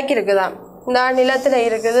ஸ்கூல் பேக் இருக்குதான் இந்த நிலத்தில்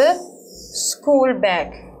இருக்குது school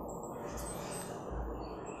bag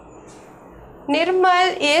Nirmal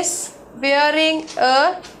is wearing a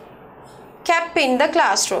cap in the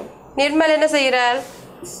classroom. Nirmal என்ன செய்கிறார்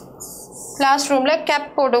கிளாஸ்ரூமில் கேப்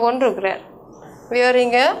போட்டுக்கொண்டு இருக்கிறார்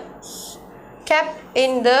wearing a cap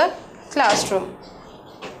in the classroom.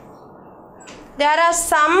 There are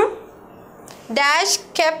some dash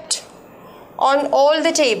kept on all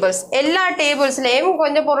the tables. எல்லா டேபிள்ஸ்லேயும்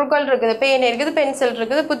கொஞ்சம் பொருட்கள் இருக்குது பேன் இருக்குது பென்சில்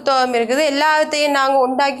இருக்குது புத்தகம் இருக்குது எல்லாத்தையும் நாங்கள்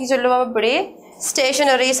உண்டாக்கி சொல்லுவோம் இப்படி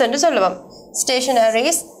stationaries என்று சொல்லுவோம்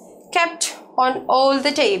stationaries kept on all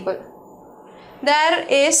the table. There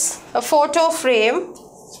is a photo frame.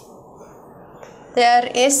 There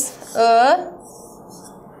is a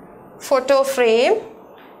photo frame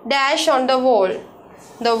dash on the wall.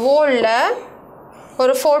 The wall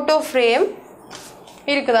ஒரு photo frame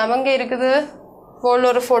இருக்குதா அங்கே இருக்குது வால்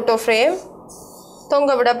ஒரு ஃபோட்டோ ஃப்ரேம்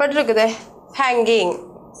தொங்க விடப்பட்டிருக்குது hanging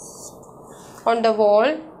on the wall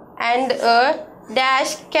and a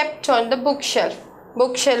dash kept on the bookshelf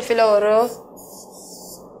bookshelfல ஒரு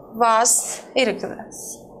vase இருக்குது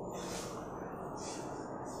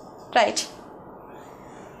right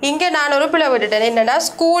இங்கே நான் ஒரு பிழை விட்டுட்டேன் என்னடா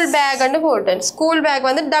ஸ்கூல் பேக்னு போட்டேன் ஸ்கூல் பேக்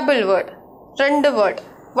வந்து டபுள் வேர்ட் 2 வேர்ட்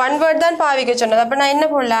 1 வேர்ட் தான் பாவிக்க சொன்னது அப்போ நான் என்ன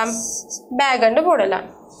போடலாம் பேக்னு போடலாம்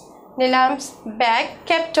நிலாம்ஸ் back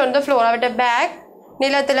kept on the floor அவட்ட பேக்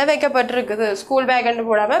நிலத்தில் வைக்கப்பட்டிருக்குது ஸ்கூல் பேக்னு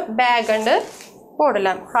போடாமல் பேக்னு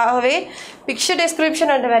போடலாம் ஆகவே பிக்சர்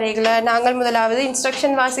டெஸ்கிரிப்ஷன் அண்டு வரைகளை நாங்கள் முதலாவது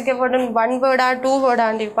இன்ஸ்ட்ரக்ஷன் வாசிக்க வேணும் 1 வேர்டா 2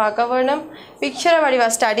 வேர்டாண்டி பார்க்க வேணும் பிக்சரை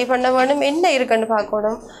வடிவாக ஸ்டடி பண்ண வேணும் என்ன இருக்குன்னு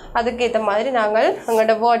பார்க்கணும் அதுக்கேற்ற மாதிரி நாங்கள்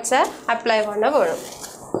எங்களோட வேர்ட்ஸை அப்ளை பண்ண வேணும்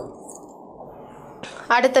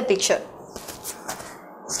அடுத்த picture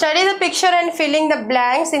study the picture and filling the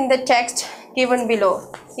blanks in the text given below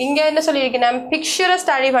இங்கே என்ன சொல்லியிருக்கேன் பிக்சரை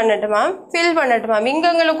ஸ்டடி பண்ணட்டுமா ஃபில் பண்ணட்டுமா இங்கே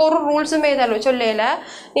எங்களுக்கு ஒரு ரூல்ஸுமே தரல சொல்லல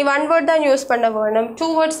நீ 1 வேர்ட் தான் யூஸ் பண்ண வேணும் 2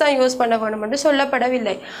 வேர்ட்ஸ் தான் யூஸ் பண்ண வேணும் என்று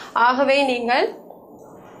சொல்லப்படவில்லை ஆகவே நீங்கள்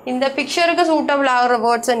இந்த பிக்சருக்கு சூட்டபிள் ஆகிற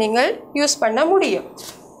வேர்ட்ஸை நீங்கள் யூஸ் பண்ண முடியும்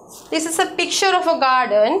This is a picture of a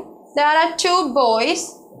garden there are two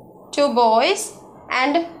boys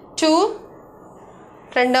and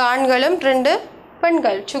ரெண்டு ஆண்களும் ரெண்டு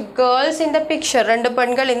பெண்கள் 2 girls in the picture ரெண்டு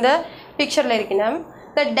பெண்கள் இந்த பிக்சரில் இருக்கணும்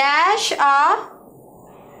the dash are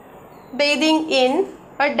bathing in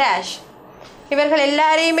a dash இவர்கள்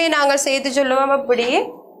எல்லாரையுமே நாங்கள் சேர்த்து சொல்லுவோம் அப்படி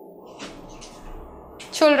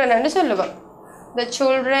children என்று சொல்லுவோம் the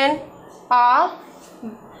children are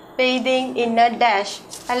bathing in a dash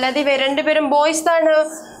அல்லது இவை ரெண்டு பேரும் பாய்ஸ் தான்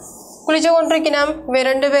குளிச்சு கொண்டிருக்கணும் இவை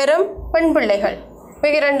ரெண்டு பேரும் பெண் பிள்ளைகள்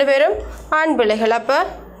இவை ரெண்டு பேரும் ஆண் பிள்ளைகள் அப்போ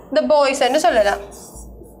the boys என்று சொல்லலாம்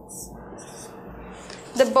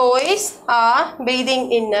The boys are bathing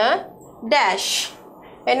in a dash.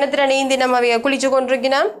 என்னத்துல நீந்தி நம்ம அவைய குளிச்சு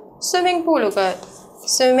கொண்டிருக்கணும் swimming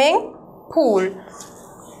pool.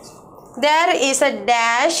 There is a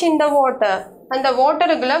dash in the water. அந்த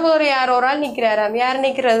வாட்டருக்குள்ள வேறு யார் ஒரு ஆள் நிற்கிறாராம் யார்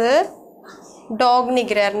நிற்கிறது டாக்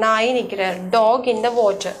நிற்கிறார் நாய் நிற்கிறார் talk in the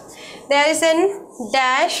water. There is a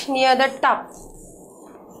dash near the tub.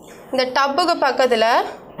 இந்த டப்புக்கு பக்கத்தில்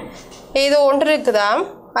ஏதோ ஒன்று இருக்குதாம்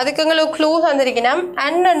அதுக்கு உங்களுக்கு க்ளூ தந்திருக்கணும்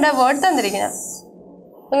அண்ட் வேர்ட் தந்திருக்கணும்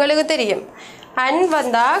உங்களுக்கு தெரியும் அண்ட்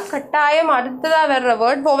வந்தால் கட்டாயம் அடுத்ததாக வர்ற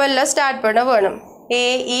வேர்ட் வொவலில் ஸ்டார்ட் பண்ண வேணும்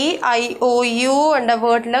AEIOU என்ற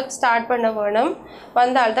வேர்டில் ஸ்டார்ட் பண்ண வேணும்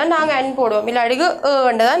வந்தால்தான் நாங்கள் அண்ட் போடுவோம் இல்லாடிக்கு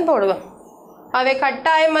ஏண்டு தான் போடுவோம் அவை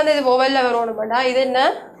கட்டாயம் வந்து இது வொவலில் வரணுமாடா இது என்ன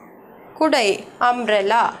குடை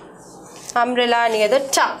umbrella near the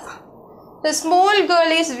top the small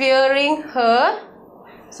girl is wearing her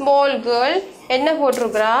small girl என்ன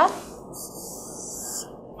போட்டிருக்கிறா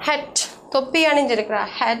hat தொப்பி அணிஞ்சிருக்கிறா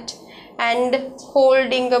hat and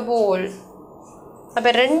holding a bowl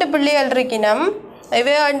அப்போ ரெண்டு பிள்ளைகள் இருக்கணும்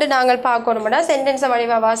இவை வந்து நாங்கள் பார்க்கணும்னா சென்டென்ஸை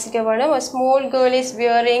வடிவாக வாசிக்க வேணும் a small girl is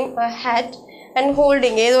wearing a hat and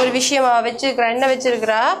holding ஏதோ ஒரு விஷயமா வச்சிருக்கிறா என்ன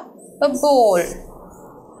வச்சிருக்கிறா a bowl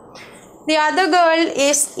the other girl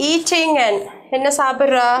is eating and என்ன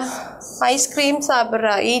சாப்பிட்றா ஐஸ்கிரீம்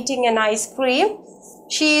சாப்பிட்றா eating an ice cream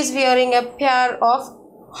she is wearing a pair of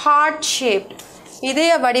heart shaped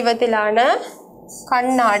இதய வடிவத்திலான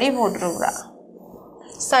கண்ணாடி போட்டிருக்கிறா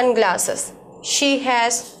sunglasses she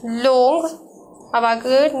has long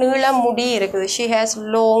அவக்கு நீள முடி இருக்குது she has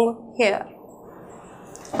long hair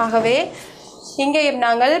ஆகவே இங்கே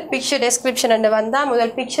நாங்கள் பிக்சர் டெஸ்கிரிப்ஷன் என்று வந்தால்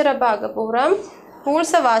முதல் பிக்சரை பார்க்க போகிறோம்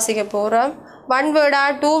ரூல்ஸை வாசிக்க போகிறோம் 1 வேர்டா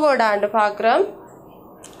 2 வேர்டான்னு பார்க்குறோம்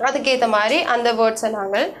அதுக்கேற்ற மாதிரி அந்த வேர்ட்ஸை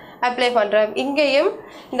நாங்கள் அப்ளை பண்ணுறோம் இங்கேயும்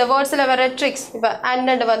இந்த வேர்ட்ஸில் வர ட்ரிக்ஸ் இப்போ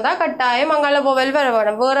அண்ட் வந்தால் கட்டாயம் அங்கே வொவல் வர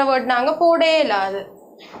வேணும் வேறு வேர்ட் நாங்கள் போடவே இல்லாது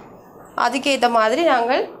அதுக்கேற்ற மாதிரி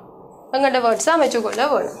நாங்கள் எங்கள்கிட்ட வேர்ட்ஸை அமைச்சுக்கொள்ள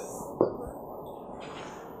வேணும்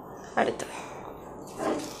அடுத்து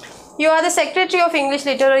You are the Secretary of English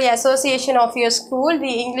Literary Association of your school.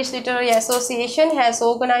 The English Literary Association has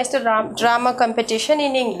organized a drama competition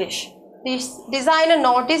in English. Design a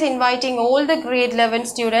notice inviting all the grade 11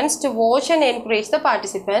 students to watch and encourage the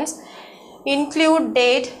participants. Include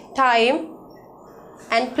date, time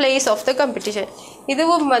and place of the competition.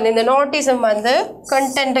 இதுவும் வந்து இந்த நோட்டீஸும் வந்து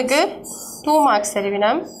கண்டென்ட்டுக்கு 2 marks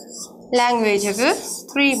தெரிவினம் லாங்குவேஜுக்கு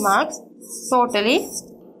 3 marks totally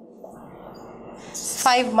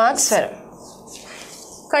 5 marks வரும்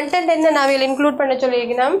content என்ன நாங்கள் include பண்ண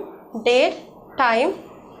சொல்லியிருக்கணும் date time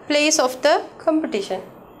place of the competition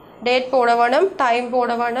date போட வேணும் டைம்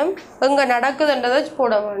போட வேணும் எங்கே நடக்குதுன்றதை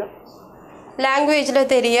போட வேணும் லாங்குவேஜில்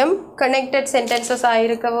தெரியும் கனெக்டட் சென்டென்சஸாக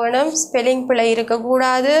இருக்க வேணும் ஸ்பெல்லிங் பிழை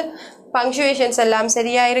இருக்கக்கூடாது பங்க்சுவேஷன்ஸ் எல்லாம்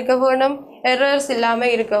சரியாக இருக்க வேணும், எரர்ஸ்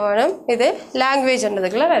இல்லாமல் இருக்க வேணும். இது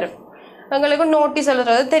லாங்குவேஜ்ன்றதுக்குள்ள வரும். எங்களுக்கு நோட்டீஸ்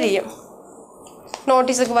எழுதுறது தெரியும்.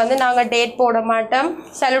 நோட்டீஸுக்கு வந்து நாங்கள் டேட் போட மாட்டோம்,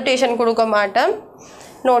 சல்யூட்டேஷன் கொடுக்க மாட்டோம்.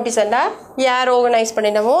 நோட்டீஸ் எல்லாம் யார் ஆர்கனைஸ்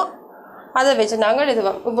பண்ணினமோ அதை வச்சு நாங்கள்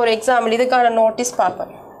எழுதுவோம். இப்போ ஒரு எக்ஸாம்பிள் இதுக்கான நோட்டீஸ்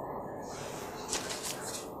பார்ப்போம்.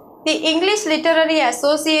 The English literary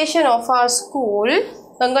association of R school,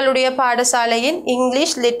 எங்களுடைய பாடசாலையின்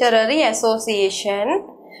English literary association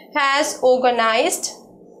has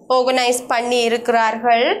organise பண்ணி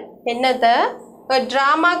இருக்கிறார்கள் என்னது,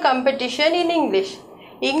 ட்ராமா காம்படிஷன் இன் இங்கிலீஷ்.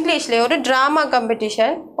 இங்கிலீஷில் ஒரு ட்ராமா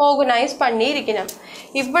காம்படிஷன் ஆர்கனைஸ் பண்ணி இருக்கணும்.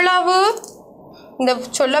 இவ்வளவு இந்த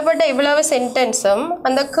சொல்லப்பட்ட இவ்வளவு சென்டென்ஸும்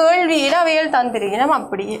அந்த கேள்வியில் அவைகள் தந்திருக்கணும்.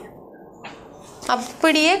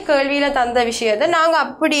 அப்படியே கேள்வியில் தந்த விஷயத்தை நாங்கள்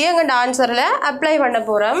அப்படியே எங்கள் ஆன்சரில் அப்ளை பண்ண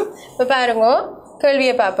போகிறோம். இப்போ பாருங்க,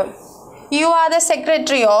 கேள்வியை பார்ப்போம். You are the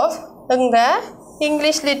secretary of எங்கள்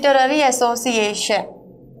இங்கிலீஷ் லிட்டரரி அசோசியேஷன்.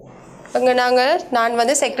 நான்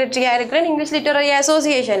வந்து செக்ரட்டரியாக இருக்கிறேன் இங்கிலீஷ் லிட்டரரி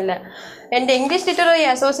அசோசியேஷனில். என் இங்கிலீஷ் லிட்டரரி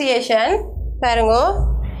அசோசியேஷன் பாருங்க,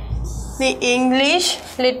 the English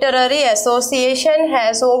literary association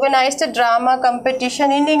has organised drama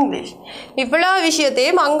competition in English. இவ்வளோ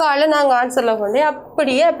விஷயத்தையும் அங்கால நாங்கள் ஆன்சரில் கொண்டு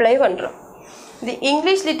அப்படியே அப்ளை பண்ணுறோம். The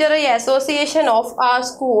English literary association of R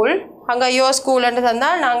school, அங்கே யோர் ஸ்கூல்ன்னு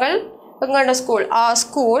தந்தால் நாங்கள் எங்களோட school or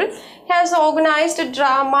school has organised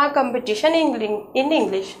drama competition in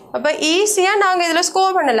English. அப்போ ஈஸியாக நாங்கள் இதில்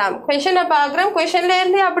ஸ்கோர் பண்ணலாம். கொஷனை பார்க்குறோம்,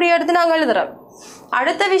 கொஷன்லேருந்து அப்படி எடுத்து நாங்கள் எழுதுகிறோம்.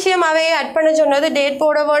 அடுத்த விஷயம் அவையை ஆட் பண்ண சொன்னது டேட்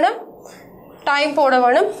போட வேணும், டைம் போட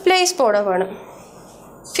வேணும், பிளேஸ் போட வேணும்.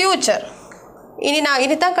 ஃப்யூச்சர்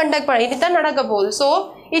இனிதான் கண்டக்ட் பண்ண இனிதான் நடக்க போகுது. So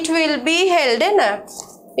it will be held என்ன,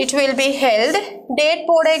 it will be held. Date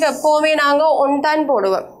போடைக்கு எப்போவுமே நாங்கள் ஒன் தான்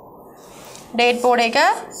போடுவோம். டேட் போடைக்க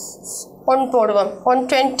ஒன் போடுவோம். on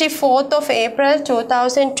 24th of April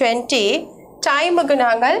 2020. டைமுக்கு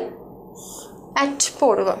நாங்கள் அட்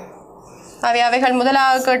போடுவோம். அவைகள்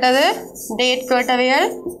முதலாக கேட்டது டேட் கேட்டவைகள்,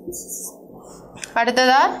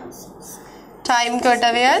 அடுத்ததா டைம்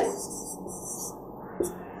கேட்டவைகள்,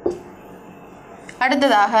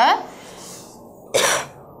 அடுத்ததாக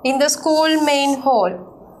இந்த ஸ்கூல்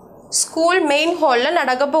மெயின் ஹாலில்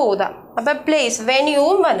நடக்க போகுதா. அப்போ பிளேஸ்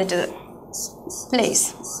வென்யூவும் வந்துட்டுது, பிளேஸ்.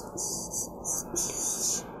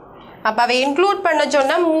 அப்போ அவை இன்க்ளூட் பண்ண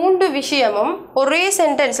சொன்னால் 3 விஷயமும் ஒரே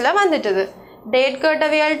சென்டென்ஸில் வந்துட்டுது. Date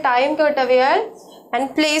கேட்டவையால், time கேட்டவையால் and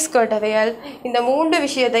place கேட்டவையால். இந்த 3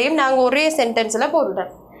 விஷயத்தையும் நாங்கள் ஒரே சென்டென்ஸில்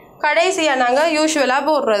போடுறோம். கடைசியாக நாங்கள் யூஸ்வலாக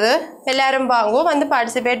போடுறது எல்லோரும் வாங்குவோம், வந்து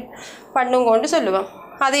பார்ட்டிசிபேட் பண்ணுங்கன்னு சொல்லுவோம்.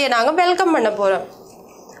 அதையே நாங்கள் வெல்கம் பண்ண போகிறோம்.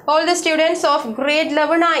 All the students of grade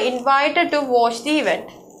 11 are invited to watch the event.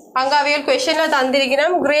 அங்கே அவைகள் கொஷனில்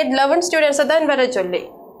தந்திருக்கிறோம் grade 11 ஸ்டூடெண்ட்ஸை தான் வர சொல்லி.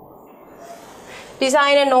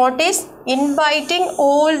 Design a notice inviting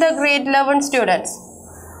all the grade 11 students.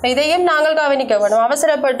 இதையும் நாங்கள் கவனிக்க வேணும்.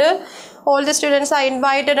 அவசரப்பட்டு all the students are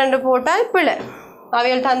invited என்று போட்டால் பிழை.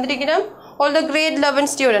 அவைகள் தந்திருக்கிறோம் all the grade 11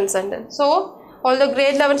 students என்று. So all the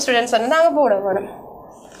grade 11 students வந்து நாங்கள் போட வேணும்.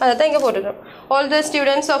 அதை தான் இங்கே போட்டுக்கிறோம். All the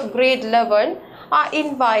students of grade 11 are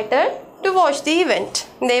invited to watch the event.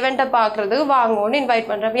 இந்த ஈவெண்ட்டை பார்க்குறதுக்கு வாங்கன்னு இன்வைட்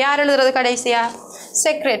பண்ணுறோம். யார் எழுதுறது கடைசியாக?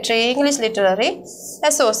 Secretary, English literary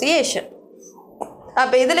association.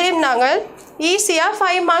 அப்போ இதுலேயும் நாங்கள் ஈஸியாக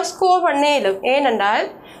 5 மார்க்ஸ் ஸ்கோர் பண்ணிடலாம். ஏனென்றால்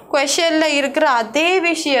கொஷனில் இருக்கிற அதே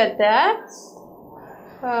விஷயத்தை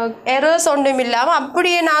எரர்ஸ் ஒன்றும் இல்லாமல்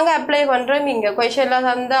அப்படியே நாங்கள் அப்ளை பண்ணுறோம். இங்கே கொஷனில்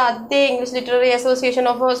தந்த அதே English literary association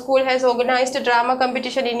of school has organised drama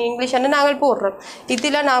competition in இங்கிலீஷ்னு நாங்கள் போடுறோம்.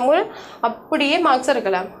 இதில் நாங்கள் அப்படியே மார்க்ஸ்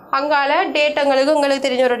இருக்கலாம். அங்கால டேட் எங்களுக்கு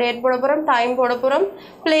தெரிஞ்ச ஒரு டேட் போட போகிறோம், டைம் போட போகிறோம்,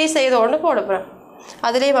 பிளேஸ் ஏதோ ஒன்று போட போகிறோம்.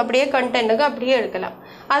 அதுலேயும் அப்படியே கண்டென்ட்டுக்கு அப்படியே எடுக்கலாம்.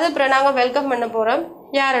 அது அப்புறம் நாங்கள் வெல்கம் பண்ண போகிறோம்,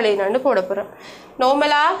 யார் எழுதினான்னு போட போகிறோம்.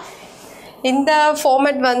 நார்மலாக இந்த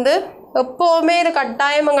ஃபார்மேட் வந்து எப்போவுமே இது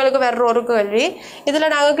கட்டாயம் எங்களுக்கு வர்ற ஒரு கேள்வி.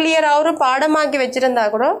 இதில் நாங்கள் கிளியராக ஒரு பாடமாக்கி வச்சுருந்தா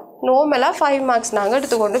கூட நார்மலாக 5 மார்க்ஸ் நாங்கள்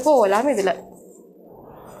எடுத்துக்கொண்டு போகலாம். இதில்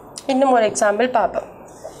இன்னும் ஒரு எக்ஸாம்பிள் பார்ப்போம்.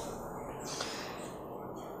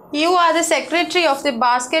 You are the secretary of the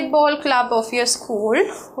basketball club of your school.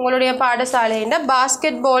 உங்களுடைய பாடசாலையின்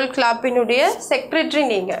பாஸ்கெட்பால் கிளப்பினுடைய செக்ரட்டரி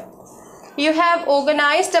நீங்கள். You have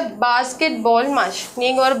organized a basketball match.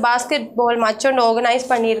 நீங்கள் ஒரு basketball match ஒன்று ஆர்கனைஸ்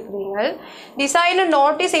பண்ணியிருக்கிறீங்க. Design a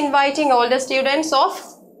notice inviting all the students of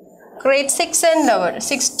grade 6 and 11,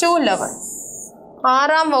 6 to 11.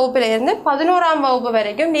 6ஆம் வகுப்பிலிருந்து 11ஆம் வகுப்பு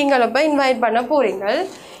வரைக்கும் நீங்கள் இப்போ இன்வைட் பண்ண போகிறீங்க.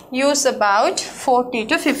 Use about 40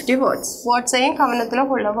 to 50 words. வேர்ட்ஸையும் கவனத்தில்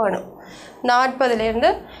கொள்ள வேணும். 40லேருந்து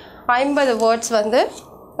 50 வேர்ட்ஸ் வந்து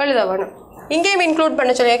எழுத வேணும். இங்கேயும் இன்க்ளூட்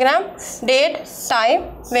பண்ண சொல்லியிருக்கிறேன் டேட், டைம்,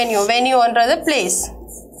 வென்யூன்றது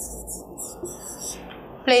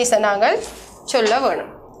பிளேஸை நாங்கள் சொல்ல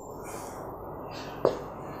வேணும்.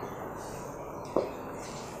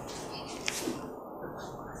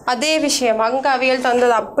 அதே விஷயம் அங்கே அவியல்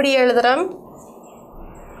தந்தது அப்படி எழுதுகிறோம்.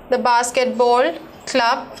 the basketball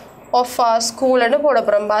club of our school ன்னு போட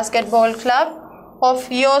போகிறோம். basketball club of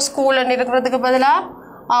your school ன்னு இருக்கிறதுக்கு பதிலாக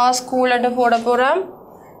our school ன்னு போட போகிறோம்.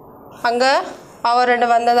 அங்கே அவர்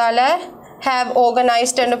வந்ததால் have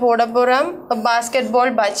organized ன்னு போட போகிறோம். basketball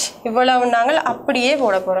bunch இவ்வளவு நாங்கள் அப்படியே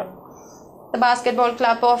போட போகிறோம். the basketball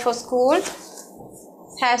club of a school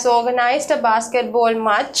has organized a basketball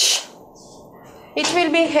match. It will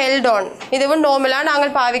be held on. இதுவும் நார்மலாக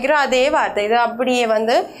நாங்கள் பாவிக்கிற அதே வார்த்தை. இது அப்படியே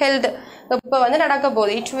வந்து held இப்போ வந்து நடக்க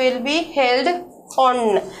போகுது. It will be held on.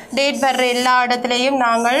 Date வர்ற எல்லா இடத்துலையும்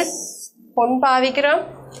நாங்கள் on பாவிக்கிறோம்.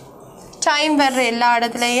 டைம் வர்ற எல்லா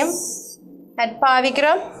இடத்துலையும் at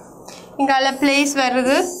பாவிக்கிறோம். இங்கால பிளேஸ்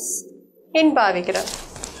வருது in பாவிக்கிறோம்.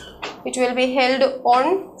 It will be held on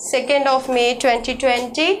 2nd of May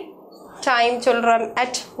 2020. Time சொல்கிறோம்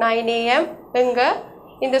at 9 AM. இங்கே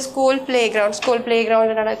இந்த ஸ்கூல்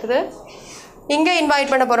பிளேகிரவுண்ட் நடக்குது. இங்கே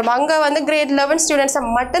இன்வைட் பண்ண போகிறோம். அங்கே வந்து கிரேட் 11 ஸ்டூடெண்ட்ஸை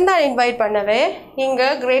மட்டும்தான் இன்வைட் பண்ணவே. இங்கே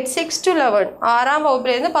கிரேட் 6 to 11 6ஆம்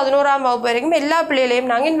வகுப்புலேருந்து 11ஆம் வகுப்பு வரைக்கும் எல்லா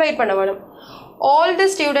பிள்ளைகளையும் நாங்கள் இன்வைட் பண்ண வேணும். All the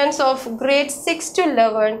students of grade 6 to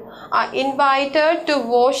 11 are invited to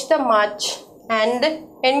watch the match and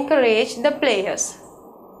encourage the players.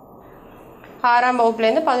 6ஆம்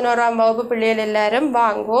வகுப்புலேருந்து 11ஆம் வகுப்பு பிள்ளைகள் எல்லாரும்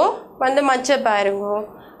வாங்கோ வந்து மச்சை பாருங்கோ.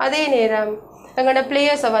 அதே நேரம் எங்களோட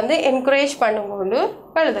பிளேயர்ஸை வந்து என்கரேஜ் பண்ணுங்கன்னு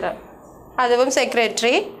எழுதுகிறேன். அதுவும்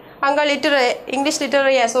செக்ரட்டரி அங்கே இங்கிலீஷ்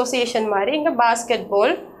லிட்டரரி அசோசியேஷன் மாதிரி இங்கே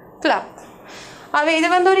பாஸ்கெட்பால் கிளப். இது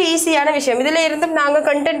வந்து ஒரு ஈஸியான விஷயம். இதில் இருந்து நாங்கள்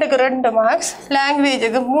கண்டென்ட்டுக்கு 2 மார்க்ஸ்,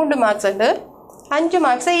 லாங்குவேஜுக்கு 3 மார்க்ஸ் வந்து 5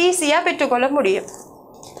 மார்க்ஸை ஈஸியாக பெற்றுக்கொள்ள முடியும்.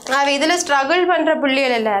 இதில் ஸ்ட்ரகிள் பண்ணுற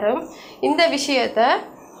பிள்ளைகள் எல்லாரும் இந்த விஷயத்தை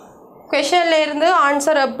கொஷன்லேருந்து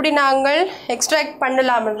ஆன்சர் எப்படி நாங்கள் எக்ஸ்ட்ராக்ட்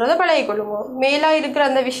பண்ணலாம்ன்றதை பழகிக்கொள்ளுவோம். மேலாக இருக்கிற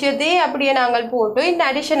அந்த விஷயத்தையே அப்படியே நாங்கள் போட்டு இந்த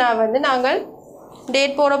அடிஷனாக வந்து நாங்கள்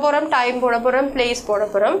டேட் போட போகிறோம், டைம் போட போகிறோம், பிளேஸ் போட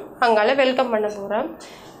போகிறோம், அங்கால வெல்கம் பண்ண போகிறோம்,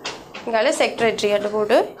 இங்கால செக்ரட்டரி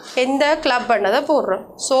போட்டு எந்த கிளப் பண்ணதை போடுறோம்.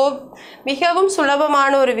 ஸோ மிகவும்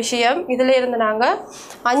சுலபமான ஒரு விஷயம். இதில் இருந்து நாங்கள்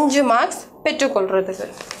 5 மார்க்ஸ் பெற்றுக்கொள்கிறதுக்கு.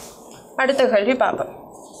 அடுத்த கேள்வி பார்ப்போம்.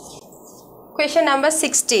 Question number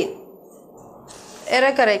 16.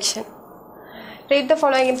 Error correction. Read the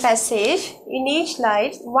following passage. In each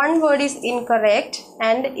line, one word is incorrect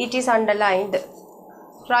and it is underlined.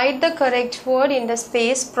 Write the correct word in the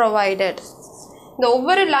space provided. இந்த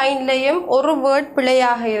ஒவ்வொரு லைன்லையும் ஒரு வேர்ட்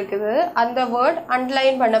பிழையாக இருக்குது. அந்த வேர்ட்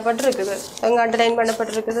அண்டர்லைன் பண்ணப்பட்டிருக்குது. எங்கே அண்டர்லைன்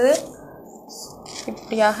பண்ணப்பட்டிருக்குது?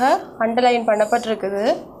 இப்படியாக underline பண்ணப்பட்டிருக்குது.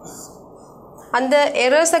 அந்த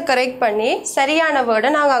எரர்ஸை correct பண்ணி சரியான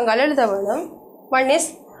வேர்டை நாங்கள் அங்கே எழுத வேணும். One is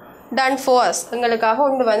done for us. எங்களுக்காக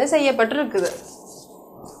ஒன்று வந்து செய்யப்பட்டிருக்குது.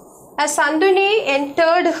 As Sanduni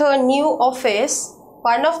entered her new office,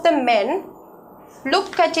 one of the men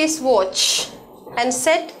looked at his watch and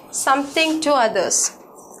said something to others.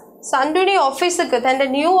 Sanduni ஆஃபீஸுக்கு தன்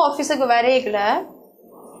நியூ ஆஃபீஸுக்கு வரையில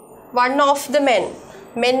one of the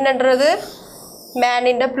மென்ன்றது man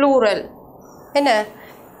in the plural, என்ன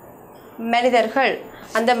மனிதர்கள்.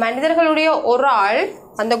 அந்த மனிதர்களுடைய ஒரு ஆள்,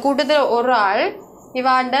 அந்த கூட்டத்தில் ஒரு ஆள்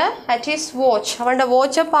இவாண்ட அட் இஸ் வாட்ச், அவனோட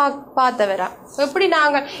வாட்சை பார்த்தவரா. எப்படி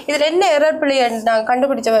நாங்கள் இதில் என்ன எரர் பிள்ளைய நாங்கள்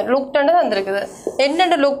கண்டுபிடிச்சவன் லுக்டன்னு தந்துருக்குது.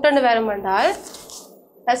 என்னென்ன லுக்டன்னு வேணுமென்றால்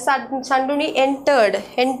சண்டுனி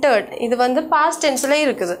என்டர்ட் இது வந்து பாஸ்ட் டென்ஸில்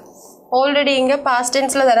இருக்குது. ஆல்ரெடி இங்கே பாஸ்ட்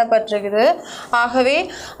டென்ஸில் தரப்பட்டிருக்குது. ஆகவே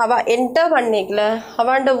அவள் என்டர் பண்ணிக்கல,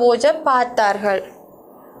 அவனோட வாட்சை பார்த்தார்கள்.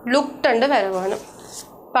 லுக்டன்னு வேற வேணும்,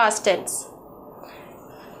 past tense.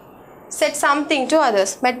 said something to others.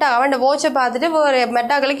 Meta அவன் வாட்சை பார்த்துட்டு வேறு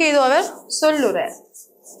மெட்டாக்களுக்கு இது அவர் சொல்லுறார்.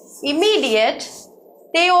 Immediate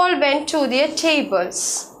they all went to their tables.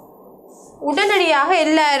 உடனடியாக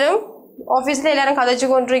எல்லாரும் ஆஃபீஸில் எல்லாரும் கதைச்சு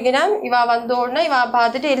கொண்டிருக்கணும். இவா வந்தோடனே இவா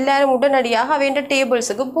பார்த்துட்டு எல்லாரும் உடனடியாக அவன்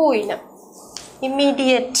டேபிள்ஸுக்கு போயினோம்.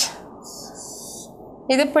 இம்மீடியட்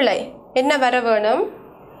இது பிழை. என்ன வர வேணும்?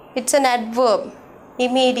 It's an adverb.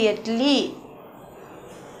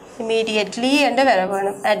 immediately என்று வர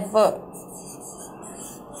வேணும் adverb.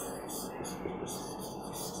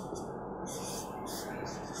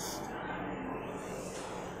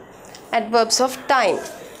 adverbs of time.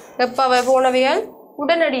 எப்போ அவ போனவையால்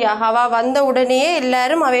உடனடியாக அவ வந்த உடனேயே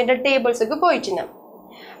எல்லாரும் அவன் டேபிள்ஸுக்கு போயிடுச்சுனா.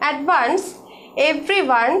 at once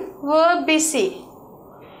everyone were busy.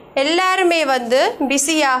 எல்லாருமே வந்து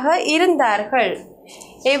பிஸியாக இருந்தார்கள்.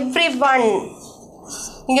 everyone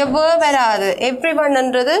இங்கே வேர் வராது.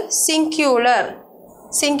 எவ்ரிவன்ன்றது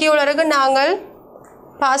சிங்குலருக்கு நாங்கள்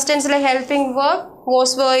பாஸ்ட் டென்ஸில் ஹெல்பிங் வேர்ப்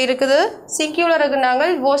வாஸ் வேர் இருக்குது. சிங்குலருக்கு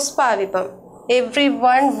நாங்கள் was பாவிப்போம்.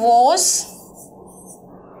 everyone was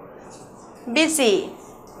busy.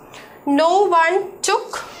 No one took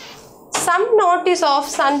some notice of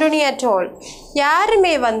Sanduni at all.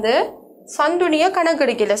 யாருமே வந்து சந்துனியை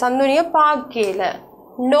கணக்கெடுக்கல, சந்துனியை பார்க்கல.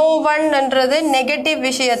 No one என்றது நெகட்டிவ்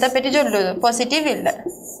விஷயத்தை பற்றி சொல்லுது, பாசிட்டிவ் இல்லை.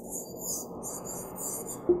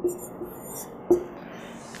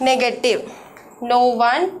 Negative. No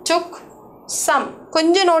one took some.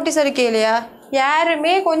 கொஞ்சம் நோட்டீஸ் இருக்கு இல்லையா,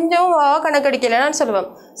 யாருமே கொஞ்சம் கணக்கெடுக்கலன்னு சொல்லுவோம்.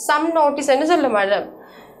 Some notice சொல்ல மாட்டோம்.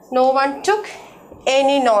 No one took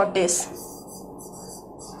any notice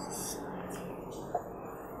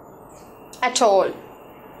at all.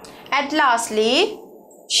 At lastly,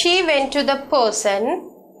 she went to the person.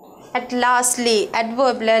 At lastly,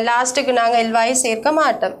 adverbல லாஸ்ட்டுக்கு நாங்கள் எல்வாய் சேர்க்க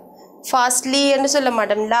மாட்டோம். Fastly என்று சொல்ல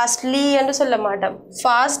மாட்டோம், lastly என்று சொல்ல மாட்டோம்.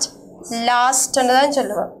 Fast, last என்று தான்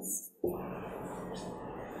சொல்லுவோம்.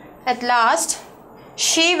 At last,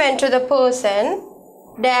 she went to the person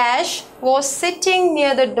dash was sitting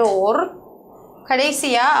near the door.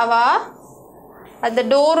 கடைசியா அவ அந்த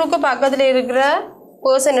டோருக்கு பக்கத்தில் இருக்கிற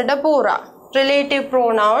பர்சன்கிட்ட போறா. ரிலேட்டிவ்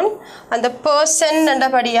ப்ரோனவுன் அந்த பர்சன்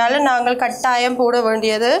என்றபடியால் நாங்கள் கட்டாயம் போட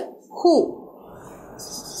வேண்டியது who.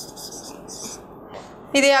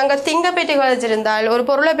 இது அங்கே திங்க பெட்டிகள் வச்சிருந்தால், ஒரு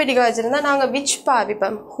பொருளை பெட்டிகள் வச்சிருந்தால் நாங்கள் which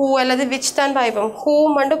பாவிப்போம், who அல்லது which தான் பாவிப்போம், who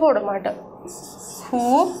மட்டும் போட மாட்டோம். Who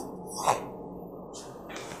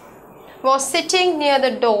was sitting near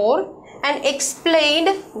the door and explained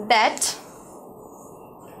that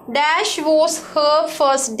dash was her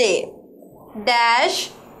first day. Dash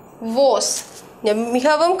was.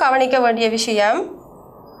 மிகவும் கவனிக்க வேண்டிய விஷயம்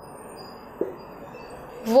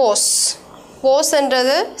was. was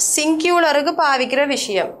என்றது சிங்குலருக்கு பாவிக்கிற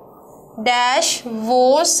விஷயம். dash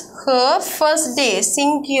was her first day.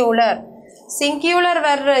 Singular. Singular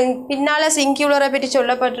வர்ற பின்னால் சிங்குலரை பற்றி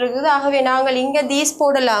சொல்லப்பட்டிருக்குது. ஆகவே நாங்கள் இங்கே தீஸ்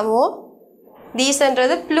போடலாமோ, தீஸ்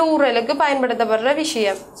என்றது ப்ளூரலுக்கு பயன்படுத்தப்படுற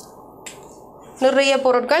விஷயம். நிறைய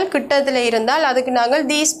பொருட்கள் கிட்டத்தில் இருந்தால் அதுக்கு நாங்கள்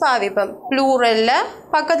தீஸ் பாவிப்போம். ப்ளூரலில்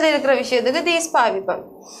பக்கத்தில் இருக்கிற விஷயத்துக்கு தீஸ் பாவிப்போம்.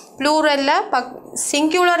 ப்ளூரலில்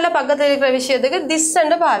சிங்குலரில் பக்கத்தில் இருக்கிற விஷயத்துக்கு திஸ்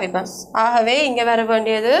என்று பாவிப்போம். ஆகவே இங்கே வர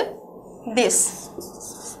வேண்டியது this.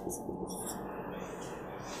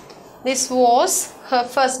 This was her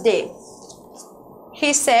first day. He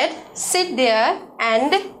said, sit there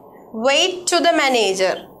and wait to the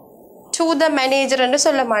manager. To the manager என்று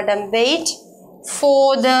சொல்ல மாட்டோம். Wait for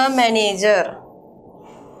the manager.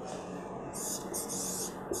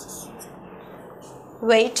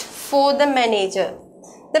 Wait for the manager.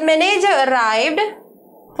 The manager arrived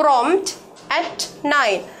prompt at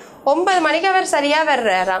 9. 9 மணிக்கு அவர் சரியா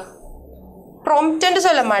வர்றாராம். Prompt என்று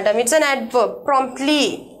சொல்ல மாட்டோம். It's an adverb. Promptly.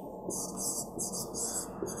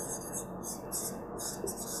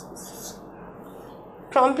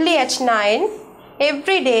 Promptly at 9.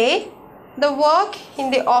 Every day, the work in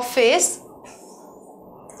the office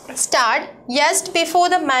start just before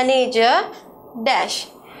the manager dash.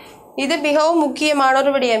 இது மிகவும் முக்கியமான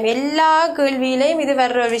ஒரு விடயம். எல்லா கேள்வியிலையும் இது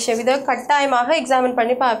வர்ற விஷயம். இதை கட்டாயமாக எக்ஸாமின்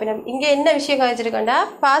பண்ணி பார்ப்போம். இங்கே என்ன விஷயம் கழிச்சிருக்கேன்டா,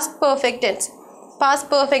 பாஸ்ட் பர்ஃபெக்ட் டென்ஸ். பாஸ்ட்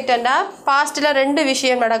பர்ஃபெக்டா பாஸ்ட்டில் 2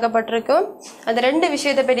 விஷயம் நடக்கப்பட்டிருக்கும். அந்த 2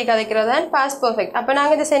 விஷயத்தை பற்றி கதைக்கிறது தான் பாஸ்ட் பர்ஃபெக்ட். அப்போ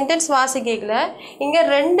நாங்கள் இந்த சென்டென்ஸ் வாசிக்கல, இங்கே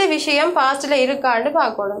 2 விஷயம் பாஸ்ட்டில் இருக்கான்னு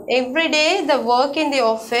பார்க்கணும். Everyday the work in the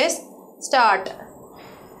office start.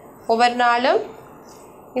 ஒவ்வொரு நாளும்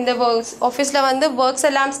இந்த ஒர்க்ஸ் ஆஃபீஸில் வந்து ஒர்க்ஸ்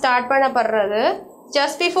எல்லாம் start பண்ணப்படுறது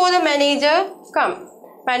just before the manager come.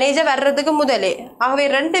 Manager வர்றதுக்கு முதலே. ஆகவே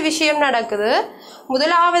 2 விஷயம் நடக்குது.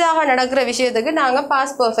 முதலாவதாக நடக்கிற விஷயத்துக்கு நாங்கள்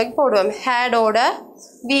பாஸ்ட் பர்ஃபெக்ட் போடுவோம். ஹேடோட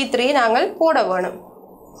V3 நாங்கள் போட வேணும்.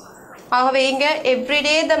 ஆகவே இங்கே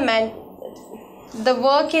everyday the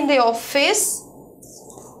work in the office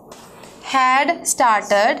had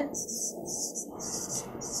started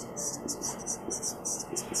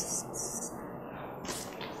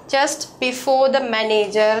just before the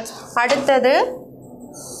manager. அடுத்தது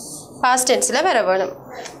பாஸ்ட் டென்ஸில் வர வேணும்.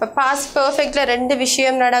 இப்போ பாஸ்ட் பர்ஃபெக்டில் 2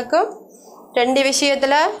 விஷயம் நடக்கும். 2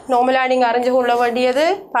 விஷயத்தில் நார்மலாக நீங்கள் அறிஞ்சு கொள்ள வேண்டியது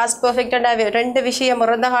பாஸ்ட் பர்ஃபெக்டாக 2 விஷயம்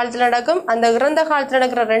இறந்த காலத்தில் நடக்கும். அந்த இறந்த காலத்தில்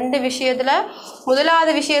நடக்கிற 2 விஷயத்தில்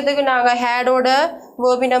முதலாவது விஷயத்துக்கு நாங்கள் ஹேடோட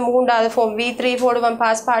வேர்பின 3வது ஃபார்ம் V3 போடுவோம்,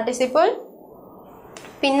 பாஸ்ட் பார்ட்டிசிபிள்.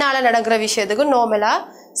 பின்னால் நடக்கிற விஷயத்துக்கு நார்மலாக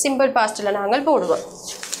சிம்பிள் பாஸ்ட்டில் நாங்கள் போடுவோம்.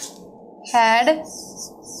 Had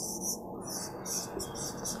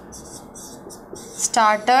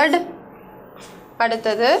started.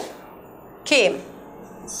 அடுத்தது came.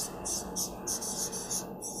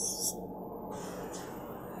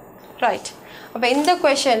 ரைட். அப்போ இந்த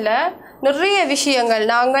கொஷனில் நிறைய விஷயங்கள்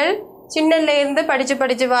நாங்கள் சின்னலேருந்து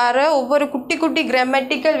படித்து வர ஒவ்வொரு குட்டி குட்டி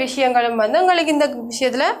கிராமட்டிக்கல் விஷயங்களும் வந்து உங்களுக்கு இந்த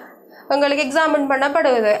விஷயத்தில் உங்களுக்கு எக்ஸாமின்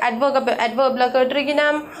பண்ணப்படுது. அட்வர்பில்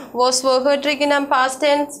கேட்டிருக்கணும், வாஸ் கேட்டிருக்கணும், பாஸ்ட்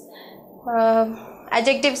டென்ஸ்,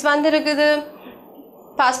 அட்ஜெக்டிவ்ஸ் வந்துருக்குது,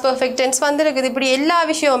 பாஸ்ட் பெர்ஃபெக்ட் டென்ஸ் வந்துருக்குது. இப்படி எல்லா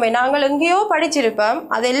விஷயமுமே நாங்கள் எங்கேயோ படிச்சிருப்போம்.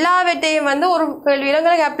 அது எல்லாவற்றையும் வந்து ஒரு கேள்வியில்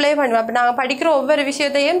எங்களுக்கு அப்ளை பண்ணுவோம். அப்போ நாங்கள் படிக்கிற ஒவ்வொரு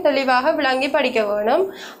விஷயத்தையும் தெளிவாக விளங்கி படிக்க வேணும்.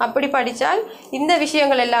 அப்படி படித்தால் இந்த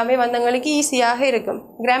விஷயங்கள் எல்லாமே வந்து எங்களுக்கு ஈஸியாக இருக்கும்.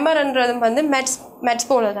 கிராமர்ன்றதும் வந்து மேத்ஸ்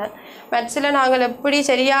போல தான். மேத்ஸில் நாங்கள் எப்படி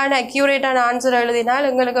சரியான அக்யூரேட்டான ஆன்சர் எழுதினால்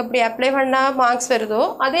எங்களுக்கு அப்படி அப்ளை பண்ணால் மார்க்ஸ் வருதோ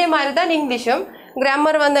அதே மாதிரி தான் இங்கிலீஷும்.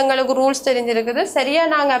 கிராமர் வந்து எங்களுக்கு ரூல்ஸ் தெரிஞ்சிருக்குது.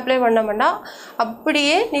 சரியாக நாங்கள் அப்ளை பண்ணோம்னா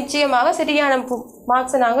அப்படியே நிச்சயமாக சரியான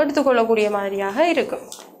மார்க்ஸை நாங்கள் எடுத்துக்கொள்ளக்கூடிய மாதிரியாக இருக்கும்.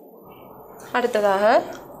 அடுத்ததாக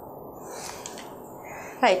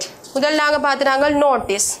ரைட், முதல் நாங்கள் பார்த்துட்டாங்க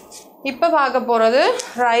நோட்டீஸ். இப்போ பார்க்க போகிறது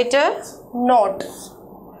ரைட்டர் நோட்.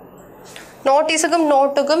 நோட்டீஸுக்கும்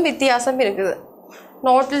நோட்டுக்கும் வித்தியாசம் இருக்குது.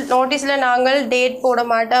 நோட்டீஸில் நாங்கள் டேட் போட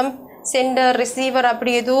மாட்டோம், சென்டர் ரிசீவர்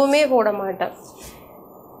அப்படி எதுவுமே போட மாட்டோம்.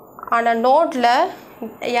 ஆனால் நோட்டில்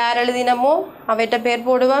யார் எழுதினமோ அவர்கிட்ட பேர்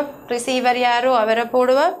போடுவேன், ரிசீவர் யாரோ அவரை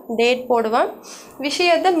போடுவேன், டேட் போடுவேன்.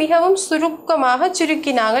 விஷயத்தை மிகவும் சுருக்கமாக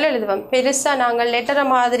சுருக்கி நாங்கள் எழுதுவோம். பெருசாக நாங்கள் லெட்டரை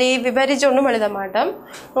மாதிரி விவரிச்சு ஒன்றும் எழுத மாட்டோம்.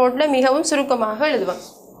 நோட்டில் மிகவும் சுருக்கமாக எழுதுவோம்.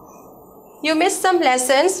 You missed some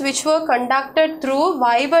lessons which were conducted through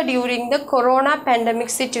Viber during the corona pandemic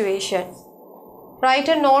situation. Write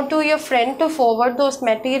a note to your friend to forward those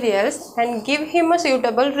materials and give him a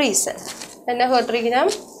suitable reason. என்ன சொல்கிறீங்கன்னா,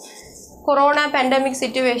 கொரோனா பேண்டமிக்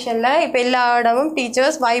சிச்சுவேஷனில் இப்போ எல்லா இடமும்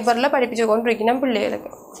teachers வைபரில் படிப்பிச்சு கொண்டு இருக்கணும்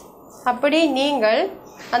பிள்ளைகளுக்கு. அப்படி நீங்கள்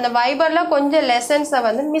அந்த வைபரில் கொஞ்சம் லெசன்ஸை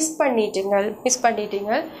வந்து மிஸ்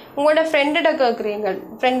பண்ணிட்டீங்க. உங்களோட ஃப்ரெண்டுகிட்ட கேட்குறீங்க.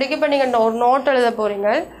 ஃப்ரெண்டுக்கு இப்போ நீங்கள் ஒரு நோட் எழுத போகிறீங்க.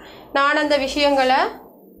 நான் அந்த விஷயங்களை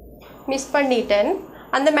மிஸ் பண்ணிட்டேன்,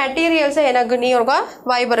 அந்த மெட்டீரியல்ஸை எனக்கு நீ ஒருக்கா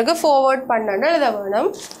வைபருக்கு ஃபார்வர்ட் பண்ணணுன்னு எழுத வேணும்.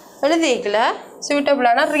 எழுதிக்கல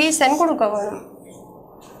சூட்டபிளான ரீசன் கொடுக்க வேணும்.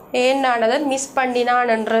 ஏன் நான் அதை மிஸ்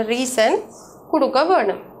பண்ணினான்ன்ற ரீசன் கொடுக்க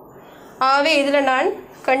வேணும். ஆகவே இதில் நான்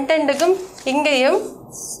கண்டென்ட்டுக்கும் இங்கேயும்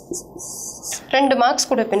 2 மார்க்ஸ்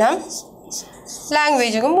கொடுப்பினேன்,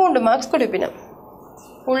 லாங்குவேஜுக்கும் 3 மார்க்ஸ் கொடுப்பினேன்.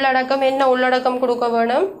 உள்ளடக்கம் என்ன உள்ளடக்கம் கொடுக்க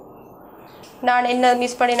வேணும், நான் என்ன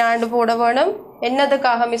மிஸ் பண்ணினான்னு போட வேணும்,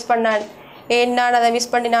 என்னதுக்காக மிஸ் பண்ணான், ஏன் நான் அதை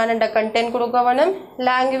மிஸ் பண்ணினான்ன்ற கண்டென்ட் கொடுக்க வேணும்.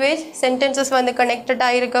 லாங்குவேஜ் சென்டென்சஸ் வந்து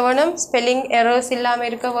கனெக்டடாக இருக்க வேணும், ஸ்பெல்லிங் எரர்ஸ் இல்லாமல்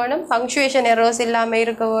இருக்க வேணும், பங்க்சுவேஷன் எரர்ஸ் இல்லாமல்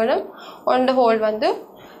இருக்க வேணும். ஒன் த ஹோல் வந்து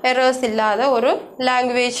எரர்ஸ் இல்லாத ஒரு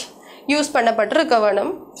லாங்குவேஜ் யூஸ் பண்ணப்பட்டிருக்க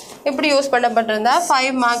வேணும். இப்படி யூஸ் பண்ணப்பட்டிருந்தால்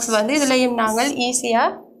 5 மார்க்ஸ் வந்து இதுலேயும் நாங்கள்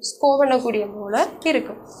ஈஸியாக ஸ்கோர் பண்ணக்கூடிய போல்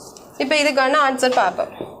இருக்கும். இப்போ இதுக்கான ஆன்சர்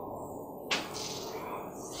பார்ப்போம்.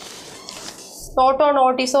 நோட்டோ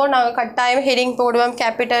நோட்டீஸோ நாங்கள் கட்டாயம் ஹெடிங் போடுவோம்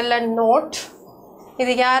கேபிட்டலில் நோட்.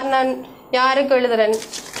 இது நான் யாருக்கு எழுதுறேன்,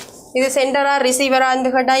 இது சென்டரா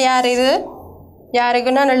ரிசீவரான்னு கேட்டால் யார், இது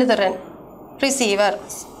யாருக்கு நான் எழுதுறேன், ரிசீவர்.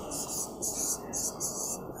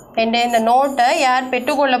 இந்த நோட்டை யார்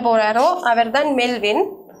பெற்றுக்கொள்ள போகிறாரோ அவர் தான் மெல்வின்,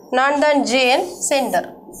 நான் தான் Jane, centre.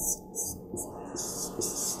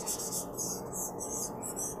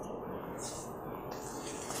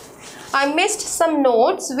 I missed some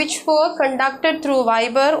notes which were conducted through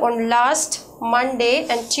Viber on last Monday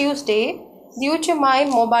and Tuesday due to my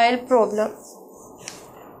mobile problem.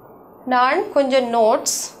 நான் கொஞ்சம்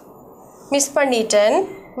நோட்ஸ் மிஸ் பண்ணிட்டேன்.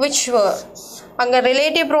 which were அங்கே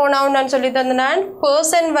ரிலேட்டிவ் ப்ரோனவுன் நான் சொல்லி தந்தேன். நான்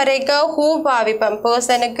பர்சன் வரைக்கும் ஹூ பாவிப்பேன்,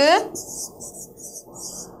 பர்சனுக்கு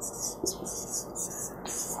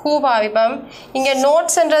ஹூ பாவிப்பேன். இங்கே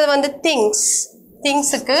நோட்ஸ்ன்றது வந்து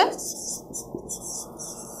திங்ஸுக்கு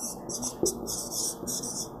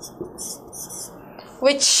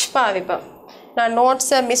which பாவிப்பேன். நான்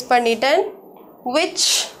நோட்ஸை மிஸ் பண்ணிட்டேன். which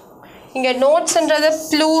இங்கே நோட்ஸ்ன்றது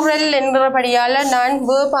ப்ளூரல் என்றபடியால் நான்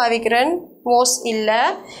வேர்ப் பாவிக்கிறேன், was இல்லை.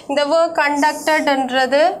 இந்த வேர்ப்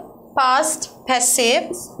கண்டக்டட்ன்றது பாஸ்ட் passive.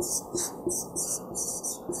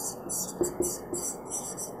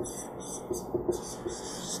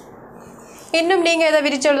 இன்னும் நீங்கள் எதை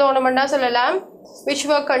விரிச்சு எழுதணும்னா சொல்லலாம், which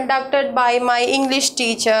were conducted by my English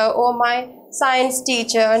teacher or my science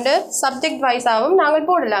teacher and subject wise ஆகும் நாங்கள்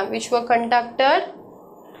போடலாம். which were conducted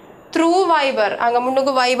through Viber. அங்கே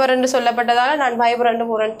முன்னுக்கு வைபர் என்று சொல்லப்பட்டதால் நான் வைபர் என்று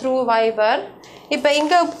போடுறேன், through Viber. இப்போ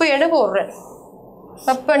இங்கே உப்பு என்று போடுறேன்.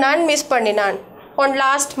 அப்போ நான் மிஸ் பண்ணினான் on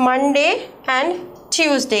last Monday and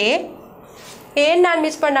Tuesday. ஏன் நான்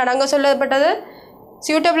மிஸ் பண்ணான் அங்கே சொல்லப்பட்டது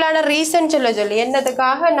சூட்டபிளான ரீசன் சொல்லி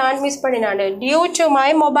என்னதுக்காக நான் மிஸ் பண்ணினான், due to my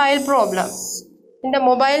mobile problem. இந்த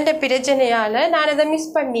மொபைல்ட பிரச்சனையால் நான் அதை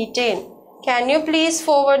மிஸ் பண்ணிட்டேன். Can you please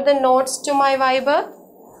forward the notes to my Viber?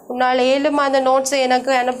 உன்னால் ஏழுமா அந்த நோட்ஸை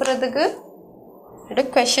எனக்கு அனுப்புறதுக்கு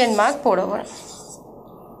கொஷின் மார்க் போடுவேன்.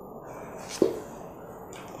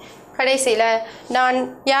 கடைசியில் நான்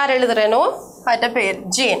யார் எழுதுறேனோ அது பேர்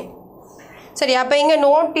ஜேன். சரி, அப்போ இங்கே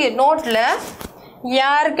நோட்டில்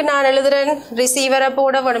யாருக்கு நான் எழுதுறேன், ரிசீவரை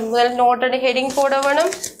போட வேணும். முதல் நோட்டோட ஹெடிங் போட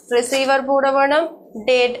வேணும், ரிசீவர் போட வேணும்,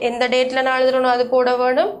 டேட் எந்த டேட்டில் நான் எழுதுறனோ அது போட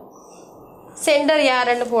வேணும், சென்டர்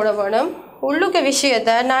யாருன்னு போட வேணும். உள்ளுக்க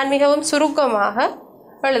விஷயத்தை நான் மிகவும் சுருக்கமாக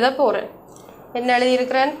எழுத போகிறேன். என்ன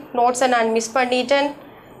எழுதியிருக்கிறேன், நோட்ஸை நான் மிஸ் பண்ணிட்டேன்,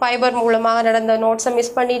 ஃபைபர் மூலமாக நடந்த நோட்ஸை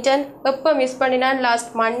மிஸ் பண்ணிட்டேன். எப்போ மிஸ் பண்ணினான்,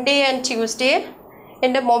 லாஸ்ட் மண்டே அண்ட் டியூஸ்டே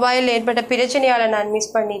என் மொபைலில் ஏற்பட்ட பிரச்சனையால் நான்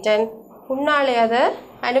மிஸ் பண்ணிட்டேன். உன்னாலே அதை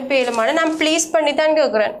அனுப்பியலுமான நான் ப்ளீஸ் பண்ணி தான்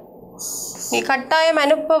கேட்குறேன். நீ கட்டாயம்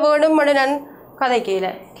அனுப்ப வேணும்னு நான் கதைக்கல.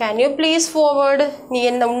 கேன் யூ ப்ளீஸ் ஃபார்வர்டு, நீ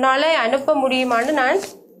என்ன உன்னாலே அனுப்ப முடியுமான்னு நான்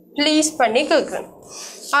ப்ளீஸ் பண்ணி கேட்குறேன்.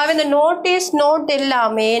 ஆக இந்த நோட்டீஸ் நோட்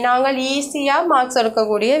எல்லாமே நாங்கள் ஈஸியாக மார்க்ஸ்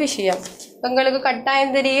எடுக்கக்கூடிய விஷயம். எங்களுக்கு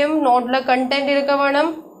கட்டாயம் தெரியும், நோட்டில் கண்டென்ட் இருக்க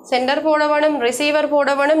வேணும், சென்டர் போட வேணும், ரிசீவர்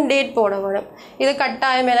போட வேணும், டேட் போட வேணும். இது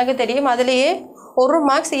கட்டாயம் எனக்கு தெரியும். அதுலேயே 1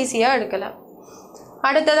 மார்க்ஸ் ஈஸியாக எடுக்கலாம்.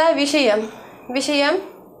 அடுத்ததாக விஷயம்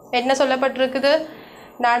என்ன சொல்லப்பட்டிருக்குது,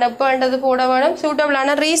 நான் எப்போன்றது போட வேணும்,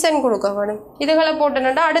 சூட்டபிளான ரீசன் கொடுக்க வேணும். இதுகளை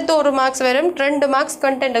போட்டோன்னா அடுத்து 1 மார்க்ஸ் வரும், 2 மார்க்ஸ்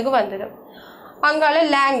கண்டென்ட்டுக்கு வந்துடும். அங்கால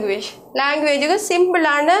லாங்குவேஜுக்கு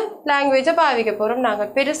சிம்பிளான லாங்குவேஜை பாவிக்க போகிறோம்.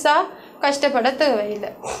 நாங்கள் பெருசாக கஷ்டப்பட தேவையில்லை.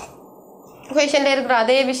 கொஷனில் இருக்கிற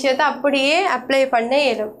அதே விஷயத்தை அப்படியே அப்ளை பண்ண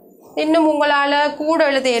இயலும். இன்னும் உங்களால் கூட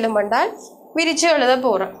எழுத இயலுமென்றால் விரித்து எழுத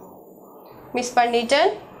போகிறோம். மிஸ் பண்ணிட்டேன்,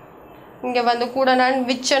 இங்கே வந்து கூட நான்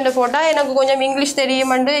விச்சுன்னு போட்டால் எனக்கு கொஞ்சம் இங்கிலீஷ்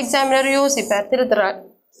தெரியுமென்று எக்ஸாமினர் யோசிப்பார், திருத்துறாள்.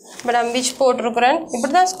 இப்போ நான் விச் போட்டிருக்கிறேன்,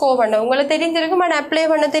 இப்படி தான் ஸ்கோர் பண்ணேன். உங்களுக்கு தெரிஞ்சிருக்கும், நான் அப்ளை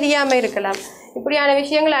பண்ண தெரியாமல் இருக்கலாம். இப்படியான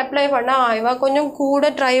விஷயங்களை அப்ளை பண்ணால் ஆய்வா கொஞ்சம் கூட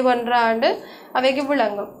ட்ரை பண்ணுறாண்டு அவைக்கு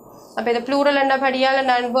விளங்கும். அப்போ இதை ப்ளூரல் என்ற படியால்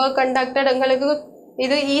நான் ஒர்க் கண்டக்டட் எங்களுக்கு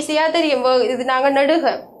இது ஈஸியாக தெரியும். இது நாங்கள்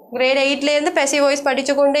நடுக கிரேட் 8லேருந்து பெசிவ் வாய்ஸ்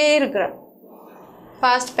படித்து கொண்டே இருக்கிறோம்.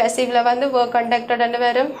 ஃபாஸ்ட் பெசிவில் வந்து ஒர்க் கண்டக்டட்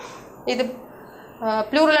வரும். இது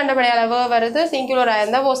ப்ளூரல் என்ற படியால் வருது, சிங்குலராக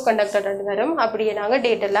இருந்தால் வாஸ் கண்டக்டட் வரும். அப்படியே நாங்கள்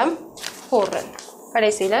டேட் எல்லாம் போடுறேன்.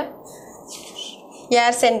 கடைசியில்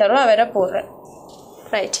யார் சென்டரோ அவரை போடுறேன்.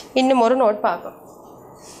 ரைட், இன்னும் ஒரு நோட் பார்ப்போம்.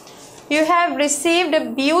 You have received a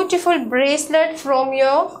beautiful bracelet from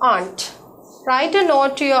your aunt. Write a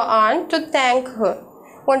note to your aunt to thank her.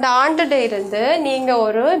 உங்கள் ஆண்ட்டிட்ட இருந்து நீங்கள்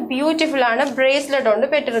ஒரு பியூட்டிஃபுல்லான பிரேஸ்லெட்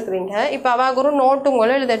ஒன்று பெற்றிருக்கிறீங்க. இப்போ அவளுக்கு ஒரு நோட்டு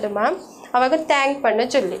உங்களும் எழுதட்டுமா, அவளுக்கு தேங்க் பண்ண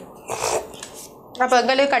சொல்லி. அப்போ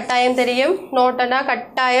எங்களுக்கு கட்டாயம் தெரியும், நோட்டுன்னா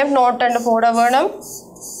கட்டாயம் நோட்டுன்னு போட வேணும்.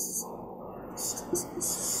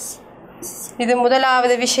 இது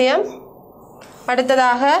முதலாவது விஷயம்.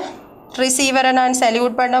 அடுத்ததாக ரிசீவரை நான்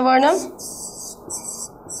சல்யூட் பண்ண வேணும்.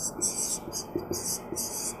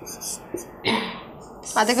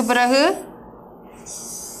 அதுக்கு பிறகு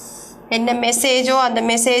என்ன மெசேஜோ அந்த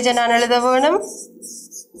மெசேஜை நான் எழுத வேணும்.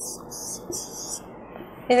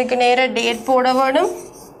 இதுக்கு நேராக டேட் போட வேணும்.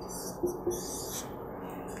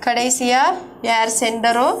 கடைசியாக யார்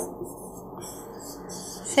சென்டரோ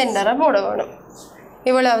சென்டரை போட வேணும்.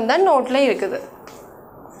 இவ்வளவு தான் நோட்டில் இருக்குது.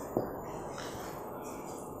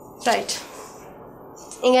 ரைட்,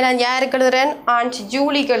 இங்கே நான் யாருக்கு எழுதுறேன், ஆண்ட்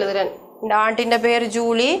ஜூலிக்கு எழுதுறேன். இந்த ஆண்டின் பேர்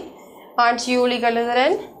ஜூலி, ஆண்ட் ஜூலிக்கு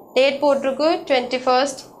எழுதுறேன். டேட் போட்டிருக்கு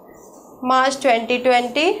 21 மார்ச்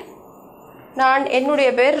 2020. நான் என்னுடைய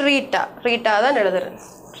பேர் ரீட்டா தான் எழுதுறேன்.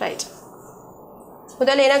 ரைட்,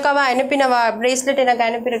 முதல்ல எனக்கு அவள் அனுப்பின பிரேஸ்லெட் எனக்கு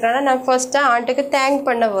அனுப்பியிருக்கானா நான் ஃபர்ஸ்ட்டாக ஆண்ட்டுக்கு தேங்க்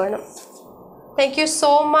பண்ண வேணும். Thank you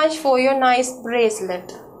so much for your nice bracelet.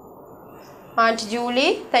 Aunt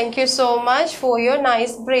Julie, thank you so much for your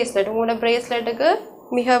nice bracelet. உங்களோட braceletக்கு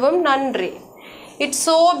மிகவும் நன்றி. It's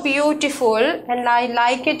so beautiful and I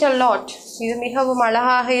like it a lot. இது மிகவும்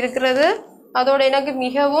அழகாக இருக்கிறது, அதோட எனக்கு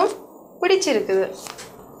மிகவும் பிடிச்சிருக்குது.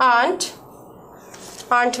 aunt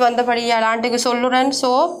வந்தபடியால் ஆண்ட்டுக்கு சொல்லுறேன்.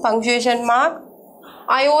 So punctuation mark.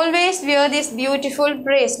 I always wear this beautiful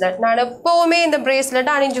bracelet. நான் எப்போவுமே இந்த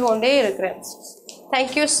பிரேஸ்லெட்டை அணிஞ்சு கொண்டே இருக்கிறேன்.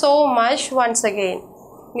 Thank you so much once again.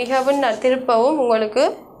 மிகவும் திருப்பவும் உங்களுக்கு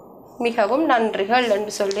மிகவும் நன்றிகள்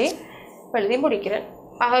என்று சொல்லி எழுதி முடிக்கிறேன்.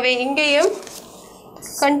 ஆகவே இங்கேயும்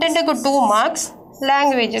கண்டென்ட்டுக்கு 2 மார்க்ஸ்,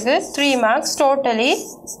 லாங்குவேஜுக்கு 3 மார்க்ஸ், டோட்டலி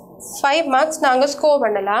 5 மார்க்ஸ் நாங்கள் ஸ்கோர்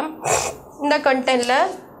பண்ணலாம். இந்த கண்டென்ட்டில்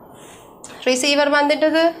ரிசீவர்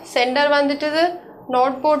வந்துட்டுது, சென்டர் வந்துட்டுது,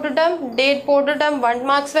 நோட் போட்டுட்டோம், டேட் போட்டுட்டோம், 1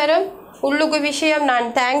 மார்க்ஸ் வரும். உள்ளுக்கு விஷயம் நான்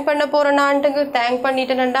தேங்க் பண்ண போகிறேன், நான்ட்டுக்கு தேங்க்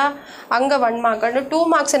பண்ணிட்டேன்டா அங்கே 1 மார்க். 2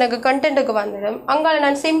 மார்க்ஸ் எனக்கு கண்டென்ட்டுக்கு வந்துடும். அங்கே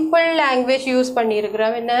நான் சிம்பிள் லாங்குவேஜ் யூஸ்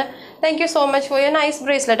பண்ணியிருக்கிறேன். என்ன, thank you so much for your nice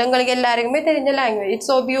bracelet. உங்களுக்கு எல்லாருக்குமே தெரிஞ்ச language.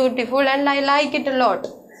 It's so beautiful and I like it lot.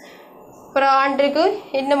 அப்புறம் ஆண்டுக்கு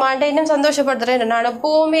இன்னும் சந்தோஷப்படுத்துகிறேன். நான்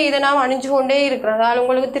எப்போவுமே இதை நான் அணிஞ்சு கொண்டே இருக்கிறேன். அதனால்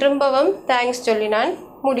உங்களுக்கு திரும்பவும் தேங்க்ஸ் சொல்லி நான்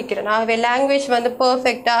முடிக்கிறேன். ஆகவே லாங்குவேஜ் வந்து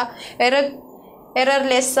பர்ஃபெக்டாக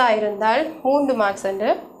எரர்லெஸ்ஸாக இருந்தால் 3 மார்க்ஸ் அண்டு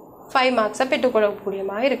 5 மார்க்ஸை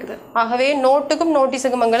பெற்றுக்கொள்ளக்கூடியமாக இருக்குது. ஆகவே நோட்டுக்கும்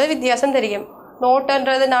நோட்டீஸுக்கும் எங்களுக்கு வித்தியாசம் தெரியும்.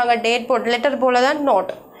 நோட்டுன்றது நாங்கள் டேட் லெட்டர் போல தான்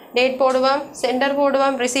நோட். டேட் போடுவோம், சென்டர்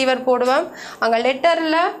போடுவோம், ரிசீவர் போடுவோம். அங்கே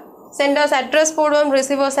லெட்டரில் சென்டர்ஸ் அட்ரஸ் போடுவோம்,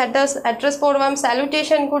 ரிசீவர்ஸ் அட்ரஸ் போடுவோம்,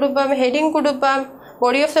 salutation கொடுப்போம், ஹெட்டிங் கொடுப்போம்,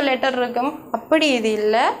 body of the letter இருக்கும். அப்படி இது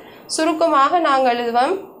இல்லை, சுருக்கமாக நாங்கள்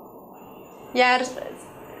எழுதுவோம். யார்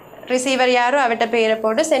ரிசீவர் யாரோ அவட்ட பேரை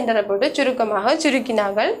போட்டு சென்டரை போட்டு சுருக்கமாக சுருக்கி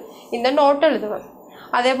நாங்கள் இந்த நோட் எழுதுவோம்.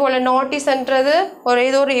 அதே போல் நோட்டீஸ்ன்றது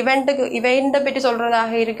ஏதோ ஒரு இவெண்ட்டை பற்றி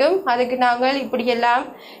சொல்கிறதாக இருக்கும். அதுக்கு நாங்கள் இப்படியெல்லாம்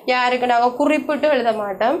யாருக்கு நாங்கள் குறிப்பிட்டு எழுத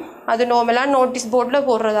மாட்டோம். அது நார்மலாக நோட்டீஸ் போர்டில்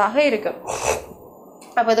போடுறதாக இருக்கும்.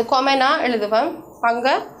 அப்போ அது கொமெனாக எழுதுவோம்.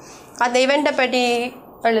 அங்கே அந்த இவெண்ட்டை பற்றி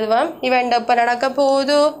எழுதுவோம். இவெண்ட் எப்போ நடக்க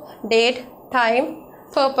போகுது, டேட், டைம்,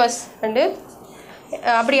 பர்பஸ் அண்டு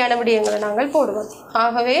அப்படியான விடயங்களை நாங்கள் போடுவோம்.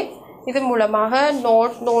 ஆகவே இது மூலமாக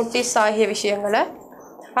நோட்டீஸ் ஆகிய விஷயங்களை,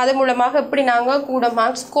 அது மூலமாக எப்படி நாங்கள் கூட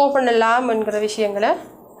மார்க்ஸ் ஸ்கோர் பண்ணலாம் என்கிற விஷயங்களை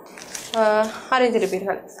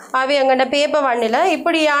அறிந்திருப்பீர்கள். ஆகவே எங்கள்ட பேப்பர் 1ல்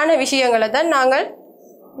இப்படியான விஷயங்களை தான் நாங்கள்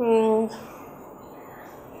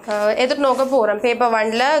எதிர்நோக்க போகிறோம். பேப்பர்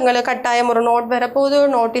 1ல் எங்களுக்கு கட்டாயம் ஒரு நோட் வரப்போகுது,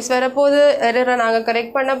 நோட்டீஸ் வரப்போகுது, எரரை நாங்கள்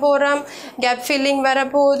கரெக்ட் பண்ண போகிறோம், கேப் ஃபில்லிங்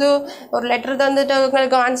வரப்போகுது, ஒரு லெட்டர் தந்துட்டு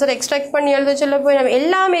எங்களுக்கு ஆன்சர் எக்ஸ்ட்ராக்ட் பண்ணி எழுத சொல்ல போய்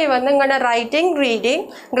எல்லாமே வந்து எங்களோட ரைட்டிங், ரீடிங்,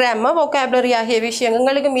 கிராமர், vocabulary ஆகிய விஷயங்கள்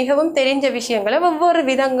எங்களுக்கு மிகவும் தெரிஞ்ச விஷயங்களை ஒவ்வொரு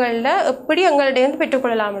விதங்களில் எப்படி எங்கள்கிட்ட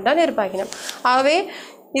பெற்றுக்கொள்ளலாம் தான் எதிர்பார்க்கணும். ஆகவே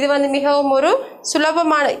இது வந்து மிகவும் ஒரு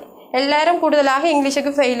சுலபமான, எல்லாரும் கூடுதலாக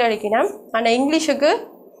இங்கிலீஷுக்கு ஃபெயில் அடிக்கணும். ஆனால் இங்கிலீஷுக்கு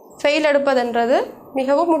ஃபெயில் எடுப்பதுன்றது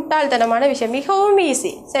மிகவும் முட்டாள்தனமான விஷயம். மிகவும்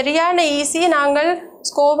ஈஸி, சரியான ஈஸி. நாங்கள்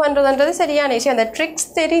ஸ்கோர் பண்ணுறதுன்றது சரியான ஈஸி. அந்த ட்ரிக்ஸ்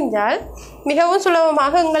தெரிஞ்சால் மிகவும்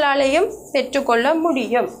சுலபமாக எங்களாலேயும் பெற்றுக்கொள்ள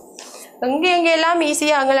முடியும். எங்கெல்லாம்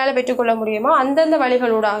ஈஸியாக எங்களால் பெற்றுக்கொள்ள முடியுமோ அந்தந்த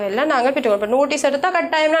வழிகளூடாக எல்லாம் நாங்கள் பெற்றுக்கொள்வோம். நோட்டீஸ் எடுத்தால்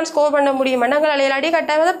கட்டாயம் நான் ஸ்கோர் பண்ண முடியுமா, நாங்கள் இல்லாட்டி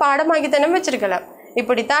கட்டாயம் அதை பாடமாக்கித்தனம் வச்சுருக்கலாம்.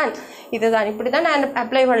 இப்படித்தான் இப்படி தான் நான்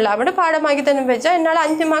அப்ளை பண்ணலாம் அப்படின்னு பாடமாக்கி தண்ணி வச்சா என்னால்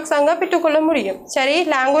 5 மார்க்ஸ் அங்கே பெற்றுக்கொள்ள முடியும். சரி,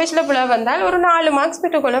 லாங்குவேஜில் பிள்ளை வந்தால் ஒரு 4 மார்க்ஸ்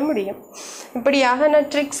பெற்றுக்கொள்ள முடியும். இப்படியாக நான்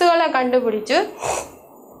ட்ரிக்ஸுகளை கண்டுபிடிச்சு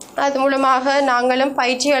அது மூலமாக நாங்களும்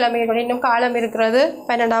பயிற்சிகளை மேற்கொண்டு, இன்னும் காலம் இருக்கிறது,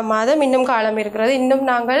 12ஆம் மாதம் இன்னும் காலம் இருக்கிறது, இன்னும்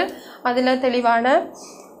நாங்கள் அதில் தெளிவான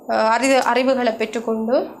அறிவுகளை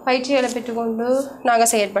பெற்றுக்கொண்டு பயிற்சிகளை பெற்றுக்கொண்டு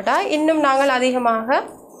நாங்கள் செயற்பட்டால் இன்னும் நாங்கள் அதிகமாக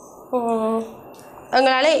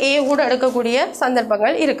எங்களால் கூட எடுக்கக்கூடிய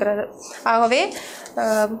சந்தர்ப்பங்கள் இருக்கிறது. ஆகவே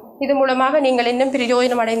இது மூலமாக நீங்கள் இன்னும்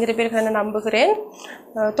பிரயோஜனம் அடைந்திருப்பீர்கள் என நம்புகிறேன்.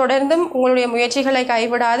 தொடர்ந்தும் உங்களுடைய முயற்சிகளை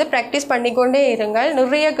கைவிடாது ப்ராக்டிஸ் பண்ணிக்கொண்டே இருங்கள்.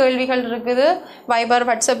 நிறைய கேள்விகள் இருக்குது, வைபர்,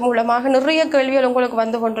 வாட்ஸ்அப் மூலமாக நிறைய கேள்விகள் உங்களுக்கு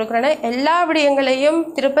வந்து கொண்டிருக்கிறன. எல்லா விடயங்களையும்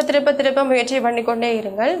திருப்ப முயற்சி பண்ணிக்கொண்டே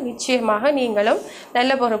இருங்கள். நிச்சயமாக நீங்களும்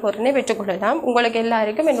நல்ல பொறுப்பினை பெற்றுக்கொள்ளலாம். உங்களுக்கு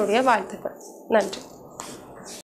எல்லாருக்கும் என்னுடைய வாழ்த்துக்கள். நன்றி.